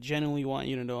 but I genuinely want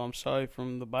you to know I'm sorry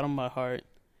from the bottom of my heart.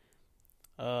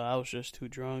 I was just too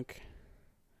drunk.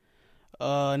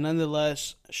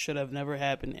 Nonetheless, should have never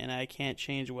happened, and I can't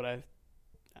change what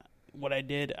I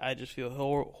did. I just feel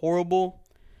horrible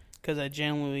because I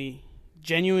genuinely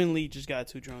just got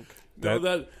too drunk.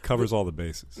 That covers all the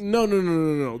bases.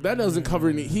 No. That doesn't cover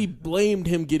any. He blamed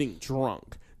him getting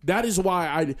drunk. That is why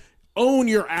I own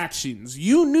your actions.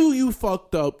 You knew you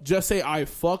fucked up. Just say I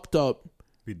fucked up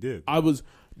We did. I was.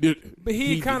 But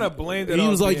he kind of blamed it. He on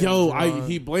was like, being "Yo, drunk.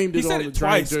 he blamed it He said on it the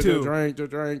twice, drink, too. the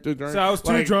drink. So I was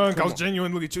too Like, drunk. I come was on.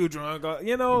 genuinely too drunk.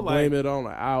 You know, Blame like it on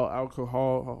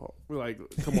alcohol. Like,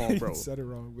 come on, bro. you said it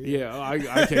wrong. But Yeah,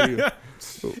 I can't even.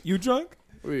 You drunk?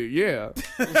 Yeah.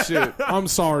 Shit. I'm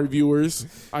sorry, viewers.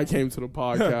 I came to the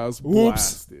podcast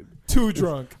Whoops. blasted. Too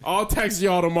drunk. I'll text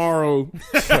y'all tomorrow.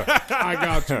 I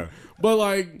got you. But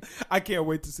like I can't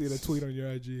wait to see that tweet on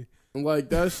your IG.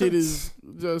 that shit is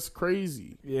just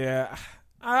crazy. Yeah.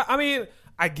 I mean,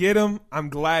 I get him. I'm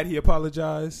glad he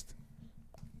apologized.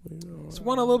 Just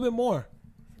want a little bit more.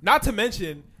 Not to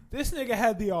mention, this nigga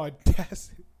had the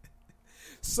audacity.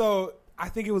 So I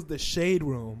think it was the Shade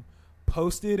Room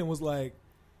posted and was like,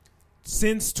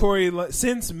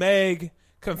 since Meg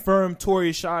confirmed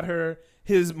Tory shot her,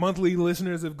 his monthly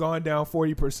listeners have gone down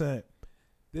 40%.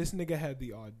 This nigga had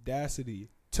the audacity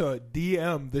to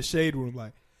DM the Shade Room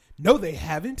like, no, they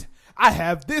haven't. I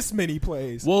have this many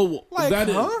plays. Well, like, that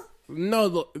is, huh?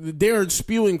 no, they're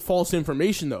spewing false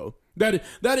information though. That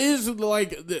is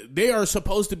like they are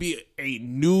supposed to be a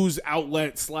news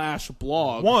outlet /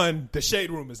 blog. One, the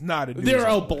Shade Room is not a news They're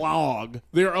a outlet. blog.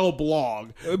 They're a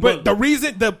blog. But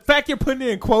the fact you're putting it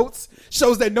in quotes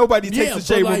shows that nobody takes the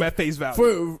Shade Room at face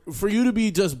value. For you to be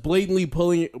just blatantly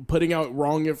putting out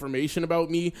wrong information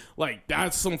about me, like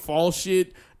that's some false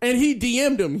shit. And he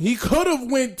DM'd him. He could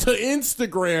have went to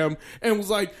Instagram and was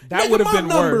like, That would have been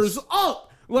numbers worse. up.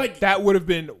 Like That would have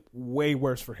been way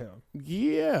worse for him.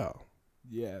 yeah.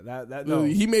 Yeah, that no.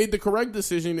 He made the correct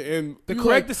decision, and The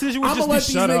correct decision was just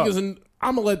be shut up. I'm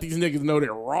gonna let these niggas know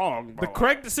they're wrong. Bro. The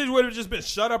correct decision would have just been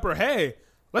shut up or hey,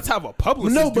 let's have a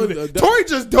publicist No, do but, this. that- Tory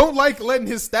just don't like letting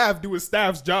his staff do his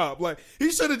staff's job. Like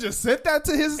he should have just sent that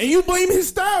to his. And you blame his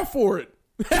staff for it.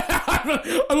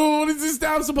 I don't know what is his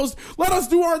staff supposed to let us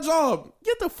do our job.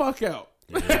 Get the fuck out.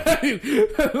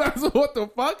 That's what the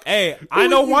fuck. Hey, Who I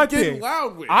know are you one getting thing.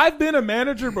 loud with? I've been a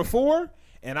manager before,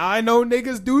 and I know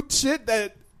niggas do shit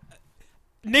that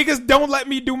niggas don't let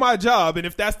me do my job. And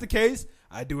if that's the case,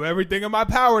 I do everything in my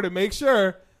power to make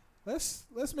sure. Let's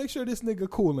make sure this nigga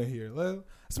cool in here.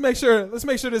 Let's make sure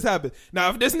this happens. Now,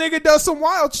 if this nigga does some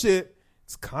wild shit,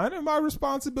 it's kind of my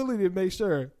responsibility to make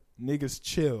sure niggas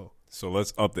chill. So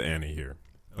let's up the ante here.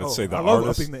 Let's say the I love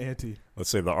artist. upping the ante. Let's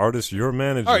say the artist you're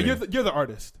managing. All right, you're the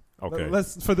artist. Okay.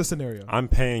 Let's for the scenario. I'm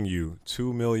paying you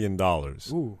 $2 million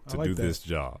Ooh, I to like do that. this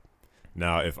job.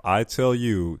 Now, if I tell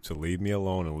you to leave me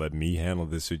alone and let me handle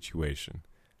this situation,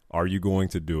 are you going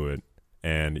to do it?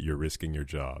 And you're risking your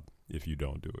job if you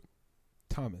don't do it.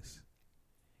 Thomas,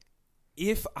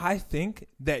 if I think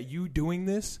that you doing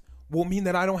this will mean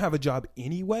that I don't have a job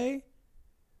anyway.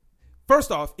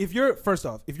 First off, if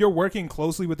you're working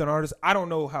closely with an artist, I don't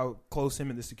know how close him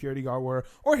and the security guard were,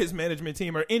 or his management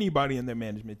team, or anybody in their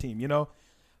management team. You know,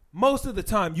 most of the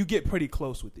time you get pretty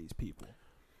close with these people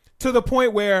to the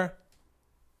point where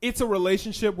it's a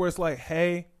relationship where it's like,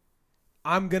 hey,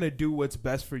 I'm gonna do what's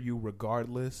best for you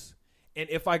regardless, and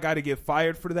if I got to get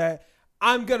fired for that,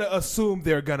 I'm gonna assume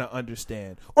they're gonna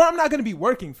understand, or I'm not gonna be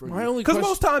working for My you. only Because question-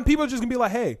 most time people are just gonna be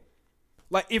like, hey.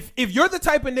 Like, if you're the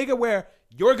type of nigga where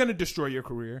you're going to destroy your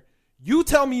career, you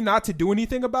tell me not to do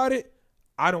anything about it,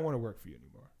 I don't want to work for you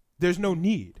anymore. There's no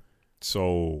need.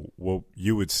 So, well,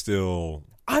 you would still.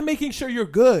 I'm making sure you're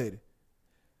good.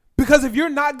 Because if you're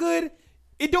not good,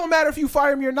 it don't matter if you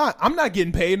fire me or not. I'm not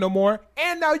getting paid no more,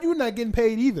 and now you're not getting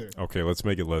paid either. Okay, let's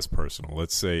make it less personal.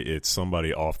 Let's say it's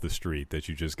somebody off the street that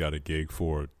you just got a gig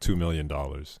for $2 million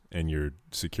and you're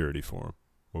security for them.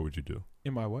 What would you do?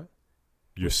 Am I what?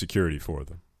 You're security for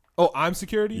them. Oh, I'm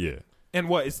security? Yeah. And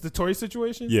what? It's the Tory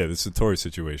situation? Yeah, this is a Tory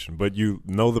situation. But you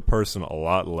know the person a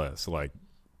lot less, like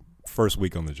first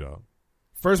week on the job.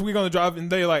 First week on the job, and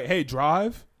they like, hey,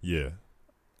 drive? Yeah.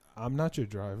 I'm not your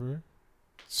driver.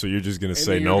 So you're just going to And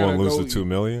say then no you're and gonna lose go- the $2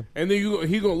 million? And then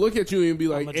he gonna look at you and be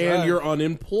like, I'ma "And drive. you're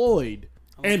unemployed."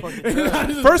 And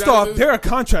First off, there are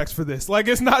contracts for this. Like,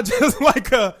 it's not just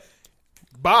like a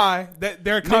bye. That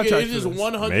there are contracts it's just for this.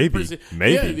 100%.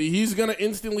 Maybe. Yeah, he's gonna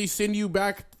instantly send you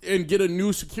back and get a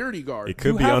new security guard. It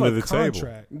could You be have under a the table.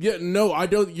 contract. Yeah, no, I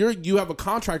don't. You have a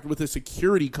contract with a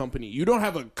security company. You don't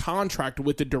have a contract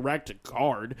with the direct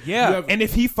guard. Yeah, You have- and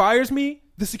if he fires me,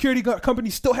 the security company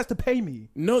still has to pay me.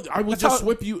 no, I would That's just how-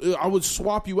 swap you. I would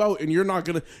swap you out, and you're not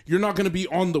gonna be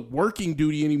on the working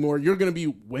duty anymore. You're gonna be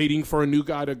waiting for a new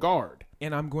guy to guard.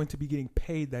 And I'm going to be getting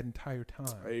paid that entire time.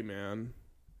 Hey, man.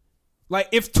 Like,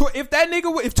 if Tory would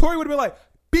have been like,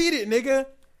 beat it, nigga,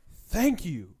 thank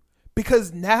you.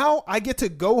 Because now I get to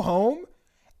go home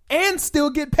and still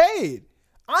get paid.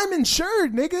 I'm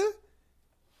insured, nigga.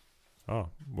 Oh.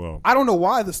 Well, I don't know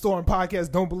why the Storm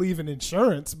podcast don't believe in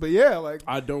insurance, but yeah, like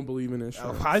I don't believe in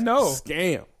insurance. I know.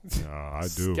 Scam. I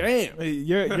do. Scam. Hey,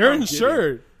 you're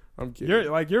insured. I'm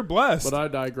kidding. You're blessed. But I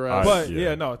digress. But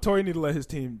yeah. no, Tory need to let his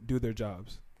team do their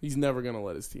jobs. He's never gonna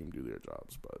let his team do their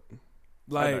jobs. But I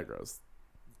Like digress.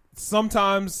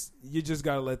 sometimes you just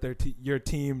gotta let your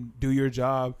team do your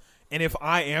job. And if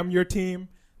I am your team,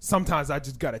 sometimes I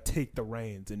just gotta take the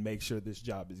reins and make sure this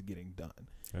job is getting done.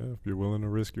 Yeah, if you're willing to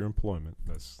risk your employment,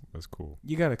 that's cool.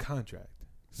 You got a contract,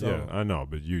 so yeah, I know,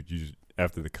 but you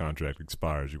after the contract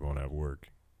expires, you won't have work.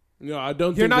 No, I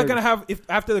don't. you're think not they're- gonna have. If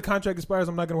after the contract expires,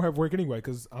 I'm not gonna have work anyway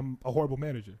because I'm a horrible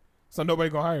manager. So nobody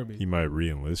gonna hire me. He might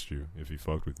re-enlist you if he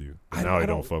fucked with you. But I now he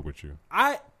don't- don't fuck with you.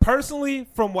 I personally,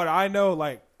 from what I know,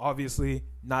 like obviously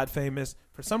not famous.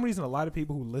 For some reason, a lot of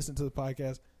people who listen to the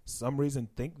podcast, some reason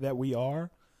think that we are,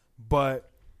 but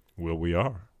Well, we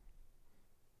are.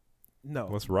 no.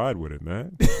 Let's ride with it,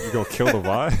 man. You gonna kill the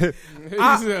vibe?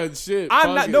 He said shit. I'm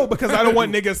fuck not it. no because I don't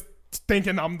want niggas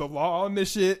thinking I'm the law on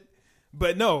this shit.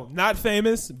 But no, not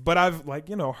famous. But I've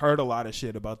heard a lot of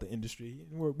shit about the industry.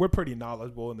 We're pretty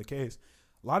knowledgeable in the case.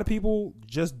 A lot of people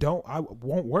just don't. I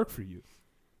won't work for you.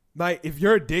 Like if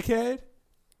you're a dickhead,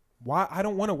 why I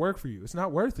don't want to work for you. It's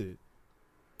not worth it.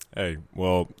 Hey,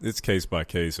 well, it's case by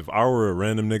case. If I were a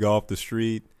random nigga off the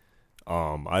street,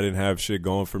 I didn't have shit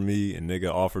going for me, and nigga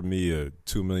offered me a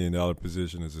 $2 million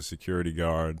position as a security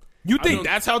guard. You I think don't-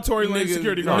 that's how Tory Lanez Nigga,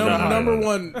 security No, guard? no, no, number no.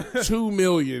 one, $2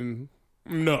 million.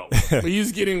 No, but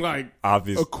he's getting like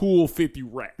Obvious, a cool 50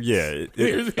 racks. yeah,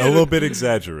 a little bit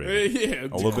exaggerated. Yeah,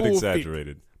 A little bit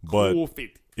exaggerated. But Cool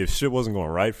 50. if shit wasn't going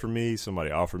right for me,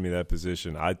 somebody offered me that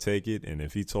position, I'd take it. And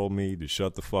if he told me to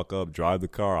shut the fuck up, drive the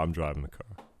car, I'm driving the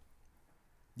car.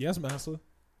 Yes, Massa.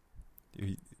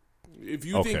 If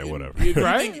you Okay, think, whatever. if you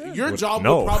Right? think your What- job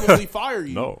no. would probably fire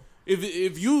you. No.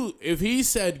 If he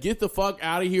said get the fuck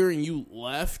out of here and you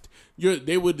left,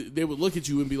 they would look at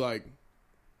you and be like,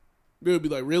 they would be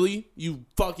like, really? You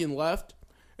fucking left?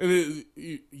 And then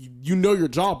you know your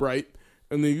job, right?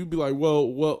 And then you'd be like,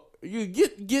 well, you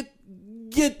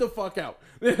get the fuck out.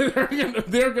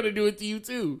 They're gonna do it to you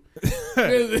too.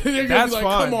 They're gonna That's be like,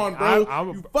 fine. come on, bro, I'm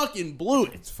you fucking blew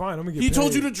it. It's fine. I'm gonna get He paid.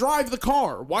 told you to drive the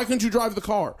car. Why couldn't you drive the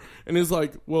car? And it's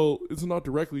like, well, it's not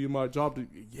directly in my job to.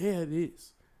 Yeah, it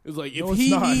is. It's like if No, it's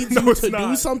he not. needs No, you it's to do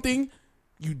not. something,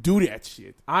 you do that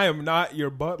shit. I am not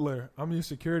your butler. I'm your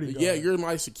security guard. Yeah, you're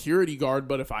my security guard,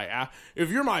 but if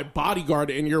you're my bodyguard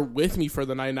and you're with me for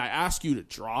the night and I ask you to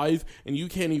drive and you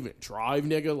can't even drive,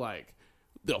 nigga, like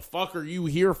the fuck are you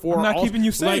here for? I'm not keeping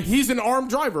you safe. Like he's an armed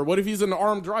driver. What if he's an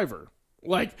armed driver?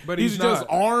 Like, But he's he's just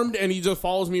not. armed and he just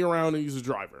follows me around and he's a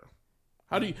driver.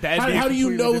 How do you That'd be a how do you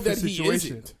completely know different that he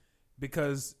situation. isn't?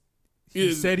 Because he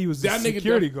Yeah, said he was a that nigga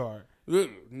security def- guard.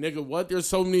 Nigga, what? There's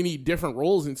so many different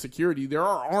roles in security. There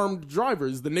are armed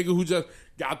drivers. The nigga who just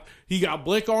got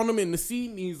Blick on him in the seat,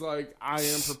 and he's like, I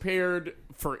am prepared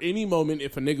for any moment.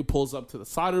 If a nigga pulls up to the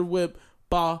side of the whip,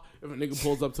 bah. If a nigga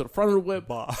pulls up to the front of the whip,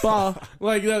 bah.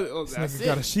 Like that. That's Nigga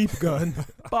got a it. sheep gun.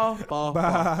 Bah, bah,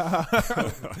 bah.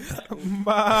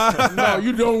 Bah. No,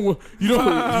 you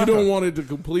don't want it to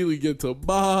completely get to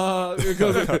bah,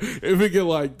 because if it get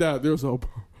like that, there's a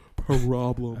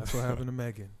problem. That's what happened to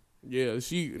Megan. Yeah,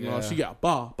 she Yeah. got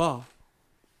bah.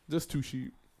 Just 2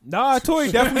 sheep. Nah,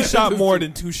 Tory definitely shot more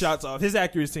than 2 shots off. His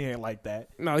accuracy ain't like that.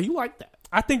 No, he liked that.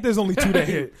 I think there's only 2 that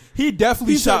hit. He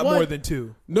definitely He said shot what? more than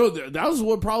 2. No, that was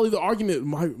what probably the argument.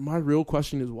 My real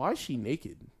question is, why is she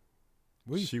naked?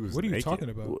 She was What are you naked. talking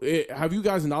about? Have you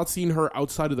guys not seen her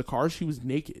outside of the car? She was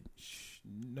naked.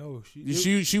 No,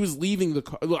 She was leaving the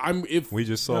car. Look, We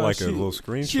just saw No, like she- a little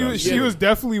screenshot. She was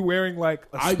definitely wearing like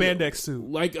a I- spandex suit.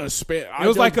 like a span. It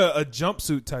was like a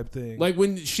jumpsuit type thing. like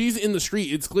when she's in the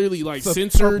street. It's clearly like It's a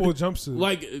censored. purple jumpsuit.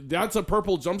 Like that's a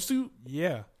purple jumpsuit.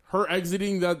 yeah, Her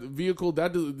exiting that vehicle.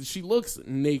 She looks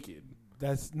naked.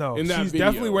 that's no. In that She's video.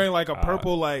 definitely wearing like a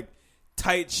purple like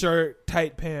tight shirt,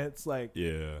 tight pants, like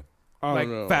Yeah. I like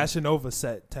don't know. Fashion Nova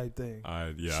set type thing.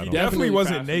 I She don't definitely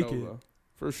wasn't Fashion naked. Nova.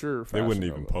 For sure. They wouldn't Fashion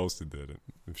even Nova. posted that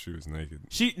if she was naked.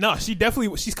 She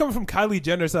definitely she's coming from Kylie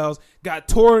Jenner's house. Got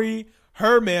Tory,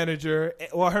 her manager.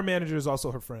 Well, her manager is also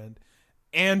her friend,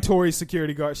 and Tory's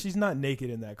security guard. She's not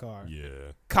naked in that car.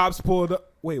 Yeah. Cops pulled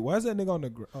up. Wait, why is that nigga on the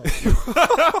ground?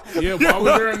 Oh. Yeah, why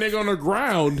was there a nigga on the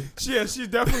ground? Yeah, she's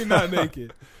definitely not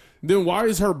naked. Then why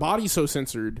is her body so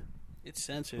censored? It's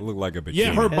censored. It looked like a bikini.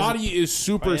 Yeah, her Has- body is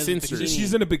super Probably has a censored. bikini.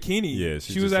 She's in a bikini. Yeah, she's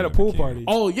she was just at in a a pool bikini. party.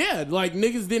 Oh yeah, like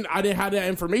niggas I didn't have that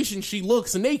information. She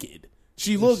looks naked.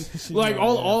 She looks She's like not,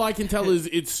 all I can tell is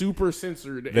it's super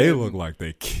censored. They And look like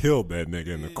they killed that nigga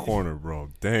in the corner, bro.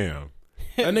 Damn.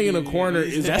 that nigga in the corner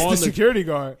is That's on the the security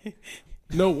guard.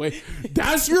 No way.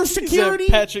 That's your He said security?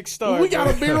 Patrick Star. We got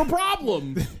a bro. bigger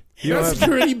problem. That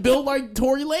security built like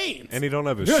Tory Lanez. And he don't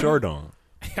have his shirt on.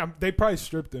 They probably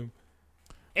stripped him.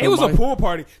 It was a pool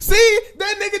party. See,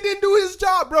 that nigga didn't do his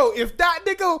job, bro. If that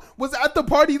nigga was at the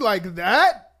party like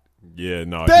that, Yeah,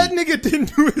 no. that nigga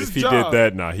didn't do his if he job. did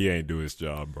that, nah, he ain't do his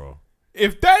job, bro.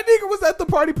 If that nigga was at the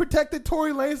party protected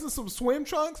Tory Lanez in some swim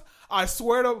trunks, I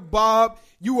swear to Bob,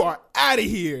 you are out of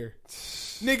here.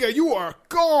 Nigga, you are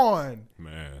gone.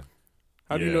 Man.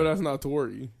 How do you know that's not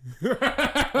Tory?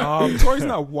 Tory's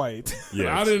not white.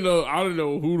 Yeah. I didn't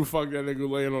know who the fuck that nigga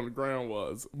laying on the ground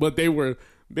was, but they were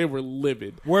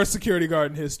livid. Worst security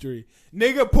guard in history.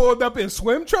 Nigga pulled up in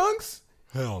swim trunks?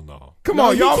 Hell no. Come No,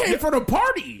 on, y'all. he came for the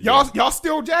party. Y'all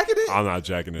still jacking it? I'm not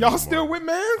jacking it Y'all no still more. with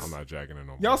mans? I'm not jacking it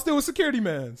no more. Y'all still with security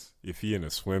mans? If he in a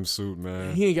swimsuit,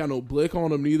 man. He ain't got no blick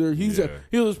on him neither. He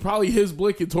Yeah. was probably his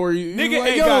blick and Tory. Nigga like,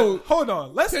 ain't yo, got. Hold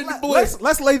on. Let's take your blick.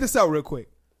 let's lay this out real quick.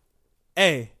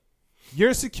 A, you're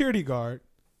a security guard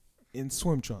in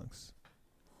swim trunks.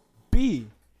 B,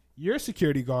 you're a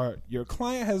security guard. Your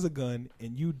client has a gun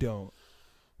and you don't.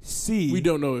 C, we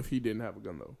don't know if he didn't have a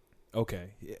gun though.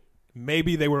 Okay, yeah.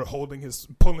 Maybe they were pulling his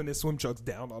swim trunks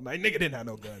down all night. Nigga didn't have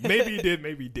no gun. Maybe he did.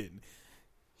 Maybe he didn't.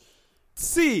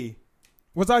 C,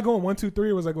 was I going 1, 2, 3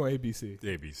 or was I going ABC?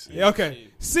 ABC. Yeah, okay.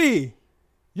 C,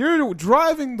 you're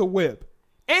driving the whip.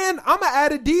 And I'm going to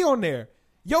add a D on there.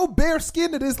 Yo, bare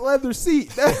skin to this leather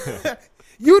seat.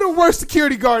 You the worst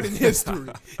security guard in history.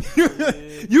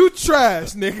 You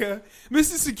trash, nigga.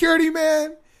 Mr. Security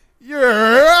Man,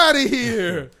 you're out of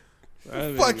here.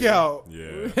 Fuck out.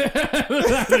 Yeah.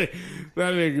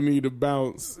 That nigga need to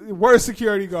bounce. Worst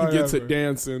security guard He gets ever. it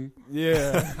dancing.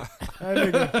 Yeah. That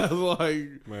nigga.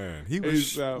 Like, Man, he was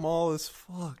ASAP. small as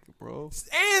fuck, bro.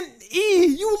 And E,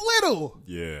 you little.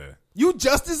 Yeah. You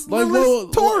just as like, little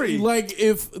as Tory. like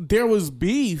if there was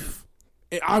beef,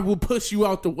 I would push you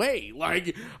out the way.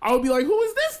 Like, I would be like, who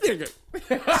is this nigga?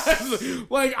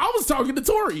 Like, I was talking to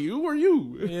Tory. Who are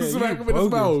you? Yeah, Smack you him in his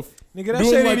bogus. mouth. Nigga, that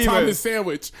Doing shit my ain't even. Thomas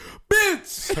sandwich.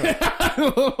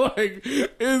 Bitch! Like,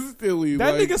 instantly.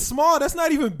 That like, nigga small. That's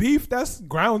not even beef. That's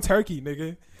ground turkey,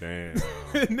 nigga. Damn.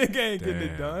 Nigga ain't getting it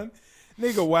Damn. done.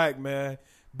 Nigga whack, man.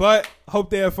 But hope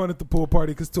they have fun at the pool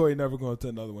party because Tory never going to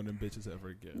another one of them bitches ever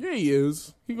again. Yeah, he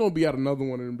is. He gonna be at another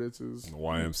one of them bitches.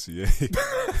 YMCA.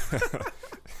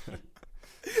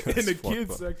 In the fucked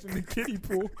kids up. section, the kiddie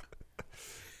pool.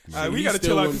 All right, He we gotta still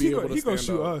chill out wouldn't because be able to he gonna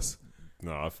stand shoot up. us.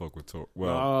 No, I fuck with Tor.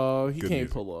 Well, He good can't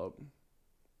music. pull up.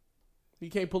 He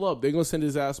can't pull up. They're gonna send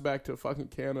his ass back to fucking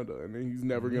Canada, and then he's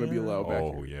never gonna be allowed back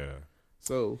oh here. yeah.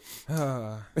 So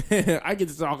Ah, I get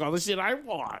to talk all the shit I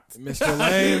want. Mr.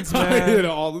 Lanes, I man. did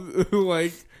all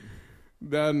like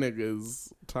that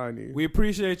nigga's tiny. We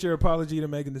appreciate your apology to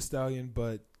Megan Thee Stallion,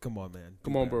 but come on, man.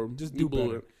 Come Do on, better. bro. Just You do blew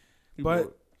better. it. You But- blew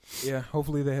it. Yeah,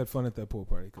 hopefully they had fun at that pool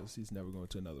party because he's never going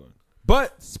to another one.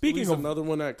 But At speaking least of, another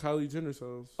one at Kylie Jenner's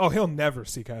house. oh, he'll never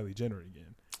see Kylie Jenner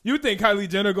again. You think Kylie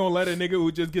Jenner gonna let a nigga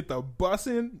who just get the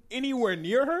bussin' anywhere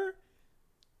near her?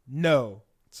 No,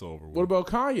 It's over. What about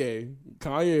Kanye?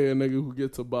 Kanye, a nigga who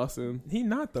gets a bussin'. he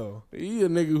not though. He a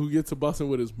nigga who gets a bussin'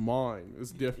 with his mind.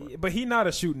 It's different. But he not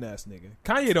a shooting ass nigga.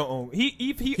 Kanye don't own. He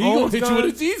He gonna owns hit you with a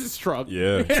guns. Jesus truck.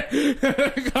 Yeah.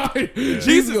 Kanye,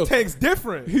 Jesus takes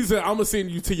different. He said, "I'm gonna send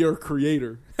you to your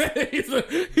creator." he said,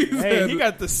 Hey, he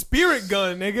got the spirit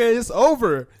gun, nigga. It's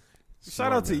over.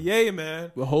 Shout out to man. Ye,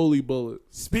 man. the holy bullet.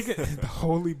 Speaking the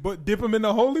holy, but dip him in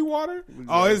the holy water.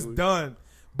 Oh, it's Exactly. done.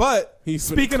 But He's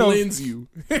speaking of cleanse you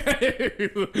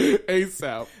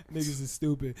ASAP. niggas is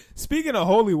stupid. Speaking of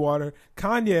holy water,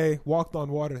 Kanye walked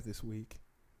on water this week.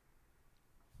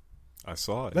 I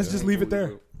saw it. Let's yeah. just leave it there.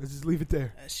 believe it. Let's just leave it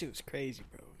there. That shit was crazy,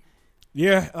 bro.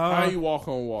 Yeah. How you walk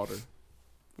on water?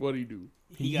 What do you do?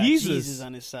 He got Jesus. Jesus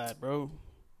on his side, bro.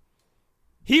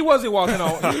 He wasn't walking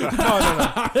on.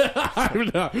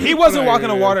 No. He wasn't walking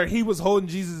on water. He was holding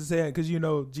Jesus' hand because you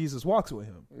know Jesus walks with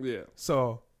him. Yeah.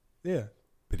 So, yeah.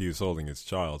 But he was holding his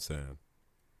child's hand.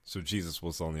 So Jesus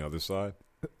was on the other side,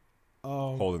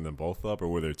 holding them both up, or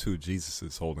were there two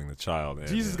Jesuses holding the child? And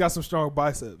Jesus got some strong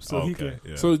biceps, so he could.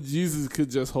 Yeah. So Jesus could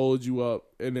just hold you up,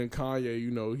 and then Kanye,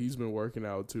 you know, he's been working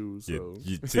out too. So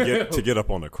to get up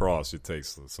on the cross, it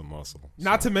takes some muscle.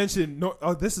 Not to mention, no.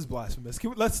 Oh, this is blasphemous.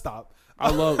 Let's stop. I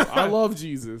love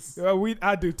Jesus.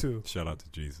 I do too. Shout out to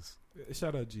Jesus.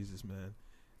 Shout out Jesus, man.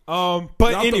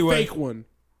 But Not anyway, the fake one.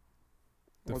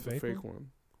 The Not fake one.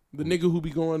 The nigga who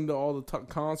be going to all the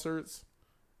concerts.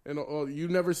 And you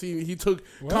never seen he took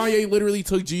What? Kanye literally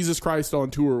took Jesus Christ on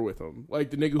tour with him,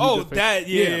 like the nigga. Who Oh, just fake- that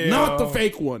yeah, not the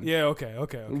fake one. Yeah,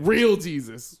 okay. Real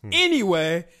Jesus,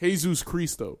 Anyway, Jesus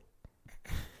Cristo.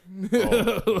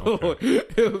 Oh, okay.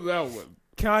 It was that one.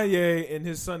 Kanye and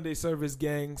his Sunday service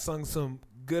gang sung some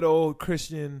good old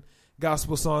Christian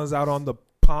gospel songs out on the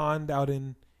pond out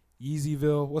in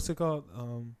Yeezyville. What's it called?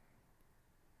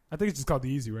 I think it's just called the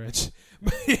Easy Ranch.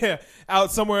 But yeah,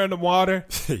 out somewhere in the water.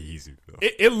 Easy.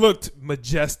 It looked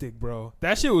majestic, bro.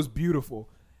 That shit was beautiful.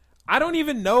 I don't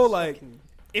even know, like,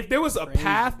 if there was a Crazy,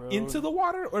 path bro. into the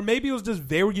water, or maybe it was just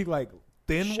very, like,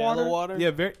 thin Shallow water?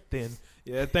 Yeah, very thin.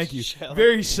 Yeah, thank you. Shallow.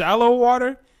 Very shallow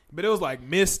water, but it was, like,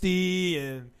 misty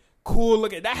and cool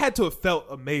looking. That had to have felt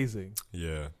amazing.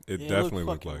 Yeah, it Yeah, definitely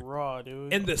looked looked like. raw,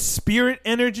 dude. And the spirit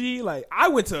energy, like, I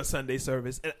went to a Sunday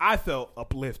service, and I felt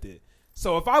uplifted.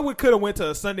 So if I could have went to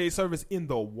a Sunday service in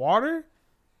the water,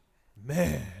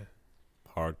 man,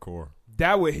 Hardcore.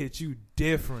 that would hit you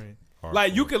different. Hardcore.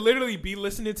 Like, you could literally be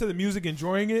listening to the music,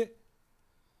 enjoying it,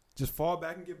 just fall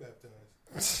back and get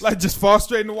baptized. Like, just fall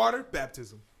straight in the water,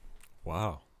 baptism.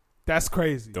 Wow. That's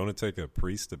crazy. Don't it take a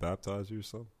priest to baptize you or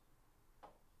something?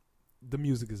 The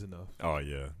music is enough. Oh,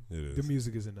 yeah, it The is.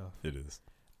 music is enough. It is.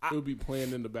 It would be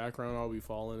playing in the background. I'll be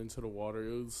falling into the water.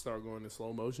 It would start going in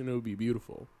slow motion. It would be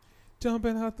beautiful.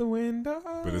 Jumping out the window.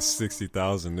 But it's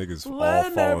 60,000 niggas all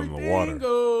Letting fall in the everything water.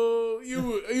 go.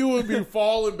 You would be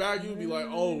falling back. You'd be like,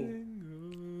 oh.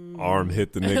 Arm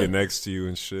hit the nigga next to you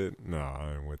and shit. Nah,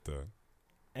 I ain't with that.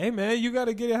 Hey, man, you got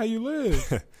to get it how you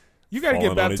live. You got to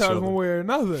Falling get on each baptized other. one way or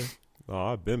another. No,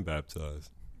 I've been baptized.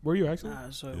 Were you actually? Nah,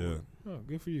 so Yeah. Oh,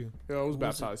 good for you. Yeah, I was Was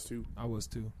baptized too. I was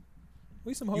too.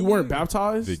 We some You homies. weren't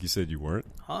baptized? Vic, you said you weren't?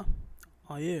 Huh?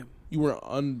 Oh yeah. You were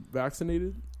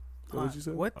unvaccinated? Is that what you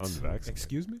said? What? Unvaccinated.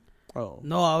 Excuse me? Oh.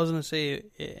 No, I was gonna say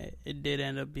it did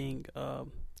end up being a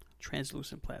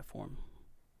translucent platform.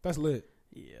 That's lit.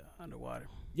 Yeah, underwater.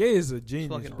 Ye is a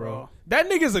genius, fucking bro. raw. That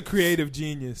nigga's a creative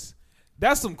genius.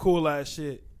 That's some cool ass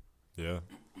shit. Yeah.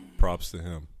 Props to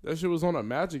him. That shit was on a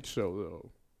magic show,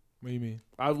 though. What do you mean?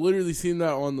 I've literally seen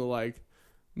that on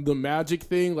the magic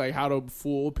thing, like how to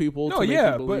fool people No, to make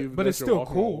yeah, them believe but that it's you're still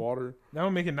walking cool. on water. That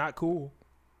don't make it not cool.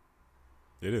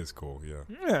 It is cool, yeah.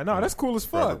 Yeah, no, that's cool as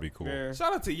Forever fuck. be cool. Yeah.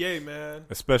 Shout out to Ye, man.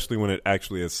 Especially when it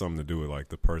actually has something to do with like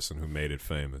the person who made it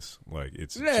famous. Like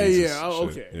it's Yeah, Jesus yeah, oh,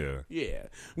 shit. okay. Yeah. Yeah.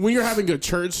 When you're having a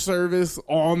church service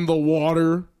on the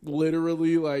water,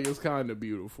 literally, like, it's kind of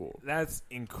beautiful. That's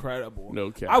incredible. No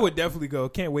cap. I would definitely go.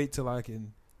 Can't wait till I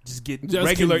can just get Just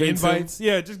regular convince him. invites.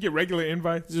 Yeah, just get regular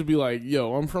invites. Just be like,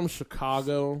 yo, I'm from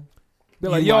Chicago. They're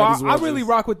like, You yo, might as well I really just-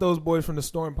 rock with those boys from the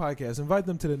Storm podcast. Invite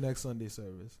them to the next Sunday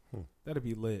service. That'd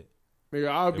be lit. Nigga,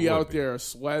 I'll It be would out be. there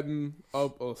sweating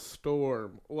up a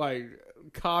storm. Like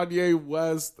Kanye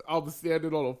West, I'm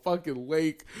standing on a fucking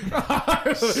lake.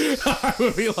 I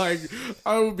would be like,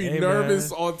 I would be Hey,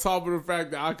 nervous man. on top of the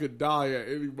fact that I could die at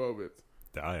any moment.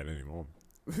 Die at any moment.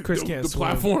 Chris can't the swim.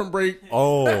 platform break.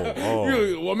 Oh,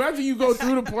 Well, imagine you go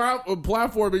through the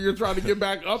platform and you're trying to get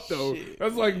back up, though.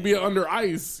 That's like being under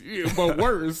ice, yeah, but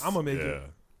worse. I'm gonna make yeah. it.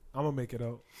 I'm gonna make it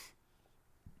out.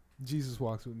 Jesus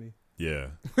walks with me. Yeah.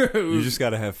 You just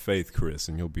gotta have faith, Chris,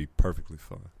 and you'll be perfectly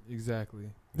fine.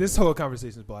 Exactly. This whole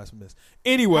conversation is blasphemous.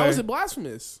 Anyway, How is it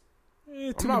blasphemous?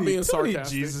 too not many- being too many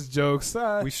sarcastic. Jesus jokes.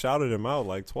 I We shouted him out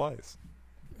like twice.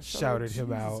 shouted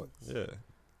him out. Yeah.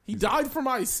 He died for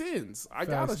my sins. I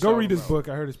gotta Facts. Go shout read him his out. book.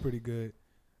 I heard it's pretty good.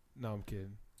 No, I'm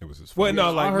kidding. It was his Well, fault. no, I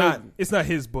like heard- not. It's not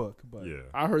his book, but Yeah.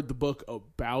 I heard the book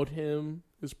about him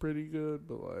is pretty good,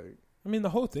 but like, I mean, the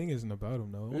whole thing isn't about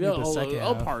him though. Only yeah, the second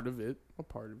a half. part of it. A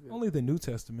part of it. Only the New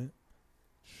Testament.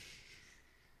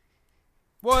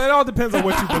 Well, it all depends on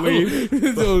what you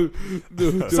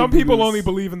believe. Some people only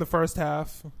believe in the first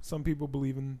half. Some people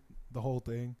believe in the whole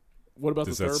thing. What about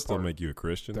Does the that third still part? make you a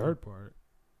Christian? Third part,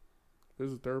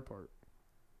 There's a third part.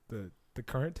 the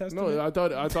current testament. No, I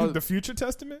thought. the future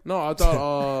testament. No, I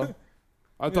thought.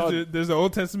 I thought. There's the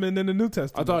Old Testament and the New I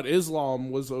Testament. thought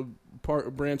Islam was a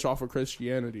branch off of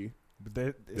Christianity.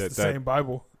 but it's That- the same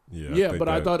Bible. Yeah. Yeah, think but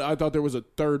I that- thought there was a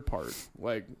third part,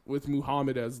 like with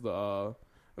Muhammad as the.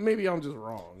 Maybe I'm just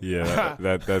wrong. Yeah,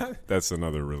 that's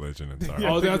another religion entirely.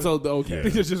 Yeah. Oh, that's I okay.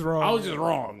 think it's just wrong. I was just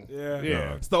wrong. Yeah,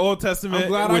 Yeah. It's the Old Testament. I'm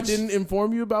glad I which didn't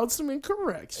inform you about some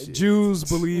incorrect shit. Jews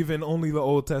believe in only the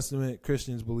Old Testament.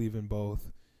 Christians believe in both,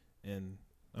 and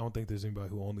I don't think there's anybody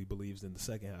who only believes in the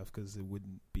second half because it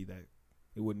wouldn't be that.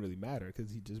 It wouldn't really matter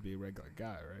because he'd just be a regular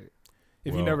guy, right?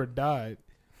 If he Well- never died,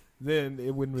 then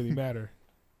it wouldn't really matter.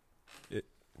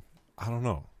 I don't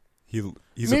know.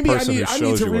 He's Maybe a I person need who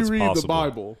shows to you what's reread possible. the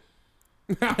Bible.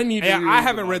 I need. To Hey, reread I the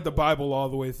haven't read the Bible. Bible all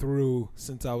the way through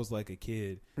since I was like a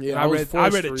kid. Yeah, I was read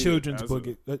forced a to read it children's as book,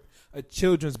 a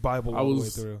children's Bible I all the way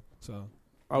was- through. So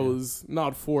I was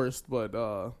not forced,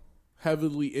 but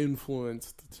heavily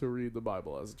influenced to read the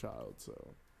Bible as a child.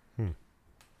 So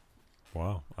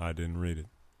Wow, I didn't read it.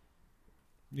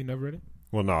 you never read it?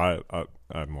 Well, no,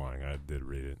 I'm lying. I did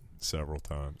read it several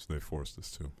times. They forced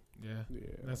us to. Yeah,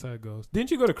 that's how it goes.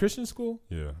 Didn't you go to Christian school?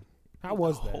 Yeah. How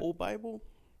was The that? whole Bible?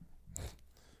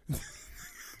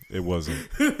 It wasn't.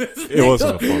 It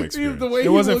wasn't a fun experience. The way It he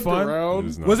wasn't looked fun? around, It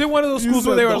was Was it one of those schools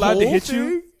where they were allowed to hit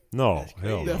you? No,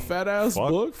 hell That no. fat ass Fuck,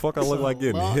 book. fuck, I look like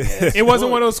getting long hit. It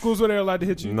wasn't one of those schools where they were allowed to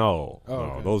hit you? No, Oh, no,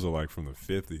 okay. those are like from the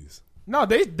 50s. No,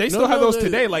 they still No, have no, those they-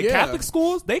 today. Like yeah. Catholic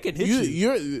schools, they can hit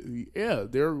you.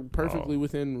 They're perfectly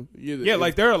within. Yeah,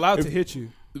 like they're allowed to hit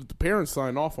you. if the parents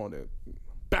sign off on it.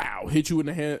 Bow, hit you in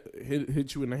the hand.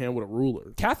 Hit you in the hand with a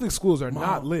ruler. Catholic schools are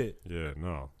not lit. Yeah,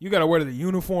 no. You got to wear the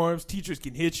uniforms. Teachers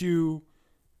can hit you.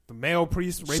 The male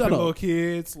priests raping Shut up. little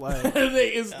kids. Like,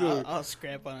 They is good. I'll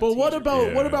scrap on. But what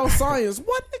about Yeah. science?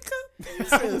 What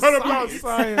nigga? what about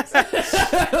science?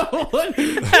 what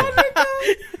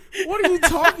nigga? What are you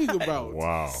talking about?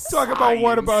 Wow. Talk about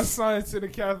what about science in a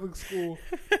Catholic school?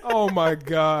 Oh my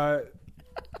God.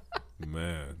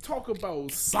 Man. Talk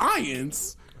about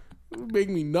science. Make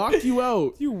me knock you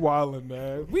out. You wildin',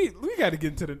 man. We got to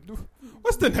get into the.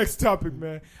 What's the next topic,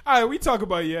 man? All right, we talk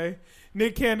about Ye.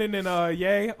 Nick Cannon and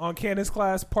Ye on Cannon's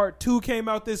Class Part 2 came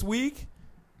out this week.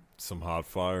 Some hot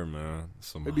fire, man.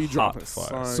 Some They be hot dropping fire.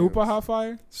 science. Super hot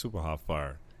fire. Super hot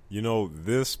fire. You know,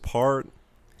 this part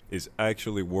is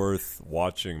actually worth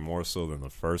watching more so than the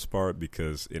first part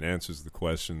because it answers the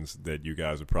questions that you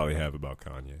guys would probably have about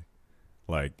Kanye.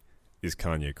 Like, is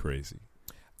Kanye crazy?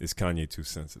 Is Kanye too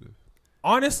sensitive?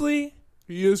 Honestly,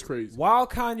 He is crazy. while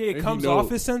Kanye And he comes knows.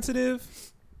 off as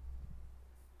sensitive,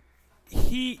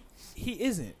 he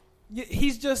isn't.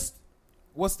 He's just,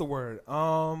 what's the word?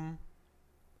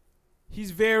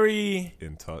 He's very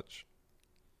In touch?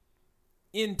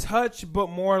 in touch, but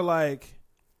more like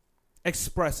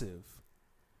expressive.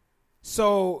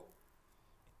 So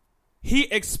he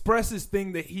expresses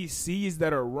things that he sees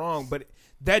that are wrong, but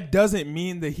that doesn't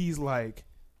mean that he's like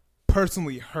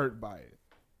personally hurt by it.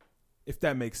 If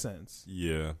that makes sense.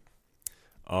 Yeah.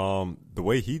 The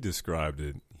way he described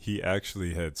it, he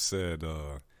actually had said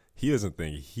he doesn't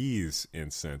think he's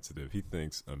insensitive. He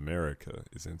thinks America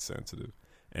is insensitive.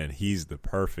 And he's the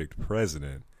perfect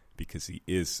president because he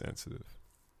is sensitive,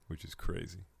 which is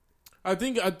crazy.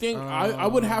 I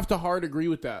would have to hard agree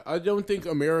with that. I don't think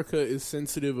America is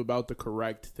sensitive about the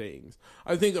correct things.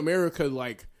 I think America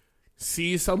like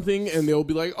sees something and they'll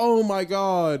be like, "Oh my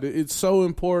God, it's so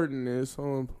important. It's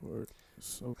so important."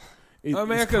 So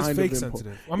America's it's kind fake of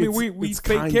sensitive. important. I mean, we it's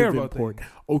fake kind care of about important.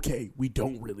 things. Okay, we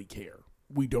don't really care.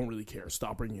 We don't really care.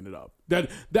 Stop bringing it up.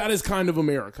 That is kind of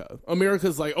America.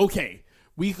 America's like, okay,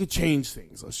 we could change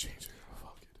things. Let's change it.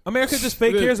 Fuck it. America just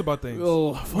fake cares about things.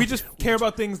 Oh, fuck We it. just care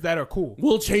about things that are cool.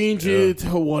 We'll change it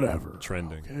to whatever.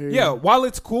 Trending. Okay? Yeah, while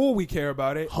it's cool, we care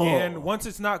about it, Huh. and once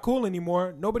it's not cool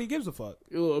anymore, nobody gives a fuck.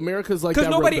 America's like 'Cause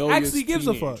that nobody rebellious actually gives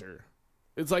a fuck. teenager.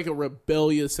 It's like a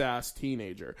rebellious ass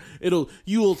teenager.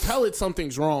 You will tell it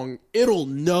something's wrong. It'll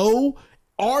know,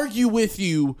 argue with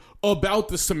you about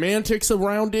the semantics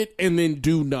around it, and then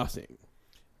do nothing.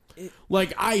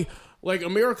 Like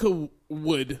America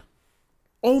would.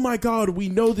 Oh my God, we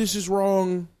know this is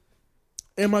wrong.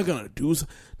 Am I gonna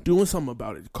doing something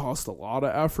about it? It costs a lot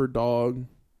of effort, dog.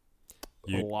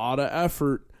 A lot of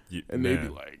effort, and they'd be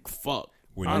like, "Fuck."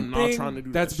 When I'm you- not Thing trying to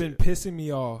do that's that been shit. pissing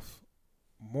me off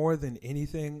more than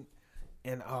anything.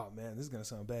 And oh man, this is gonna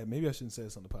sound bad. Maybe I shouldn't say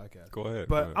this on the podcast. Go ahead.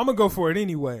 But go ahead. I'm gonna go for it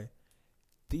anyway.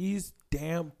 These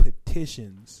damn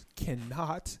petitions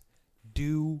cannot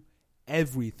do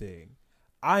everything.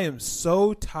 I am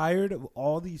so tired of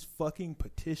all these fucking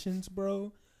petitions,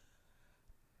 bro.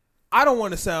 I don't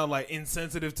want to sound like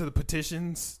insensitive to the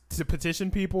petitions, to petition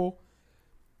people.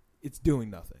 It's doing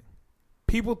nothing.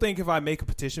 People think if I make a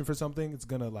petition for something, it's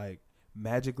gonna like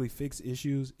magically fix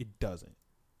issues. It doesn't.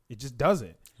 It just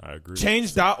doesn't. I agree.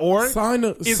 Change.org Sign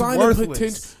is a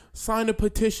worthless. sign a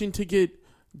petition to get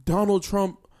Donald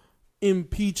Trump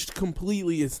impeached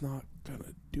completely. It's not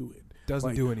gonna do it.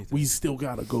 Doesn't do anything. We still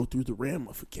gotta go through the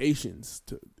ramifications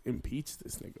to impeach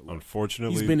this nigga. Like,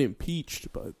 Unfortunately, he's been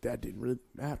impeached, but that didn't really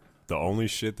matter. the only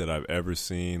shit that I've ever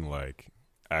seen like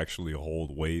actually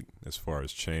hold weight as far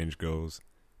as change goes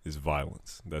is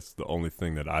violence. That's the only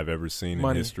thing that I've ever seen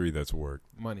Money. in history that's worked.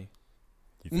 Money.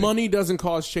 You think- Money doesn't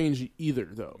cause change either,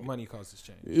 though. Money causes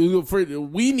change.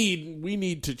 We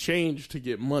need to change to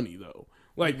get money, though.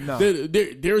 Like No.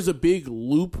 there's a big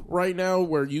loop right now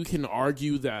where you can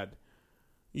argue that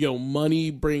money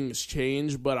brings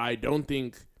change, but I don't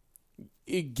think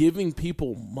giving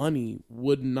people money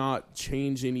would not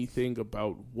change anything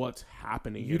about what's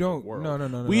happening. You in don't. the world.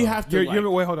 No. We have to.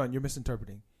 Wait, hold on. You're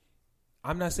misinterpreting.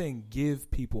 I'm not saying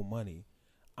give people money.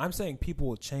 I'm saying people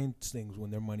will change things when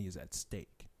their money is at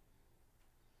stake.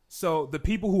 So the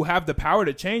people who have the power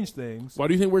to change things. Why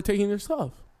do you think we're taking their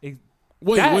stuff? That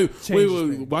Wait. changes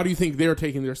things. Why do you think they're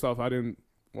taking their stuff? I didn't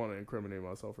want to incriminate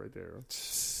myself right there.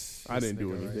 I didn't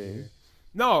do anything.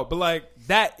 No, but like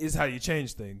that is how you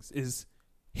change things. Is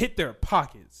hit their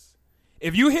pockets.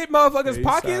 If you hit motherfuckers'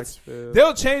 pockets,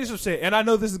 they'll change some shit. And I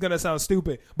know this is gonna sound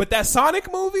stupid, but that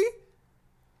Sonic movie.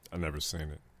 I've never seen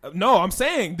it. No, I'm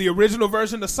saying the original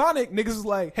version of Sonic, niggas is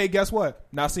like, hey, guess what?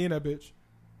 Not seeing that bitch.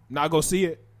 Not go see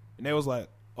it. And they was like,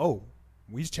 oh,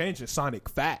 we changing Sonic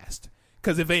fast.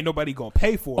 Because if ain't nobody gonna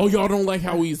pay for it. Oh, y'all don't like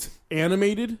how he's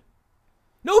animated?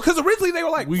 No, because originally they were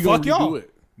like, fuck y'all.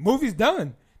 It. Movie's done.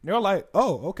 And they were like,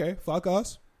 oh, okay, fuck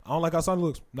us. I don't like how Sonic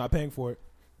looks. Not paying for it.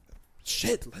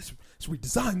 Shit, let's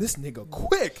redesign this nigga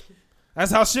quick.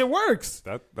 That's how shit works.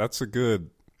 That's a good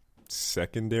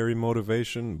secondary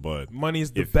motivation, but money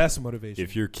is the best motivation.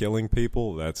 If you're killing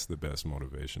people, that's the best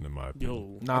motivation in my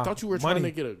opinion. I thought you were trying to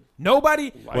get a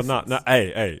nobody. Well, not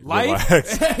hey,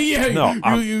 life. Yeah,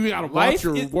 no, you gotta watch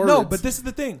your words. No, but this is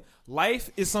the thing.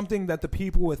 Life is something that the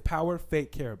people with power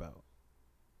fake care about.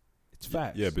 It's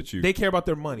facts. Yeah, but they care about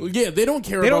their money. Yeah, they don't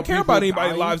care. They about don't care about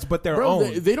anybody's lives but their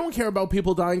own. They don't care about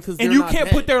people dying because and you can't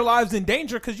put their lives in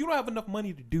danger because you don't have enough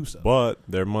money to do so. But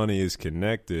their money is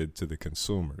connected to the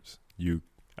consumers.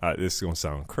 This is going to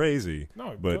sound crazy,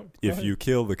 but if you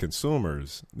kill the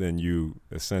consumers, then you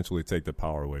essentially take the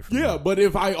power away from them. Yeah, but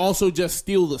if I also just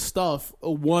steal the stuff,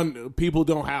 one, people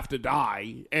don't have to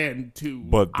die, and two,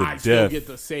 still get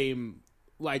the same,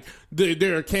 like,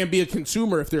 there can't be a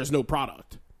consumer if there's no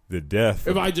product. The death.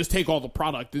 If I just take all the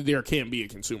product, there can't be a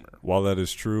consumer. While that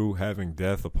is true, having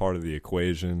death a part of the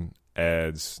equation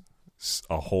adds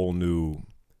a whole new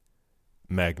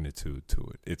magnitude to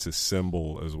it. It's a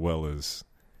symbol as well as...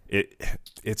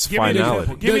 It's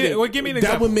finality. Give me an example.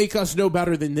 That would make us know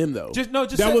better than them, though.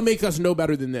 Would make us know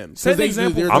better than them. Set an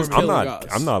example.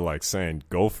 I'm not like saying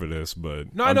go for this,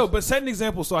 but no, I know. But set an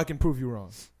example so I can prove you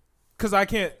wrong. Because I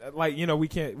can't, we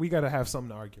can't. We got to have something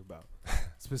to argue about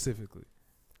specifically.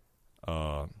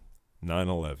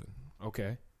 9/11.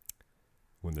 Okay.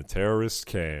 When the terrorists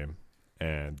came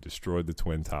and destroyed the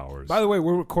Twin Towers. By the way,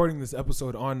 we're recording this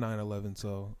episode on 9/11,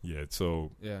 so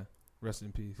yeah. Rest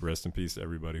in peace. Rest in peace to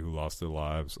everybody who lost their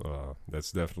lives.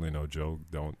 That's definitely no joke.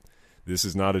 This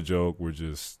is not a joke. We're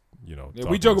just,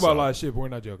 we joke about a lot of shit, but we're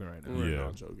not joking right now. We're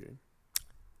not joking.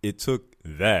 It took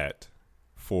that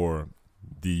for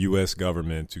the U.S.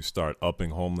 government to start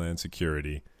upping Homeland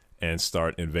Security and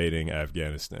start invading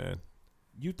Afghanistan.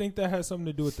 You think that has something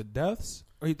to do with the deaths?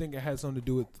 Or you think it has something to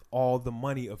do with all the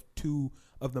money of two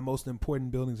of the most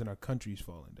important buildings in our country's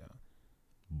falling down?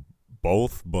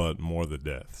 Both, but more the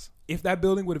deaths. If that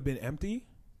building would have been empty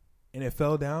and it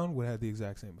fell down, would have had the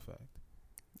exact same effect.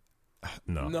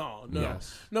 No.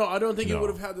 Yes. No, I don't think it would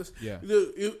have had this. Yeah.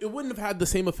 It wouldn't have had the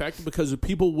same effect because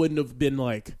people wouldn't have been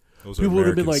like. Those are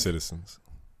American citizens.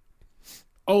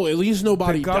 Oh, at least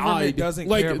nobody died. Doesn't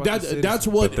like care about that's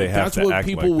what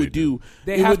people would do.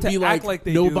 They it have would to be act like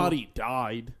they nobody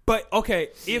died. But okay,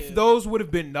 if those would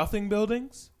have been nothing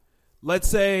buildings, let's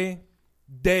say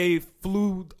they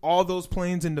flew all those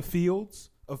planes into fields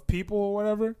of people or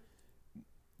whatever,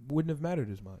 wouldn't have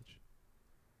mattered as much.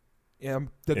 Yeah,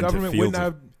 the government wouldn't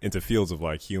have into fields of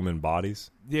like human bodies.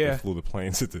 Yeah, they flew the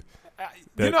planes into.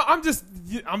 I'm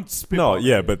spitballing. No,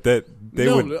 yeah, but would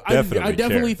definitely. I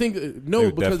definitely think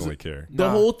because definitely care. The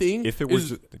whole thing. If it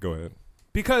was, go ahead.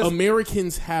 Because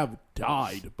Americans have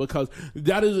died because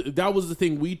that was the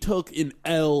thing. We took an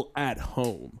L at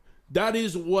home. That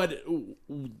is what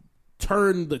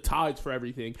turned the tides for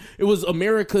everything. It was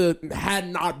America had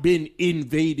not been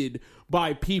invaded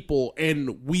by people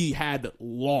and we had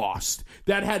lost.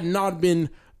 That had not been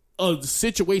a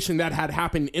situation that had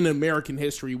happened in American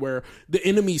history where the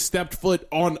enemy stepped foot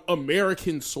on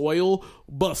American soil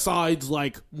besides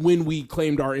like when we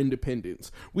claimed our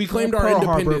independence. We claimed our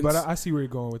independence. But I see where you're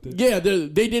going with it. Yeah, they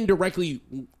didn't directly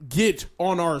get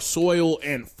on our soil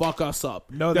and fuck us up.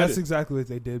 No, that's exactly what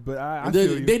they did. But I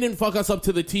feel you. They didn't fuck us up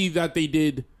to the T that they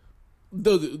did.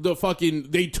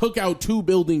 They took out 2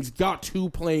 buildings, got 2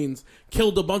 planes,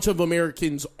 killed a bunch of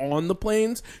Americans on the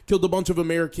planes, killed a bunch of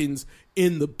Americans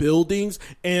in the buildings,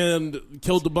 and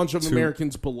killed a bunch of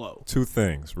Americans below. 2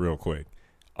 things real quick.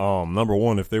 Number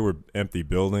one, if they were empty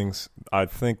buildings, I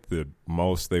think the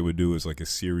most they would do is like a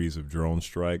series of drone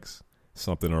strikes,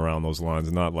 something around those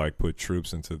lines, not like put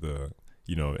troops into the,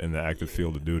 in the active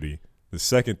field of duty. The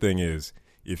second thing is,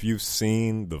 if you've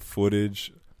seen the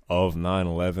footage of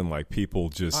 9/11, like people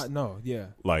just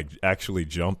like actually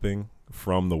jumping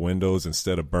from the windows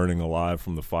instead of burning alive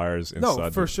from the fires inside.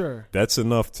 No, for sure. That's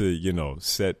enough to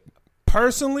set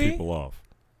personally people off.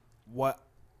 What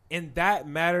And that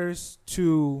matters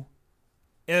to,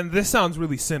 and this sounds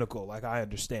really cynical, like I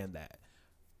understand that,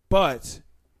 but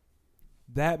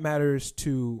that matters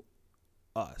to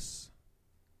us.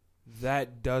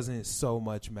 That doesn't so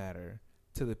much matter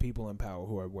to the people in power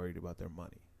who are worried about their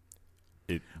money.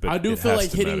 I do feel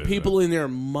like hitting people in their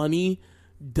money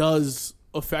does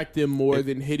affect them more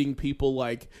than hitting people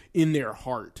like in their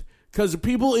heart. Because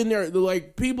people in there,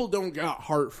 like, people don't got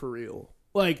heart for real.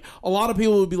 Like, a lot of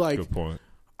people would be like, good point.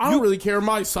 I don't really care.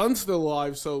 My son's still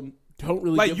alive, so don't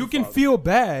really like, give you a can fuck. feel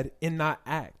bad and not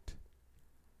act.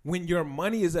 When your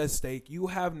money is at stake, you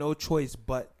have no choice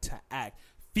but to act.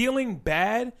 Feeling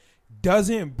bad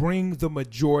doesn't bring the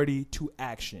majority to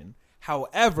action.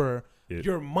 However,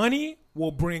 your money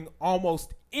will bring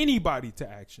almost anybody to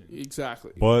action.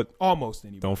 Exactly. But almost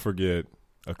anybody. Don't forget,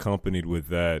 accompanied with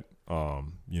that,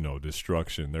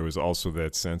 destruction, there was also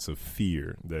that sense of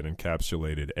fear that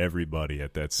encapsulated everybody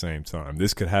at that same time.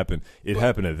 This could happen. It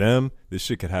happened to them. This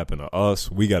shit could happen to us.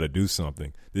 We got to do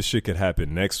something. This shit could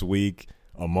happen next week,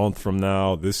 a month from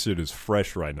now. This shit is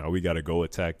fresh right now. We got to go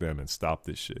attack them and stop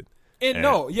this shit. And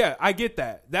no, yeah, I get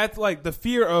that. That's like the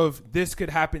fear of this could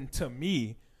happen to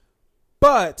me.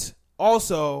 But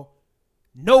also,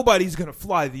 nobody's going to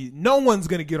fly no one's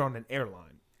going to get on an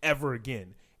airline ever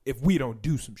again if we don't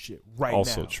do some shit right now.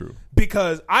 Also true.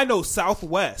 Because I know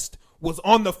Southwest was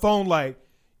on the phone like,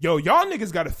 yo, y'all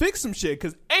niggas got to fix some shit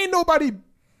because ain't nobody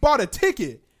bought a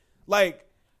ticket. Like,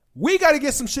 we got to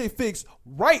get some shit fixed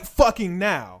right fucking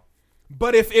now.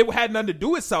 But if it had nothing to do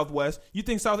with Southwest, you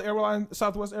think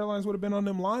Southwest Airlines would have been on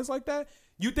them lines like that?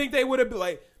 You think they would have been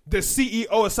like, the CEO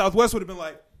of Southwest would have been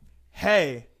like,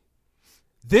 hey,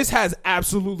 this has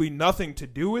absolutely nothing to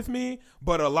do with me,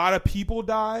 but a lot of people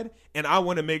died, and I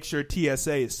want to make sure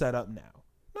TSA is set up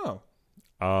now.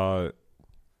 No.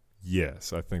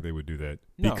 Yes, I think they would do that.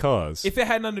 No. Because if it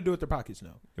had nothing to do with their pockets,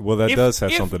 no. Well, that does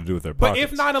have something to do with their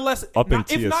pockets. But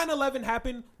if 9/11 TSA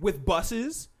happened with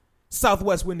buses,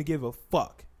 Southwest wouldn't give a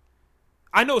fuck.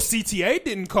 I know CTA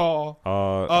didn't call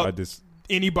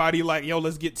anybody like, yo,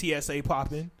 let's get TSA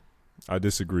popping. I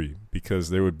disagree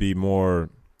because there would be more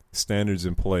standards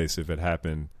in place if it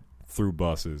happened through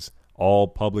buses. All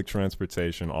public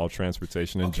transportation, all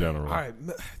transportation in general,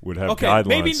 would have guidelines.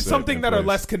 Maybe set something in that place. are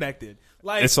less connected.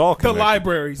 Like it's all the connected.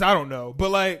 libraries, I don't know.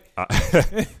 But like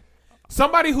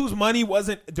somebody whose money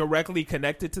wasn't directly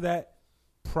connected to that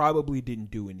probably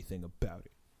didn't do anything about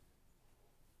it.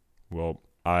 Well,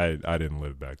 I didn't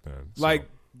live back then. So. Like,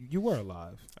 you were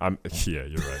alive. Yeah,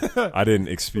 you're right. I didn't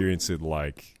experience it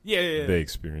like they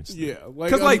experienced it. Yeah.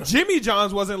 Because like Jimmy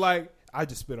John's wasn't like, I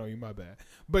just spit on you, my bad.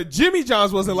 But Jimmy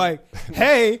John's wasn't like,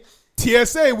 hey,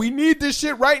 TSA, we need this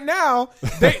shit right now.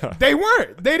 They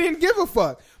weren't. They didn't give a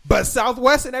fuck. But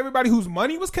Southwest and everybody whose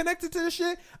money was connected to this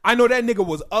shit, I know that nigga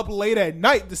was up late at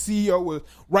night. The CEO was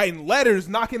writing letters,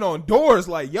 knocking on doors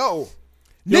like, yo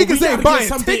niggas ain't buying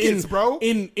tickets, bro.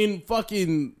 In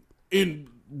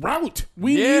route.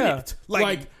 We need it.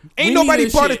 Like ain't nobody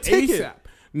bought a ticket. ASAP.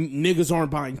 Niggas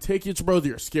aren't buying tickets, bro.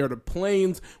 They're scared of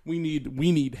planes. We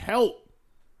need help.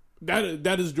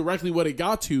 That is directly what it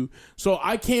got to. So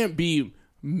I can't be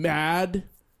mad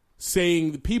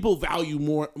saying people value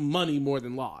more money more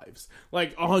than lives.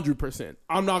 Like 100%.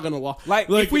 I'm not gonna lie. Like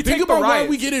if we think take about the riots, why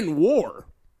we get in war.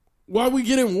 Why we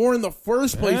get in war in the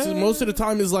first place is most of the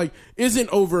time isn't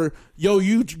over, yo,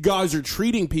 you guys are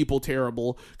treating people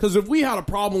terrible. Because if we had a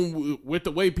problem with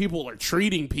the way people are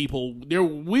treating people,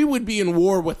 we would be in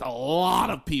war with a lot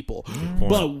of people.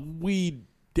 But we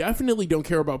definitely don't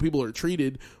care about people who are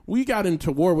treated. We got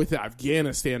into war with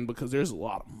Afghanistan because there's a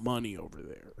lot of money over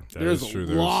there. There's a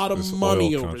lot of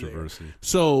money over there.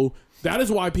 So that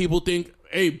is why people think,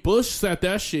 hey, Bush set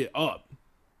that shit up.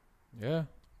 Yeah.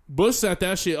 Bush set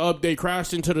that shit up. They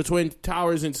crashed into the Twin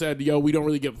Towers and said, yo, we don't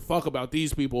really give a fuck about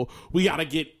these people. We got to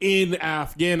get in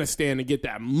Afghanistan and get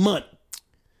that money.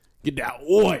 Get that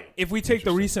oil. If we take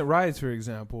the recent riots, for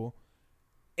example,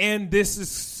 and this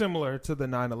is similar to the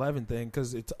 9/11 thing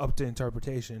because it's up to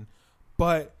interpretation,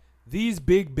 but these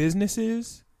big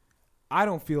businesses, I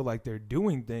don't feel like they're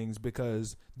doing things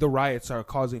because the riots are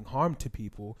causing harm to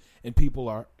people and people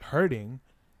are hurting.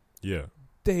 Yeah.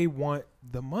 They want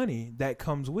the money that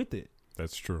comes with it.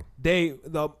 That's true.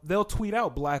 They'll tweet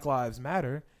out Black Lives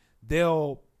Matter.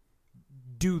 They'll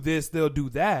do this, they'll do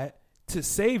that to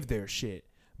save their shit.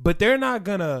 But they're not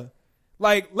gonna,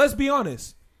 like, let's be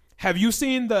honest. Have you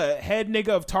seen the head nigga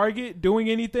of Target doing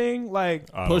anything? Like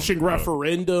pushing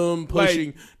referendum,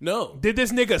 pushing no. Did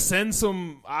this nigga send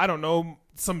some, I don't know,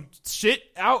 some shit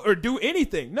out or do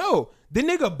anything? No. The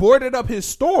nigga boarded up his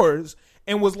stores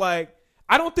and was like,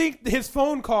 I don't think his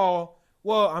phone call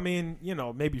Well, I mean,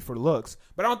 maybe for looks.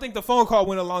 But I don't think the phone call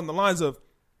went along the lines of,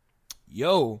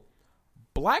 yo,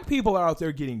 black people are out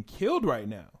there getting killed right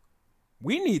now.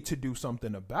 We need to do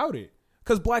something about it.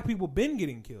 Because black people been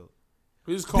getting killed.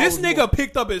 This nigga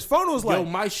picked up his phone and was like, yo,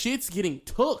 my shit's getting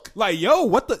took. Like, yo,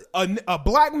 what the? A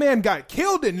black man got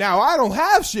killed and now I don't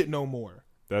have shit no more.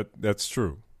 That's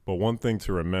true. But one thing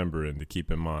to remember and to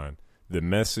keep in mind, the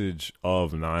message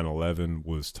of 9/11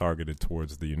 was targeted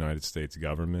towards the United States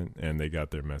government, and they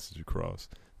got their message across.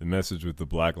 The message with the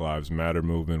Black Lives Matter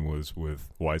movement was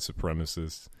with white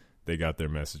supremacists. They got their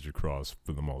message across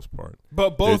for the most part.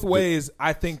 But both ways,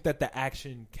 I think that the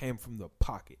action came from the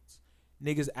pockets.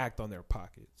 Niggas act on their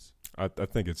pockets. I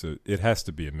think it has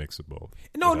to be a mix of both.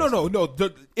 No.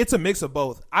 It's a mix of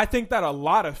both. I think that a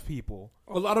lot of people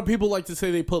like to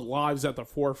say they put lives at the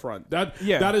forefront.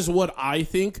 That is what I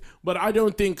think, but I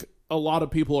don't think a lot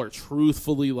of people are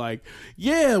truthfully like,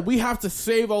 yeah, we have to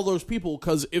save all those people,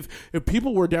 because if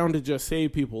people were down to just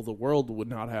save people, the world would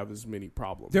not have as many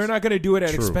problems. They're not going to do it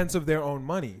at expense of their own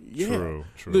money. Yeah.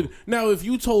 True. Now, if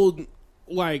you told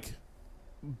like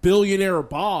billionaire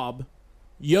Bob,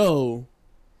 yo,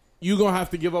 you gonna have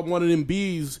to give up one of them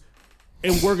B's,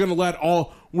 and we're gonna let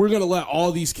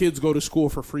all these kids go to school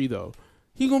for free though.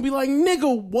 He gonna be like,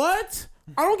 nigga, what?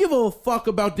 I don't give a fuck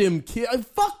about them kids.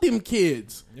 Fuck them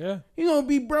kids. Yeah. He gonna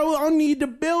be, bro, I need the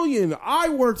billion. I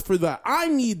worked for that. I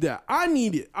need that. I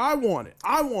need it. I want it.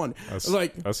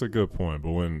 That's a good point.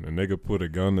 But when a nigga put a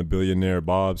gun to billionaire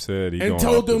Bob's head, and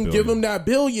told them give him that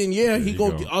billion, he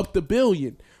gonna up the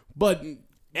billion. But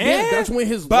that's when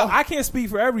his. But I can't speak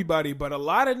for everybody. But a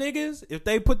lot of niggas, if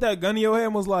they put that gun in your head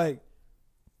and was like,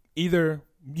 either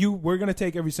we're gonna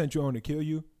take every cent you own to kill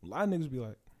you. A lot of niggas be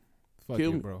like, fuck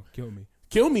you, bro, kill me.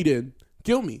 Kill me then.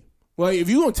 Kill me. Like, if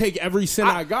you gonna take every cent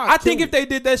I got, I think if they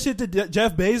did that shit to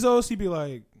Jeff Bezos, he'd be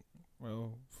like,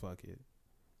 well, fuck it.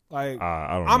 Like,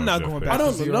 I'm not going back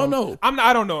to zero. No.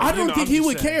 I don't know. I don't think he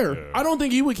would care. Yeah. I don't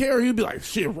think he would care. He'd be like,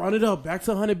 shit, run it up back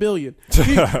to 100 billion.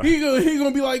 He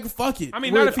gonna be like, fuck it. I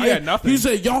mean, not if he had nothing. He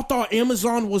said, y'all thought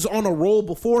Amazon was on a roll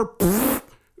before.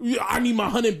 I need my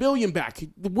 100 billion back.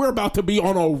 We're about to be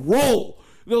on a roll.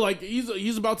 They're like,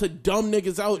 he's about to dumb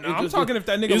niggas out. No, I'm talking if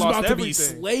that nigga lost about everything.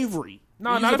 To be slavery.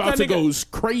 No, he's not about if that to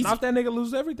nigga go crazy. Not if that nigga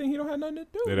loses everything. He don't have nothing to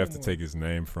do. They'd have to take his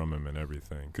name from him and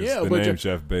everything. Because the name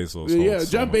Jeff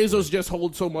Bezos. Jeff Bezos just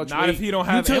holds so much. Not weight. if he don't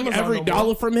have. You take Amazon every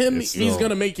dollar from him, he's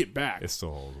gonna make it back. It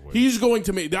still holds weight. He's going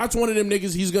to make. That's one of them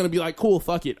niggas. He's gonna be like, cool,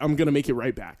 fuck it, I'm gonna make it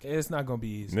right back. It's not gonna be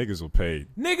easy. Niggas will pay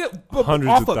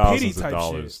hundreds of thousands of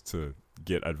dollars to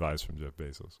get advice from Jeff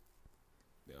Bezos.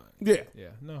 Yeah.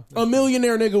 No. A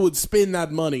millionaire nigga would spend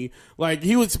that money. Like,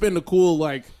 he would spend a cool,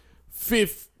 like,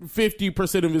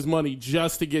 50% of his money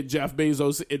just to get Jeff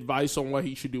Bezos' advice on what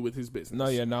he should do with his business. No,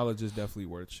 yeah, knowledge is definitely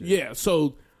worth shit. Yeah,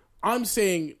 so I'm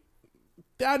saying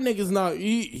that nigga's not.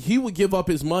 He would give up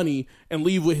his money and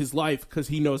leave with his life because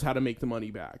he knows how to make the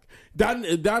money back.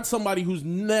 That's somebody who's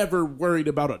never worried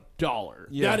about a dollar.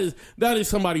 Yeah. That is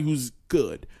somebody who's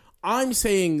good. I'm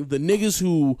saying the niggas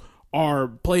who are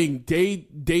playing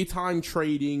daytime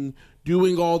trading,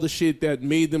 doing all the shit that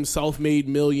made them self-made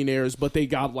millionaires, but they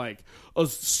got like a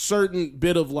certain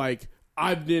bit of like,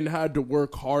 I didn't have to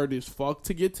work hard as fuck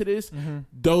to get to this. Mm-hmm.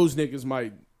 Those niggas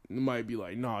might be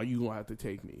like, nah, you gonna have to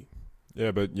take me.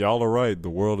 Yeah, but y'all are right. The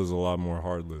world is a lot more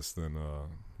heartless than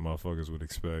motherfuckers would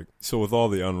expect. So with all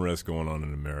the unrest going on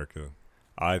in America,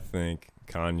 I think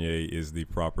Kanye is the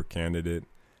proper candidate.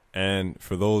 And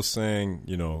for those saying,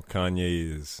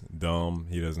 Kanye is dumb,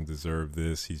 he doesn't deserve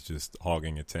this, he's just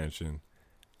hogging attention,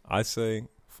 I say,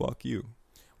 fuck you.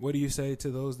 What do you say to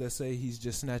those that say he's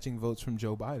just snatching votes from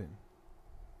Joe Biden?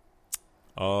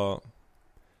 Do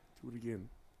it again.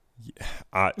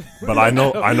 Yeah, but I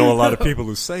know a lot of people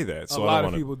who say that. So a lot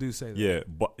of people do say that. Yeah,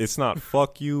 but it's not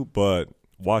fuck you, but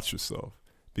watch yourself.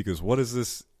 Because what is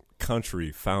this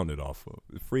country founded off of?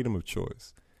 The freedom of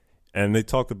choice. And they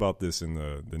talked about this in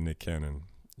the Nick Cannon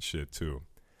shit too.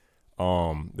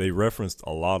 They referenced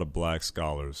a lot of black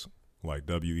scholars like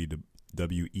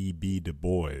W.E.B. Du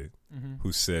Bois,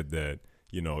 who said that,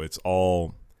 it's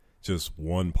all just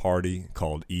one party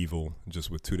called evil, just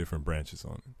with two different branches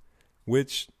on it,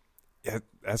 which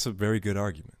that's a very good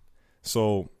argument.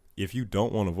 So if you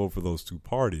don't want to vote for those two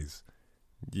parties,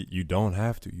 you don't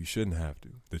have to. You shouldn't have to.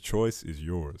 The choice is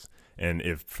yours. And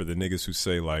if for the niggas who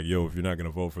say like, yo, if you're not going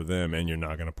to vote for them and you're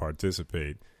not going to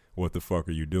participate, what the fuck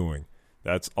are you doing?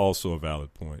 That's also a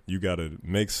valid point. You got to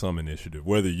make some initiative.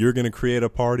 Whether you're going to create a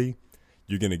party,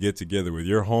 you're going to get together with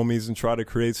your homies and try to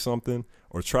create something,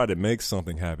 or try to make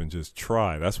something happen. Just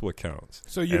try. That's what counts.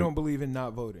 So you don't believe in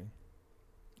not voting?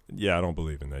 Yeah, I don't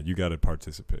believe in that. You got to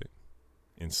participate.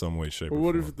 in some way, shape, But or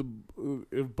what form.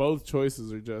 if both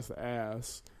choices are just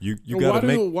ass? You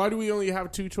gotta why do we only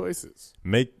have two choices?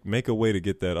 make a way to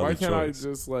get that Why other can't choice. I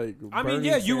just like? I mean, Bernie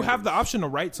yeah, you have Sanders? the option to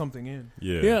write something in.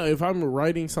 Yeah. If I'm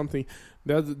writing something,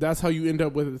 that's how you end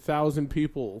up with 1,000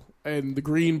 people, and the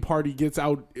Green Party gets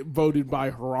out voted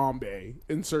by Harambe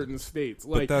in certain states.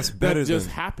 Like that's better that just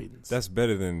than- happens. That's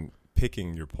better than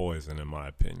picking your poison, in my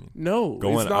opinion. No,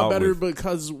 Going it's not out better with-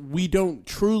 because we don't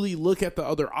truly look at the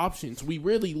other options. We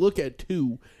really look at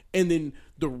two, and then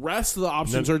the rest of the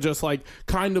options are just like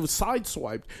kind of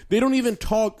sideswiped. They don't even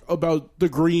talk about the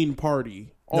Green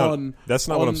Party No, on. that's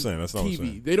not what I'm on saying. That's not what I'm TV.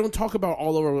 saying. They don't talk about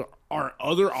all of our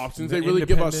other options. The They really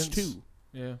give us independents. two.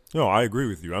 Yeah. No, I agree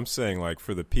with you. I'm saying, like,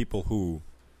 for the people who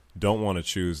don't want to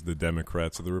choose the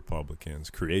Democrats or the Republicans,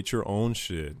 create your own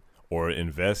shit or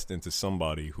invest into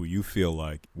somebody who you feel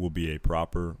like will be a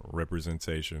proper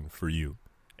representation for you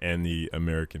and the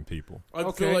American people. I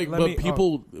Okay, feel like, let but me-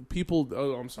 people.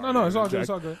 Oh, I'm sorry. No, it's all good. Jack. It's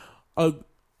all good.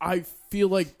 I feel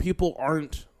like people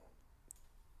aren't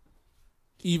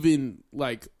even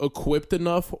like equipped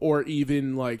enough or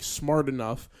even like smart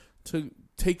enough to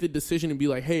take the decision and be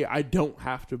like, hey, I don't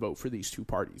have to vote for these two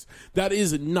parties. That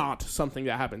is not something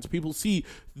that happens. People see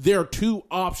their two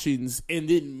options and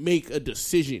then make a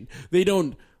decision. They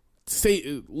don't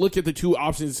look at the two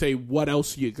options and say, what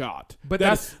else you got? But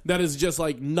that is just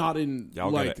like not in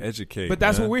Y'all like, gotta educate. But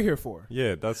that's man. what we're here for.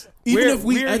 Yeah, that's even We're- if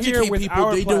we we're here educate with people,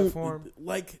 our they platform. don't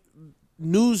like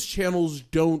news channels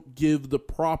don't give the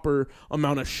proper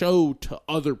amount of show to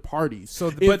other parties. So,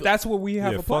 If- but that's what we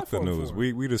have yeah. a Fuck the platform news. for.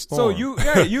 We the storm. So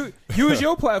you use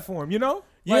your platform. You know.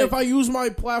 yeah, Like, if I use my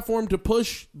platform to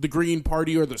push the Green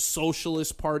Party or the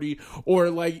Socialist Party or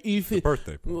like even the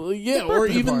birthday party. yeah, The or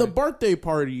birthday even the party. birthday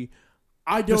party,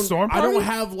 I don't. storm I don't party?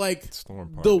 have like Storm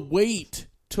party. the weight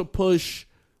to push.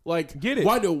 Like, Get it.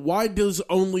 Why does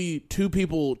only two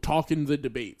people talk in the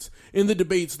debates? In the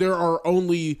debates, there are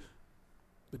only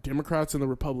the Democrats and the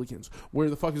Republicans. Where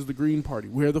the fuck is the Green Party?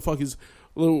 Where the fuck is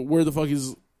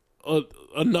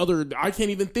another? I can't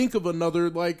even think of another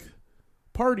like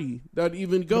party that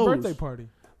even the goes. birthday party.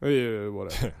 Yeah,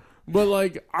 whatever. But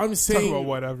like I'm Talk saying, about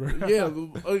whatever.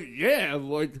 yeah,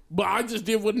 like. But I just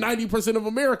did what 90% of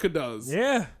America does.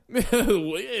 Yeah.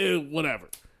 Whatever.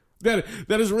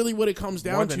 That is really what it comes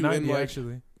down More to. than 90, and like,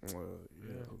 actually.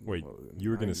 Wait,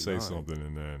 you were gonna say 99. something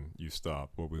and then you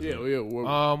stopped. What was Yeah, it?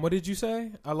 yeah. What did you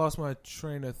say? I lost my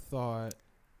train of thought.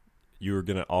 You were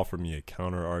gonna offer me a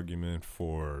counter argument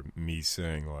for me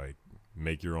saying like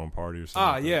make your own party or something.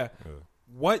 Ah, yeah.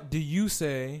 What do you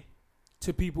say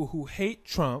to people who hate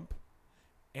Trump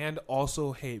and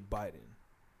also hate Biden?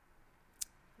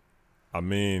 I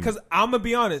mean, Because I'm gonna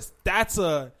be honest, that's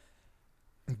a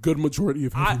good majority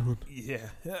of everyone.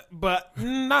 but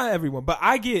not everyone. But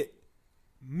I get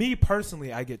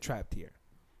trapped here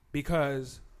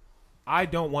because I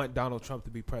don't want Donald Trump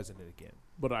to be president again.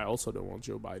 But I also don't want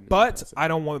Joe Biden. to be But president. I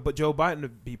don't want Joe Biden to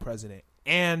be president.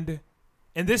 And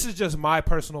this is just my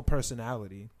personal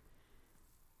personality.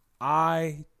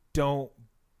 I don't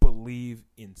believe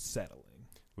in settling.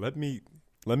 let me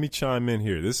chime in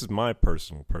here. This is my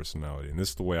personal personality, and this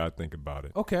is the way I think about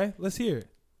it. Okay, let's hear it.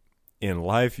 In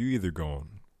life, you either gonna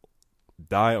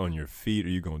die on your feet or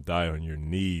you gonna die on your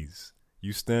knees.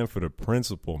 You stand for the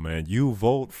principle, man. You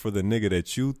vote for the nigga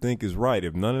that you think is right.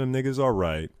 If none of them niggas are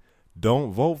right,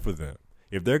 don't vote for them.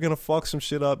 If they're gonna fuck some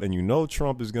shit up and you know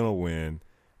Trump is gonna win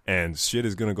and shit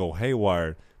is gonna go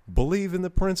haywire, believe in the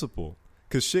principle.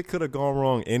 Cause shit could have gone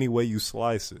wrong any way you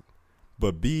slice it.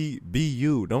 But be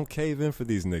you. Don't cave in for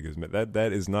these niggas, man.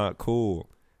 That is not cool.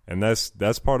 And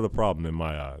that's part of the problem in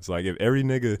my eyes. Like if every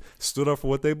nigga stood up for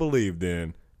what they believed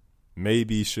in,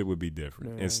 maybe shit would be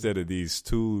different. Yeah. Instead of these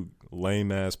two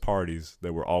lame ass parties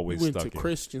that we're you always went stuck to in.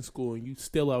 Christian school and you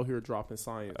still out here dropping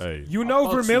science. Hey, You know,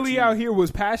 I'll Vermilly shoot you. out here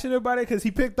was passionate about it because he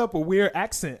picked up a weird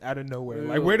accent out of nowhere.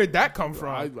 Like, where did that come from?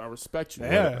 I respect you.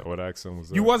 Yeah. what accent was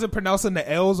that? You wasn't pronouncing the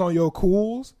L's on your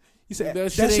cools. You said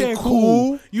That shit ain't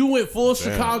cool. You went full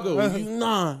Chicago.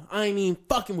 I ain't even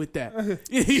fucking with that.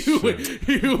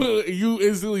 you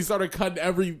instantly started cutting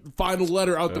every final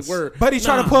letter out the word. But he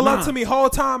trying to pull up to me whole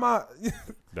time.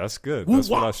 That's good. That's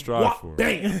what I strive for.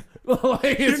 Bam.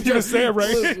 Like, it's You just said right.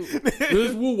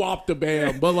 This woo wop the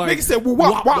bam, but like Nigga said,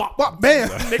 wop, wop, wop, bam.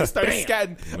 Nigga started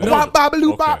scatting. Wop,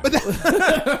 babaloo, bop.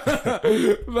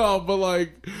 no, but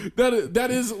like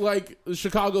that is like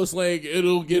Chicago slang.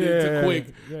 It'll get into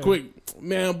quick.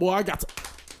 Man, boy, I got to.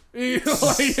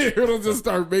 Like, you'll just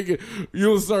start making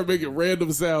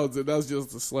random sounds, and that's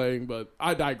just the slang. But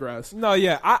I digress. No,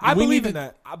 yeah, I We believe need in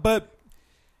that. But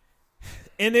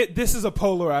this is a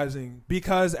polarizing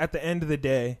because at the end of the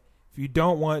day, if you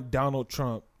don't want Donald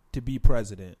Trump to be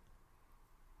president,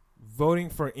 voting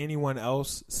for anyone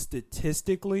else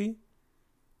statistically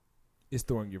is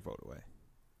throwing your vote away.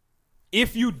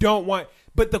 If you don't want,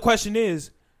 but the question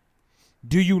is,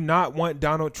 do you not want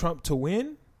Donald Trump to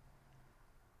win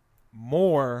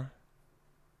more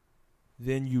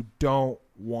than you don't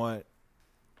want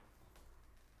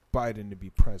Biden to be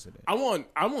president? I want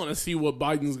to see what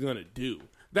Biden's gonna do.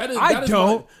 That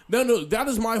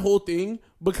is my whole thing,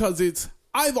 because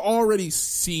I've already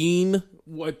seen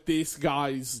what this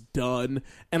guy's done,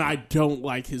 and I don't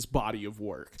like his body of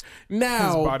work.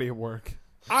 Now, His body of work.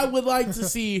 I would like to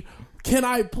see. Can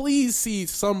I please see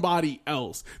somebody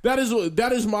else? That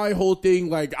is my whole thing.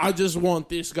 Like, I just want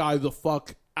this guy the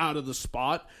fuck out of the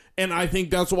spot. And I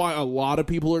think that's why a lot of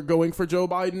people are going for Joe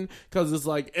Biden, because it's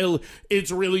like,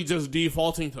 it's really just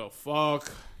defaulting to fuck.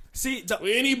 See,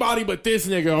 Anybody but this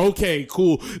nigga. Okay,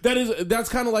 cool. That's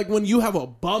kind of like when you have a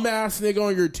bum ass nigga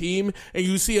on your team and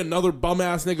you see another bum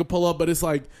ass nigga pull up, but it's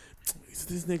like, is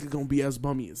this nigga gonna be as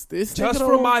bummy as this? Just nigga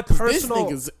from my personal,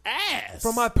 this nigga's ass.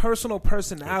 From my personal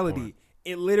personality,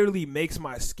 it literally makes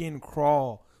my skin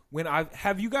crawl.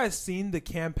 Have you guys seen the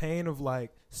campaign of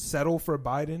like settle for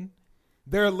Biden?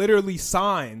 There are literally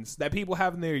signs that people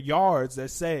have in their yards that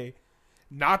say,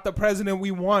 "Not the president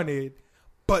we wanted,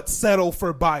 but settle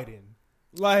for Biden."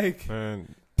 Like,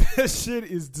 Man, that shit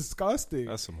is disgusting.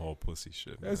 that's some whole pussy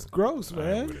shit. That's man. gross, I ain't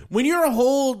man. with it. When you're a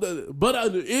whole, but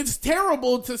it's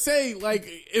terrible to say, like,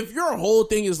 if your whole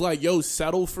thing is like, yo,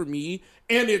 settle for me,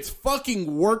 and it's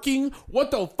fucking working, what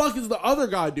the fuck is the other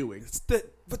guy doing?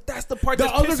 But that's the part. The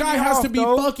that's other pissing guy me has off, to be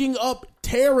though. fucking up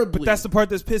terribly. But that's the part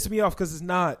that's pissing me off, because it's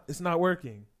not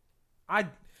working.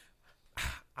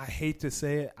 I hate to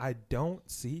say it, I don't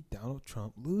see Donald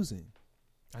Trump losing.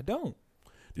 I don't.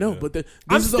 no, Yeah. but this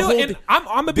I'm is still. the whole And thing. I'm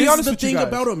gonna be This is honest the with you thing guys.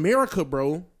 about America,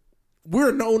 bro.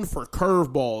 We're known for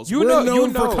curveballs. You We're know- known you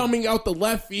know. for coming out the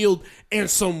left field and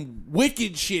some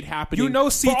wicked shit happening. You know,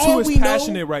 For all C2 is we know-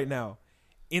 passionate right now.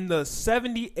 In the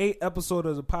 78 episode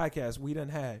of the podcast we done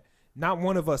had, not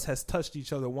one of us has touched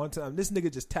each other one time. This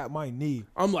nigga just tapped my knee.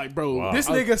 I'm like, bro. Wow. This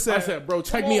I nigga said, I said, bro,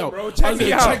 check "Come me on, out. bro, I check said,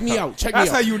 me out." check me out. Check That's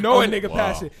me how out. you know a I'm- nigga Wow.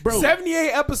 passionate. Bro.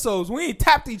 78 episodes. We ain't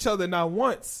tapped each other not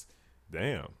once.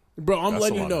 Damn. Bro, I'm That's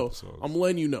letting a you lot know. of episodes. I'm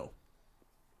letting you know.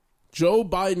 Joe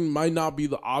Biden might not be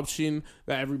the option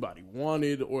that everybody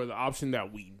wanted or the option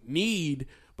that we need,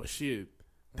 but shit,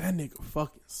 that nigga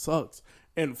fucking sucks.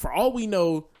 And for all we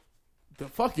know, the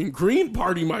fucking Green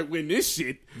Party might win this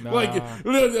shit. Nah. Like,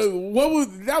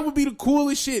 that would be the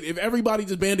coolest shit if everybody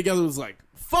just band together and was like,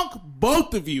 fuck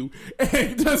both of you,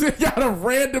 and just got a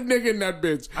random nigga in that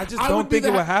bitch. I just don't think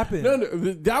it would happen. No,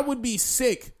 that would be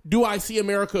sick. Do I see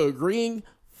America agreeing?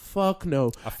 Fuck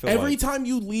no. I feel Every like- time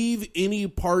you leave any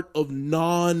part of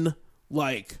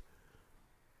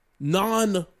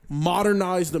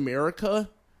non-modernized America,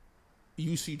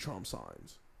 you see Trump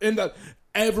signs. And that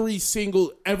every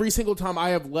single time I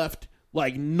have left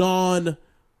like non-city,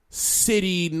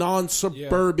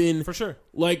 non-suburban, For sure.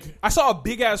 like, I saw a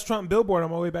big ass Trump billboard on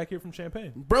my way back here from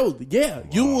Champaign. bro, yeah,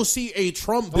 you will see a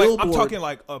Trump Like, billboard. I'm talking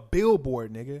like a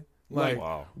billboard, nigga. Like,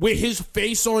 Wow. with his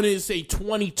face on it, say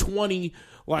 2020,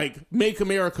 like, make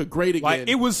America great again. Like,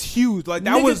 it was huge. Like,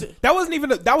 that Niggas- wasn't even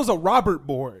that was a Robert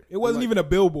board. It wasn't even a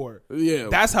billboard. yeah,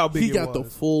 That's how big he it got the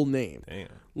was. full name. Damn.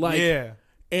 Like, Yeah.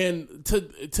 and to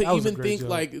was a even great think joke.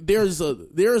 like there's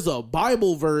a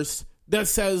Bible verse that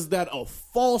says that a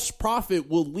false prophet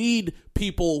will lead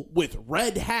people with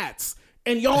red hats.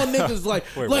 And y'all niggas like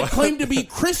Wait, like what? claim to be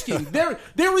Christian. There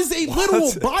is a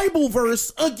literal Bible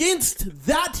verse against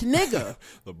that nigga.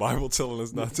 The Bible telling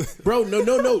us not to. Bro,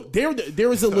 no.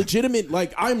 There is a legitimate,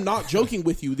 like, I'm not joking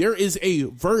with you. There is a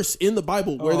verse in the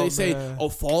Bible where they say man. a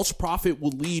false prophet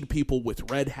will lead people with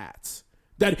red hats.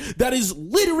 That is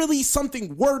literally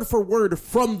something word for word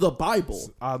from the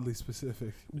Bible. Oddly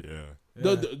specific. Yeah.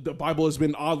 The Bible has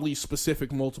been oddly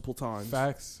specific multiple times.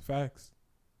 Facts.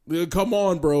 Come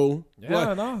on, bro. Yeah,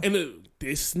 I know. And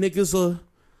this nigga's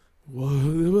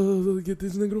get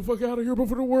this nigga the fuck out of here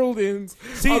before the world ends.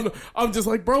 See- I'm just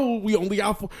like, bro, we only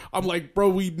have. I'm like, bro,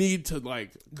 we need to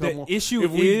like. Come The on. issue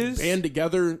if we is- band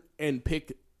together and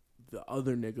pick the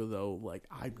other nigga though. Like,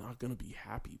 I'm not gonna be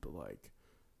happy, but like,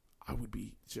 I would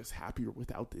be just happier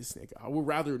without this nigga. I would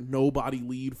rather nobody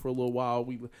lead for a little while.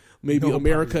 Maybe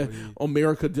Nobody lead.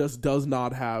 America just does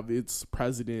not have its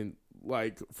president.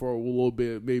 Like, for a little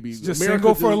bit, maybe Just America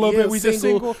single for a little bit. We just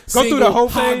single. Go through the whole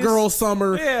hot phase. girl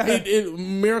summer. Yeah.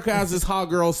 America has this hot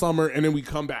girl summer, and then we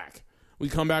come back. We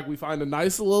find a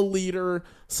nice little leader,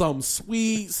 some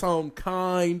sweet, some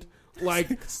kind.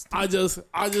 Like, I just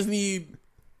need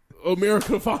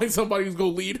America find somebody who's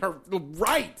gonna lead her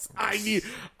right. I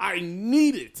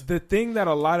need it. The thing that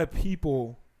a lot of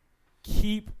people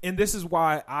keep, and this is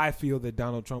why I feel that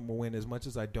Donald Trump will win as much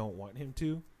as I don't want him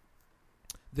to.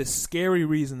 The scary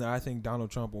reason that I think Donald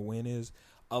Trump will win is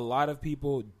a lot of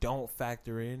people don't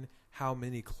factor in how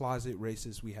many closet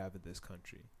racists we have in this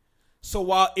country. So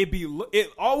while it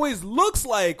always looks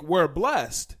like we're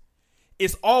blessed,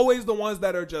 it's always the ones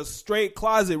that are just straight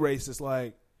closet racists.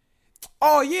 Like,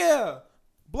 oh yeah,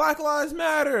 Black Lives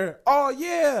Matter. Oh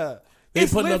yeah, they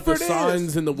putting up the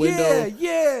signs in the window.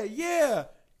 Yeah.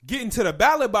 Getting to the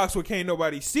ballot box where can't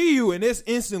nobody see you, and it's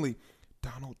instantly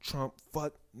Donald Trump,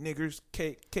 fuck niggers,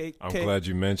 cake. I'm glad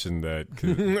you mentioned that.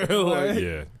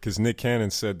 Yeah, because Nick Cannon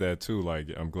said that too. Like,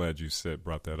 I'm glad you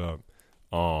brought that up.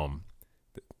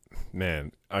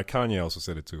 Man, Kanye also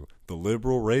said it too. The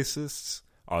liberal racists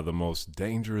are the most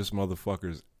dangerous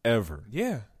motherfuckers ever.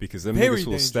 Yeah, because them niggas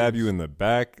will stab you in the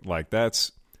back. Like,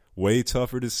 that's way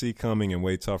tougher to see coming and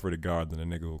way tougher to guard than a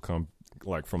nigga who come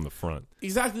like from the front.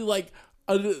 Exactly. Like,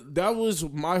 that was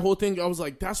my whole thing. I was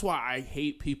like, that's why I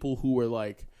hate people who are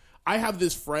like, I have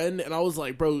this friend, and I was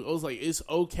like, bro, it's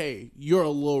okay. You're a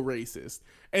little racist.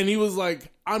 And he was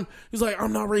like, I'm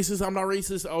not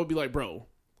racist. I would be like, bro,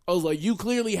 I was like, you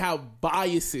clearly have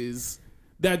biases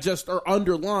that just are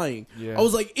underlying. Yeah. I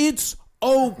was like, it's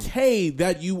okay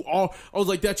that you are. I was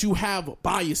like, that you have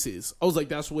biases. I was like,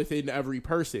 that's within every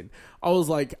person. I was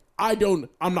like, I'm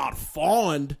not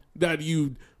fond that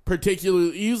you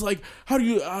particularly. He was like, how are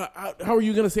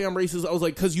you gonna say I'm racist? I was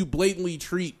like, because you blatantly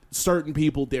treat certain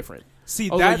people different. See,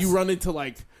 that's like, you run into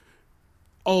like,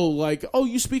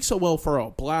 you speak so well for a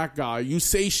black guy. You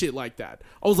say shit like that.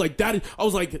 I was like,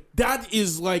 that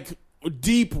is like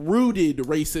deep rooted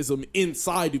racism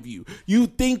inside of you. You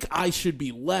think I should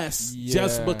be less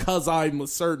just because I'm a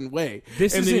certain way.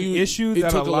 This is an issue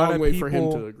that a lot of people. For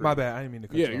him to agree. My bad, I didn't mean to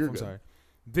cut you off. You're I'm good. sorry.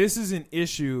 This is an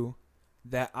issue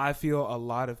that I feel a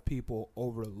lot of people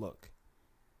overlook.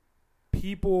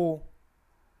 People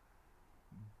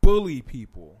bully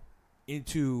people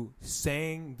into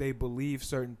saying they believe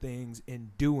certain things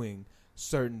and doing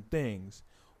certain things.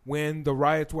 When the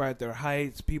riots were at their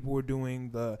heights, people were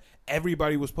doing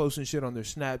everybody was posting shit on their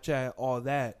Snapchat, all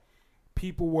that.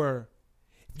 People were,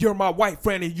 you're my white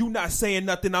friend and you not saying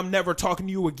nothing, I'm never talking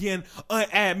to you again,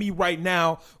 unadd me right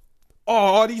now. Oh,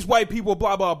 all these white people,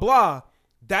 blah, blah, blah.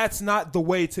 That's not the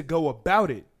way to go about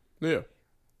it. Yeah.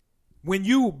 When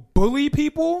you bully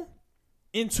people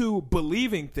into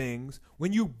believing things,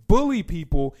 when you bully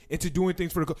people into doing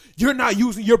things for the cause, you're not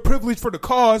using your privilege for the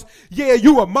cause. Yeah,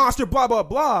 you a monster, blah, blah,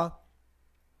 blah.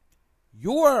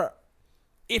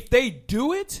 If they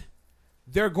do it,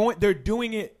 they're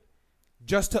doing it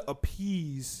just to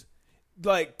appease,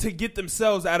 like to get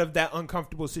themselves out of that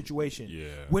uncomfortable situation. Yeah.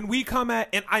 When we come at,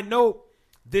 and I know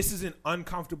this is an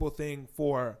uncomfortable thing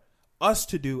for us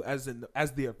to do as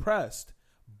the oppressed,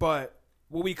 but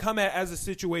when we come at as a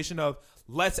situation of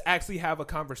let's actually have a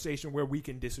conversation where we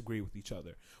can disagree with each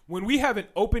other. When we have an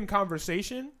open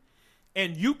conversation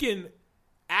and you can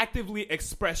actively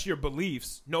express your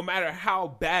beliefs, no matter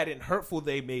how bad and hurtful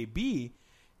they may be,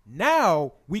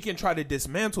 now we can try to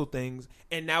dismantle things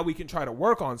and now we can try to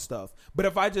work on stuff. But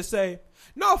if I just say,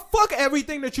 no, fuck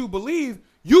everything that you believe,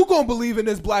 you gonna believe in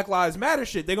this Black Lives Matter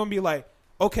shit. They're gonna be like,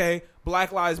 okay,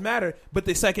 Black Lives Matter. But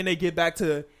the second they get back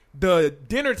to the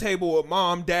dinner table with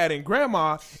mom, dad, and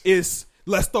grandma is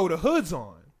let's throw the hoods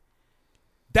on.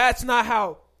 That's not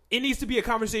how it needs to be. A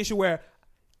conversation where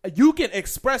you can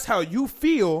express how you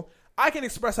feel, I can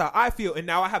express how I feel, and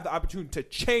now I have the opportunity to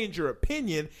change your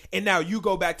opinion, and now you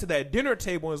go back to that dinner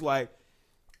table and it's like,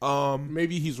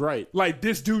 maybe he's right. Like,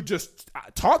 this dude just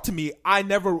talked to me. I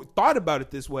never thought about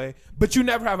it this way, but you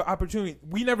never have an opportunity.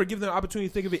 We never give them an opportunity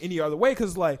to think of it any other way,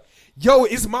 because like, yo,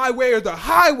 it's my way or the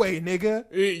highway, nigga.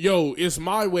 Yo, it's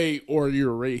my way or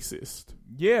you're racist.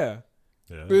 Yeah.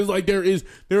 It's like there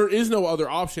is no other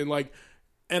option. Like,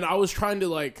 and I was trying to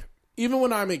like, even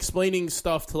when I'm explaining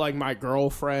stuff to like my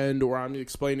girlfriend or I'm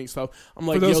explaining stuff, I'm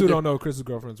like, for those who don't know, Chris's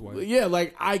girlfriend's white. Yeah,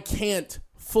 like I can't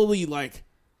fully like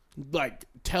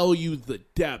tell you the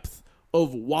depth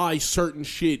of why certain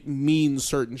shit means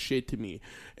certain shit to me.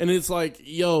 And it's like,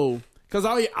 yo, because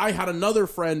I had another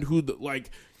friend who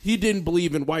like he didn't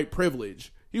believe in white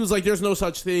privilege. He was like, there's no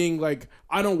such thing. Like,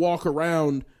 I don't walk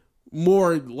around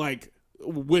more like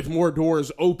with more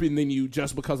doors open than you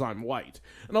just because I'm white.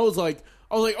 And I was like,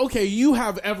 okay, you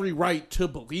have every right to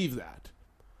believe that.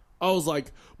 I was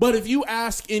like, but if you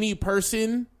ask any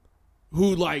person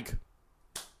who like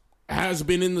has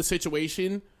been in the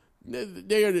situation, I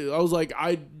was like,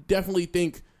 I definitely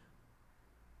think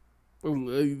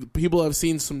People have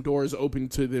seen some doors open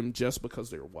to them just because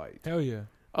they're white. Hell yeah.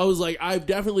 I was like, I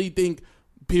definitely think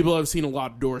people have seen a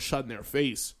lot of doors shut in their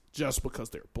face just because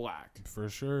they're black. For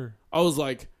sure. I was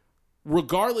like,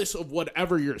 regardless of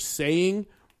whatever you're saying,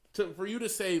 for you to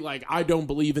say, like, I don't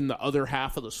believe in the other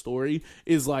half of the story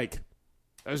is like,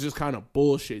 that's just kind of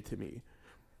bullshit to me.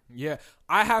 Yeah.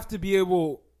 I have to be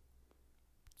able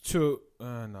to...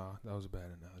 no, that was a bad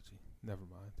analogy. Never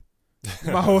mind.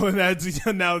 My whole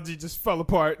analogy just fell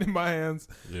apart in my hands.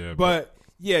 Yeah, but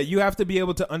yeah, you have to be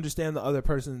able to understand the other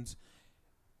person's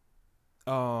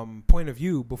point of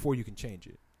view before you can change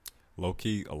it. Low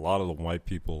key, a lot of the white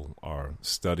people are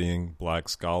studying black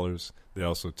scholars. They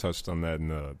also touched on that in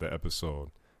the episode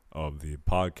of the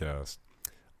podcast.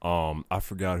 I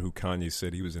forgot who Kanye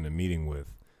said he was in a meeting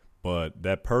with, but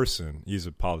that person, he's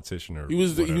a politician or he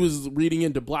was whatever. reading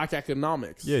into black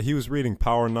economics. Yeah, he was reading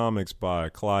Powernomics by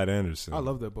Clyde Anderson. I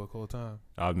love that book all the time.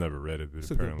 I've never read it, but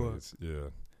It's a apparently good book. it's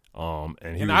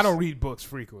and I don't read books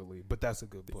frequently, but that's a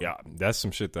good book. Yeah, that's some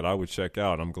shit that I would check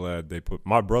out. I'm glad they put.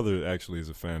 My brother actually is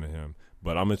a fan of him,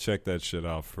 but I'm gonna check that shit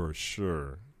out for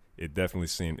sure. It definitely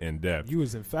seemed in depth. You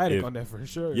was emphatic on that for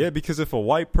sure. Yeah, because if a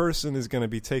white person is gonna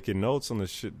be taking notes on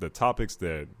the topics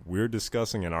that we're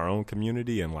discussing in our own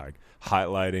community and like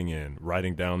highlighting and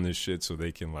writing down this shit so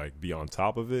they can like be on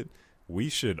top of it, we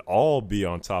should all be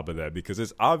on top of that because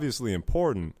it's obviously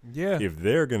important. Yeah. If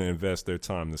they're gonna invest their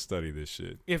time to study this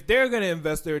shit. If they're gonna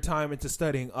invest their time into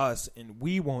studying us, and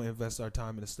we won't invest our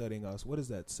time into studying us, what does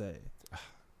that say?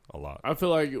 A lot. I feel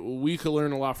like we could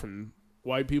learn a lot from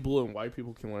white people, and white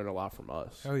people can learn a lot from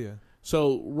us. Hell yeah.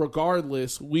 So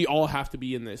regardless, we all have to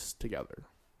be in this together.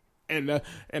 And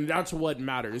that's what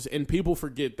matters. And people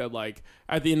forget that, like,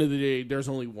 at the end of the day, there's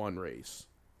only one race.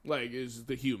 Like, is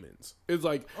the humans. It's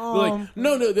like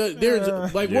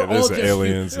there's like we're all just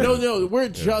aliens. We're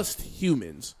just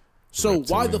humans. So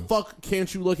why the fuck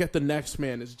can't you look at the next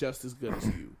man as just as good as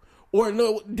you? Or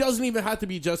no, it doesn't even have to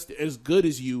be just as good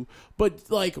as you,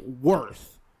 but like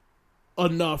worth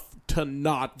enough to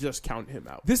not just count him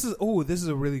out. This is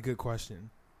a really good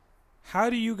question. How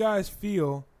do you guys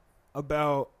feel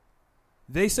about?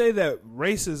 They say that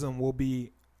racism will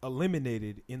be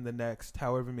eliminated in the next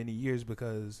however many years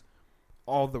because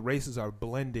all the races are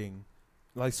blending.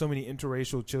 Like so many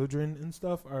interracial children and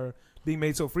stuff are being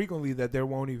made so frequently that there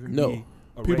won't even be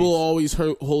a people race. always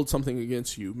hold something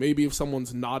against you. Maybe if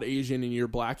someone's not Asian and you're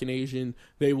black and Asian,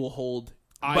 they will hold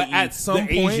But at some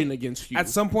point, Asian against you. At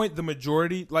some point, the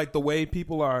majority, like the way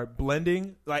people are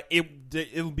blending, like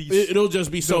it'll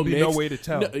just be so mixed. No way to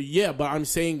tell. No, yeah, but I'm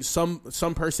saying some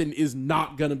person is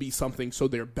not gonna be something, so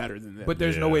they're better than them. But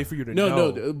there's no way for you to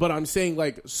know. No. But I'm saying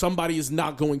like somebody is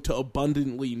not going to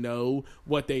abundantly know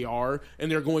what they are,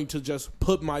 and they're going to just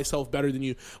put myself better than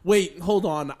you. Wait, hold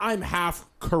on. I'm half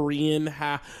Korean,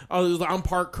 I'm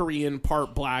part Korean,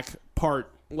 part black,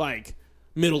 part like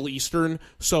Middle Eastern,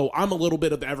 so I'm a little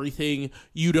bit of everything.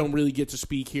 You don't really get to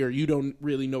speak here. You don't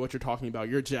really know what you're talking about.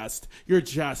 You're just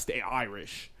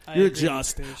Irish. You're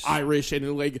just Irish,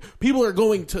 and like people are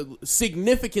going to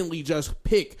significantly just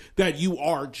pick that you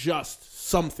are just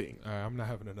something. All right, I'm not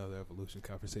having another evolution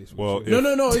conversation. Well,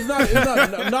 no, it's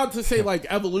not. Not to say like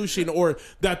evolution or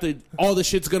that all the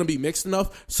shit's gonna be mixed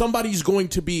enough. Somebody's going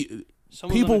to be.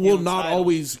 People will not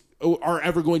always are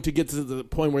ever going to get to the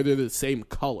point where they're the same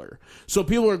color. So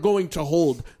people are going to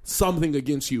hold something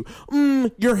against you.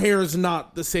 Your hair is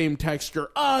not the same texture.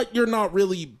 You're not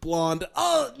really blonde.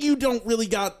 You don't really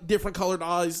got different colored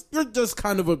eyes. You're just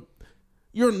kind of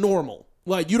you're normal.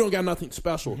 Like, you don't got nothing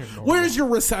special. Where's your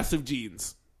recessive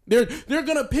genes? They're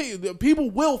gonna pick. People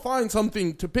will find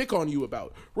something to pick on you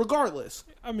about, regardless.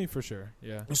 I mean, for sure,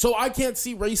 yeah. So I can't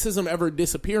see racism ever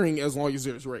disappearing as long as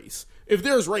there's race. If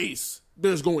there's race,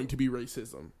 there's going to be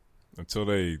racism. Until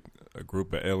a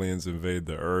group of aliens invade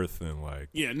the Earth and like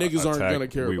niggas aren't gonna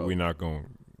care about. We're not gonna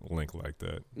link like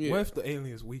that. Yeah. What if the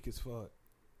aliens weak as fuck?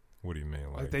 What do you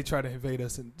mean? Like they try to invade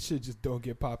us and shit just don't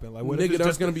get popping. Like what nigga, if it's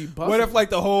just gonna be busted. What if like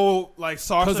the whole like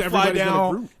saucer fly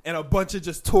down group. and a bunch of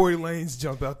just Tory Lanes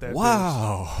jump out that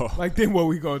bitch? Like then what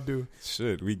we gonna do?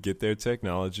 Shit, we get their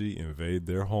technology, invade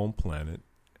their home planet.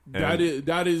 That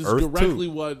is Earth directly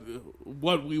too.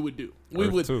 what we would do.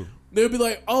 Too. They'd be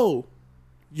like, oh,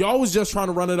 y'all was just trying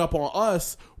to run it up on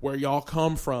us where y'all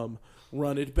come from.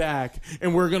 run it back,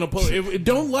 and we're gonna put.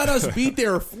 Don't let us beat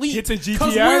their fleet. It's a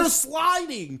because GPS. we're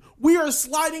sliding. We are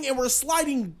sliding, and we're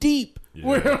sliding deep. Yeah.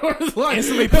 We're sliding,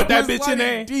 Instantly put that we're bitch in there.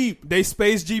 sliding deep. They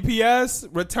space GPS,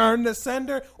 return the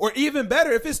sender, or even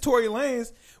better, if it's Tory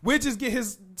Lanez, we'll just get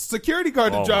his security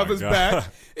guard to Oh drive my us God.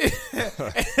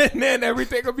 back, and then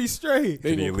everything will be straight.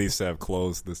 Can he at least have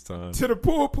clothes this time? To the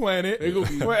pool planet They gonna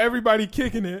be- where everybody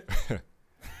kicking it.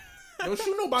 Don't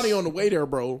shoot nobody on the way there,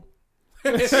 bro.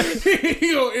 You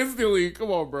know, instantly.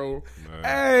 Come on, bro. Man.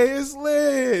 Hey, it's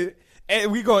lit.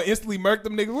 And we gonna instantly murk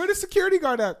them niggas. Where the security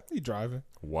guard at? He driving.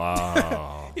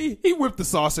 Wow. He whipped the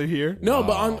saucer here. No,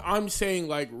 but Wow. I'm saying,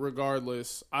 like,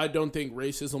 regardless, I don't think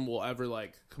racism will ever,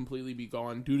 like, completely be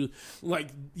gone due to, like,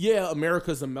 yeah,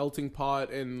 America's a melting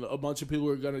pot and a bunch of people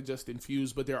are going to just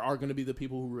infuse, but there are going to be the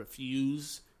people who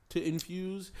refuse to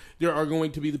infuse. There are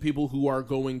going to be the people who are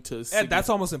going to... That's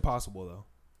almost impossible, though.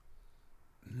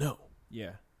 No.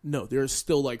 Yeah. No, there's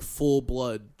still, like,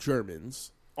 full-blood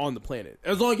Germans on the planet.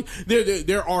 As long as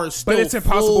there are still But it's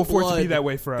impossible for it to be full-blood that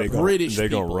way forever. British They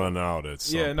gonna people. run out at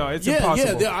some Yeah, no, point. it's Yeah,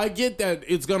 impossible. I get that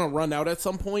it's gonna run out at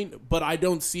some point, but I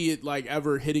don't see it like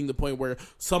ever hitting the point where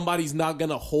somebody's not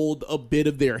gonna hold a bit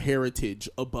of their heritage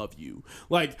above you.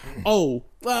 Like,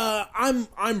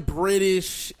 I'm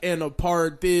British and a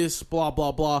part this, blah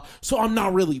blah blah. So I'm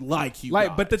not really like you.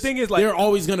 Like, but the guys. thing is, like, they're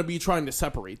always gonna be trying to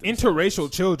separate themselves.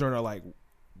 interracial children are like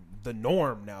the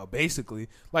norm now, basically.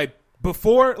 Like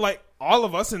before, like all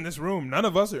of us in this room, none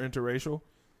of us are interracial.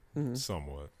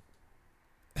 Somewhat.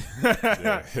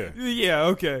 Yeah. Yeah,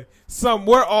 okay.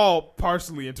 We're all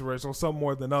partially interracial, some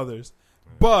more than others.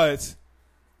 But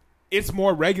it's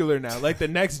more regular now. Like the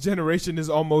next generation is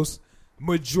almost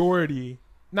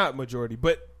not majority,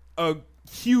 but a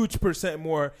huge percent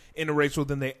more interracial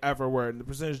than they ever were. And the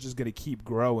percentage is just going to keep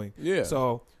growing. Yeah.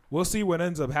 So we'll see what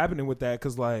ends up happening with that,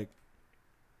 because like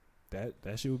that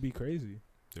shit would be crazy.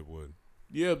 It would.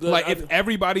 Yeah, Like if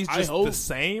everybody's I just hope- the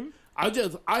same.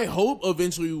 I hope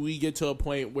eventually we get to a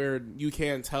point where you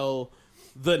can't tell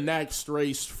the next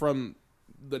race from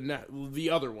the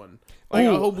other one. Like, I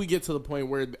Ooh. hope we get to the point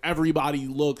where everybody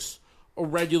looks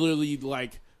regularly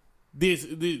like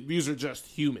these are just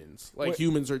humans. Like, Wait.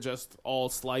 humans are just all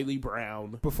slightly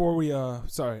brown. Before we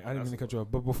sorry, I didn't mean to cut you off,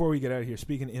 but before we get out of here,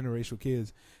 speaking of interracial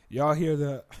kids, y'all hear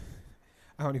the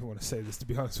I don't even want to say this, to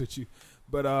be honest with you,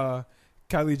 but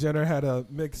Kylie Jenner had a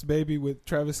mixed baby with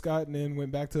Travis Scott and then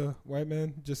went back to white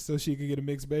men just so she could get a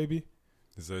mixed baby.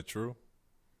 Is that true?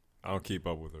 I don't keep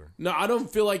up with her. No, I don't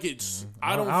feel like it's.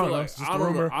 I don't feel know. like It's just I a don't.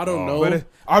 rumor. I don't Oh. know. But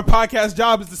our podcast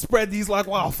job is to spread these like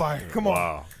wildfire. Come on,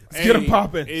 Wow. let's get them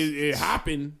popping. It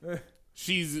happened.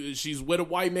 She's with a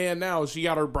white man now. She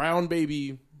got her brown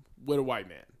baby with a white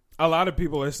man. A lot of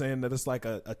people are saying that it's like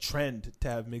a trend to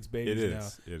have mixed babies It now,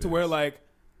 is. It to is. where like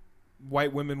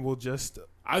white women will just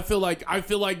I feel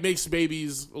like mixed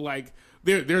babies, like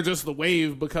they're just the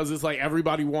wave, because it's like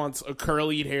everybody wants a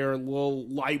curly hair, little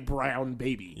light brown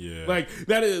baby. Yeah. Like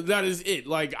that is it.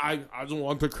 Like I just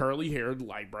want the curly haired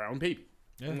light brown baby.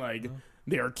 Yeah. Like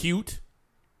they're cute.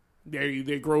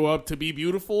 They grow up to be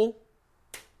beautiful.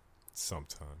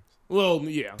 Sometimes. Well,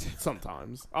 yeah,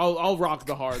 sometimes I'll rock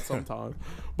the hard sometimes,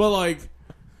 but like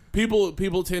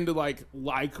people tend to like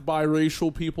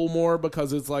biracial people more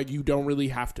because it's like you don't really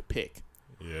have to pick.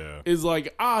 Yeah. Is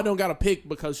like, I don't gotta pick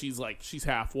because she's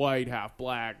half white, half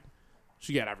black.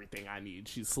 She got everything I need.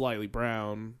 She's slightly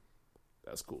brown.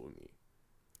 That's cool with me.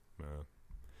 Man.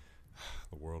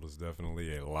 The world is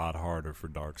definitely a lot harder for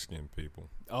dark-skinned people.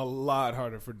 a lot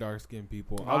harder for dark skinned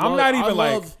people. I I'm love- not even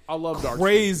I love dark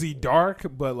crazy dark,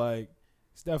 but like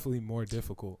it's definitely more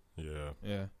difficult. Yeah.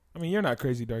 Yeah, I mean you're not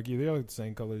crazy dark either. You're like the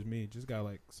same color as me. Just got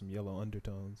like some yellow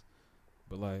undertones,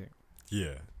 but like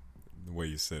Yeah. The way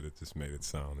you said it just made it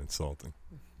sound insulting.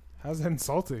 how's that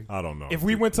insulting? I don't know. If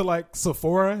we went to like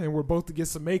Sephora and we're both to get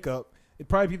some makeup, it'd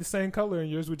probably be the same color,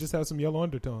 and yours would just have some yellow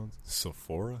undertones.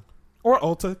 Sephora? Or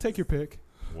Ulta, take your pick.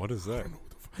 What is that?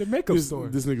 The makeup store.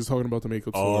 This nigga's talking about the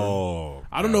makeup store. Oh.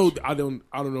 I don't know. gotcha. I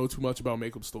don't know too much about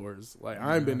makeup stores. Like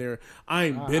I ain't been there. I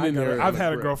ain't I been in got there. it. I've had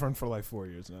a forever. girlfriend for like 4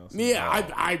 years now. So. Yeah,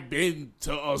 I've been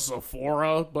to a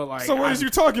Sephora, but like, So what is you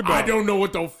talking about? I don't know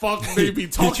what the fuck they be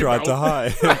talking He tried about. to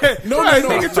hide. No, Right, no,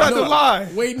 nigga tried to lie.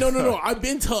 Wait, no. I've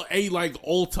been to a like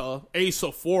Ulta, a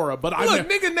Sephora, but I Look,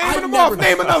 nigga, naming them off.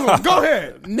 Name another one. Go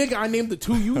ahead. Nigga, I named the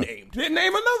two you named. Name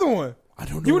another one. I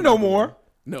don't know. You know another more. one.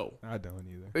 No. I don't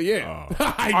either. Yeah.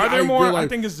 Oh. Are there more? I realize-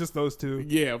 think it's just those two.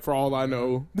 Yeah, for all I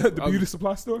know. The beauty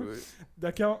supply store?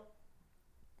 That count?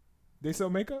 They sell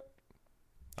makeup?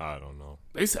 I don't know.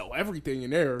 They sell everything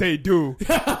in there. They do.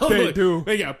 They Look, do.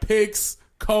 They got picks,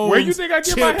 combs. Where you think I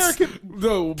get my chips, hair?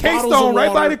 the K-Stone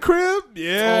right by the crib.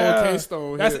 Yeah,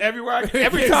 K-Stone. That's hit. everywhere.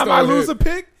 Every K-Stone time I lose hit. a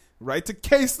pick, right to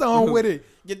K-Stone with it.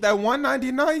 Get that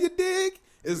 $199. You dig?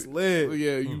 It's lit.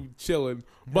 Yeah, you chilling.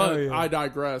 But yeah. I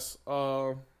digress.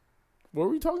 What were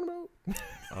we talking about?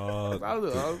 I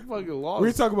was fucking lost.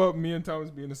 We talk about me and Thomas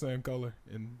being the same color.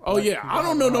 And Oh yeah, I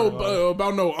don't know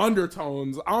about no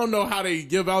undertones. I don't know how they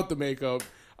give out the makeup.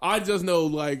 I just know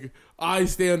like I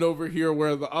stand over here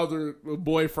where the other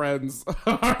boyfriends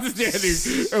are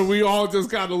standing, and we all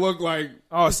just kind of look like.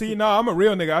 Oh, see, no, I'm a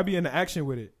real nigga. I be in the action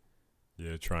with it.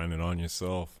 Yeah, trying it on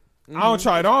yourself. I don't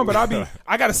try it on, but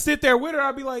I gotta sit there with her.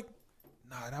 I'll be like,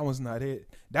 nah, that one's not it.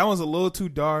 That one's a little too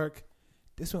dark.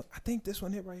 This one, I think this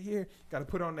one hit right here. Got to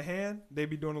put on the hand. They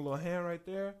be doing a little hand right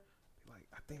there. Like,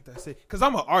 I think that's it. Cause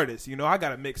I'm an artist, you know. I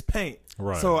gotta mix paint.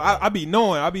 Right. So right. I be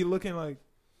knowing. I be looking like,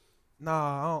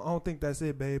 nah, I don't think that's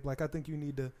it, babe. Like, I think you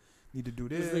need to do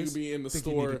this. This nigga be in the think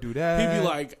you store. need to do that. He be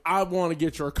like, I want to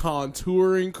get your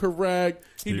contouring correct.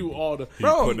 He do all the He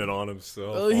bro. putting it on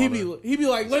himself. He be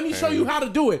like, let me show you how to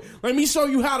do it. Let me show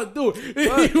you how to do it.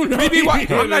 You know, we be he watching,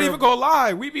 be I'm not there. even gonna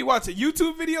lie. We be watching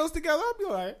YouTube videos together. I'll be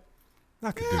like,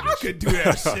 I could yeah, do I this. could do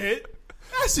that shit.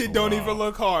 That shit don't even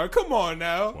look hard. Come on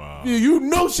now. Wow. Yeah, you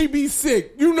know she be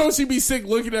sick. You know she be sick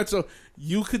looking at you.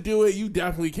 You could do it. You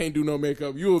definitely can't do no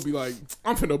makeup. You would be like,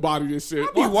 I'm finna body this shit.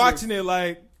 I be watching it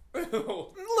like,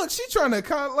 look, she trying to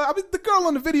the girl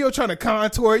on the video trying to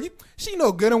contour. She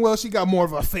know good and well she got more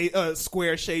of a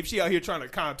square shape. She out here trying to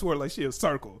contour like she a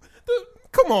circle.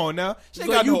 Come on now. She ain't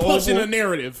Like got you no pushing oval. a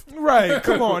narrative. Right.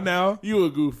 Come on now. You a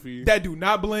goofy. That do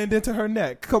not blend into her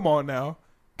neck. Come on now.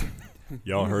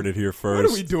 Y'all heard it here What are we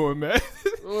first. doing, man?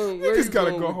 Where Niggas you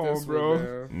gotta going go with home, this bro. one,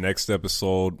 man? Next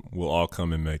episode, we'll all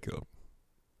come in makeup.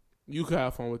 You could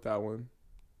have fun with that one.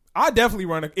 I definitely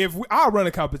I run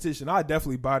a competition, I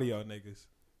definitely body y'all niggas.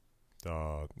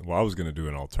 Well, I was gonna do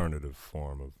an alternative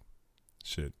form of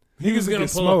shit. He was Niggas gonna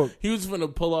get pull up. smoked. He was gonna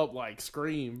pull up like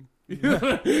Scream. He was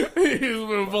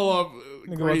gonna pull up.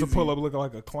 Nigga about to pull up looking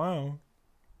like a clown.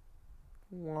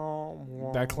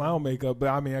 That That clown makeup, but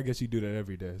I mean, I guess you do that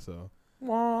every day, so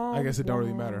I guess it don't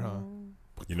really matter, huh?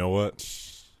 You know what?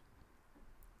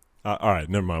 All right,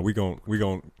 never mind.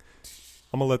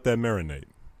 I'm gonna let that marinate.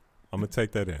 I'm gonna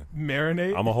take that in. Marinate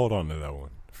I'm gonna hold on to that one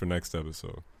for next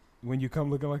episode. when you come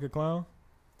looking like a clown.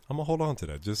 I'm gonna hold on to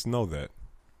that. Just know that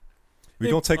we're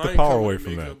Hey, gonna take I the ain't power coming away to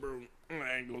from makeup, that. bro.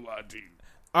 I ain't gonna lie to you.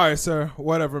 All right, sir.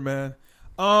 Whatever, man.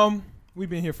 We've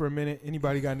been here for a minute.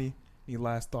 Anybody got any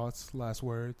last thoughts, last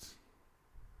words?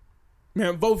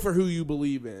 Man, vote for who you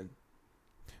believe in.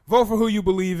 Vote for who you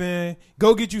believe in.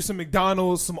 Go get you some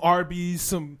McDonald's, some Arby's,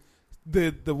 some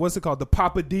the what's it called, the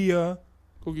Papadilla,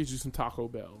 Go get you some Taco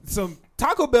Bell. some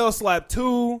Taco Bell slap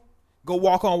 2. Go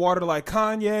walk on water like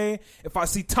Kanye. If I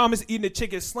see Thomas eating a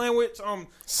chicken sandwich,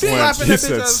 slapping He that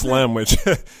said bitch. sandwich.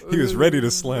 He was ready to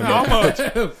slam How it. much?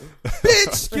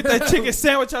 Bitch, get that chicken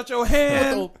sandwich out your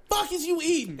hand. What the fuck is you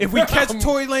eating? If we catch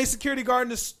Tory Lane security guard in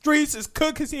the streets, it's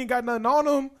cooked because he ain't got nothing on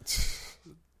him.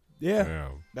 Yeah,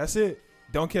 Damn. that's it.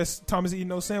 Don't catch Thomas eating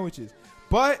no sandwiches.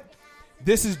 But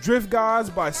this is Drift Gods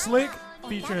by Slick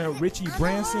featuring Richie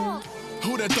Branson.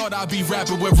 Who'd have thought I'd be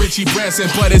rapping with Richie Branson?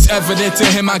 But it's evident to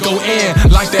him I go in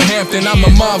like the Hampton. I'm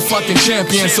a motherfucking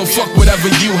champion, so fuck whatever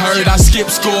you heard. I skip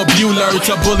score Bueller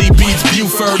to Bully Beats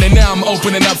Buford, and now I'm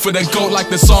opening up for the GOAT like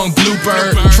the song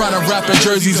Bluebird. Trying to rap in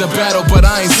Jersey's a battle, but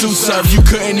I ain't Sue Surf. You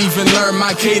couldn't even learn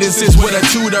my cadences with a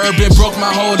tutor. Been broke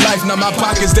my whole life, now my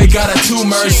pockets they got a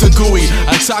tumor. It's a gooey,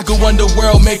 a taco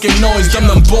underworld making noise. Them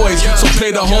boys, so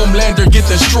play the Homelander, get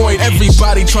destroyed.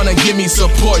 Everybody trying to give me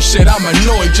support. Shit, I'm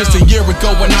annoyed. Just a year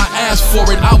ago when I asked for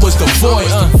it, I was the void.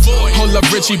 Hold up,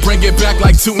 Richie, bring it back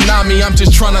like Toonami. I'm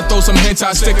just trying to throw some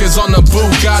hentai stickers on the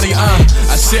Bugatti.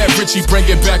 I said, Richie, bring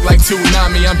it back like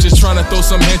Toonami. I'm just trying to throw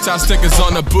some hentai stickers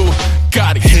on the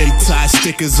Bugatti. Hentai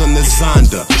stickers on the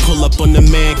Zonda. Pull up on the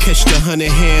man, catch the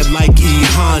 100 hand like E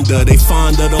Honda. They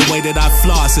fond of the way that I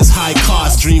floss. It's high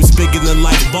cost, dreams bigger than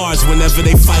life bars whenever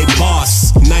they fight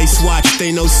boss. Nice watch,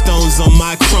 they no stones on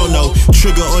my chrono.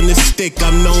 Trigger on the stick,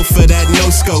 I'm known for that no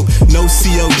scope. No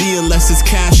COD unless it's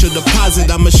cash or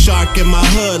deposit. I'm a shark in my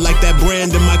hood like that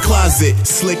brand in my closet.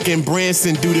 Slick and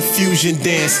Branson do the fusion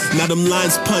dance. Now them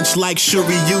lines punch like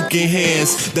Shoryuken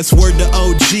hands. That's word to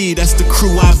OG, that's the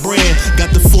crew I brand.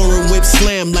 Got the foreign whip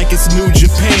slam like it's New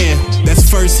Japan. That's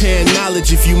first hand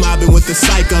knowledge if you mobbing with the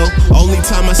psycho. Only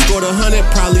time I scored 100,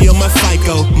 probably on my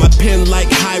FICO. My pen like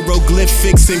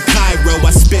hieroglyphics in Cairo.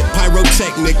 I spit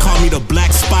pyrotechnic, call me the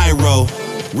Black Spyro.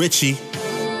 Richie.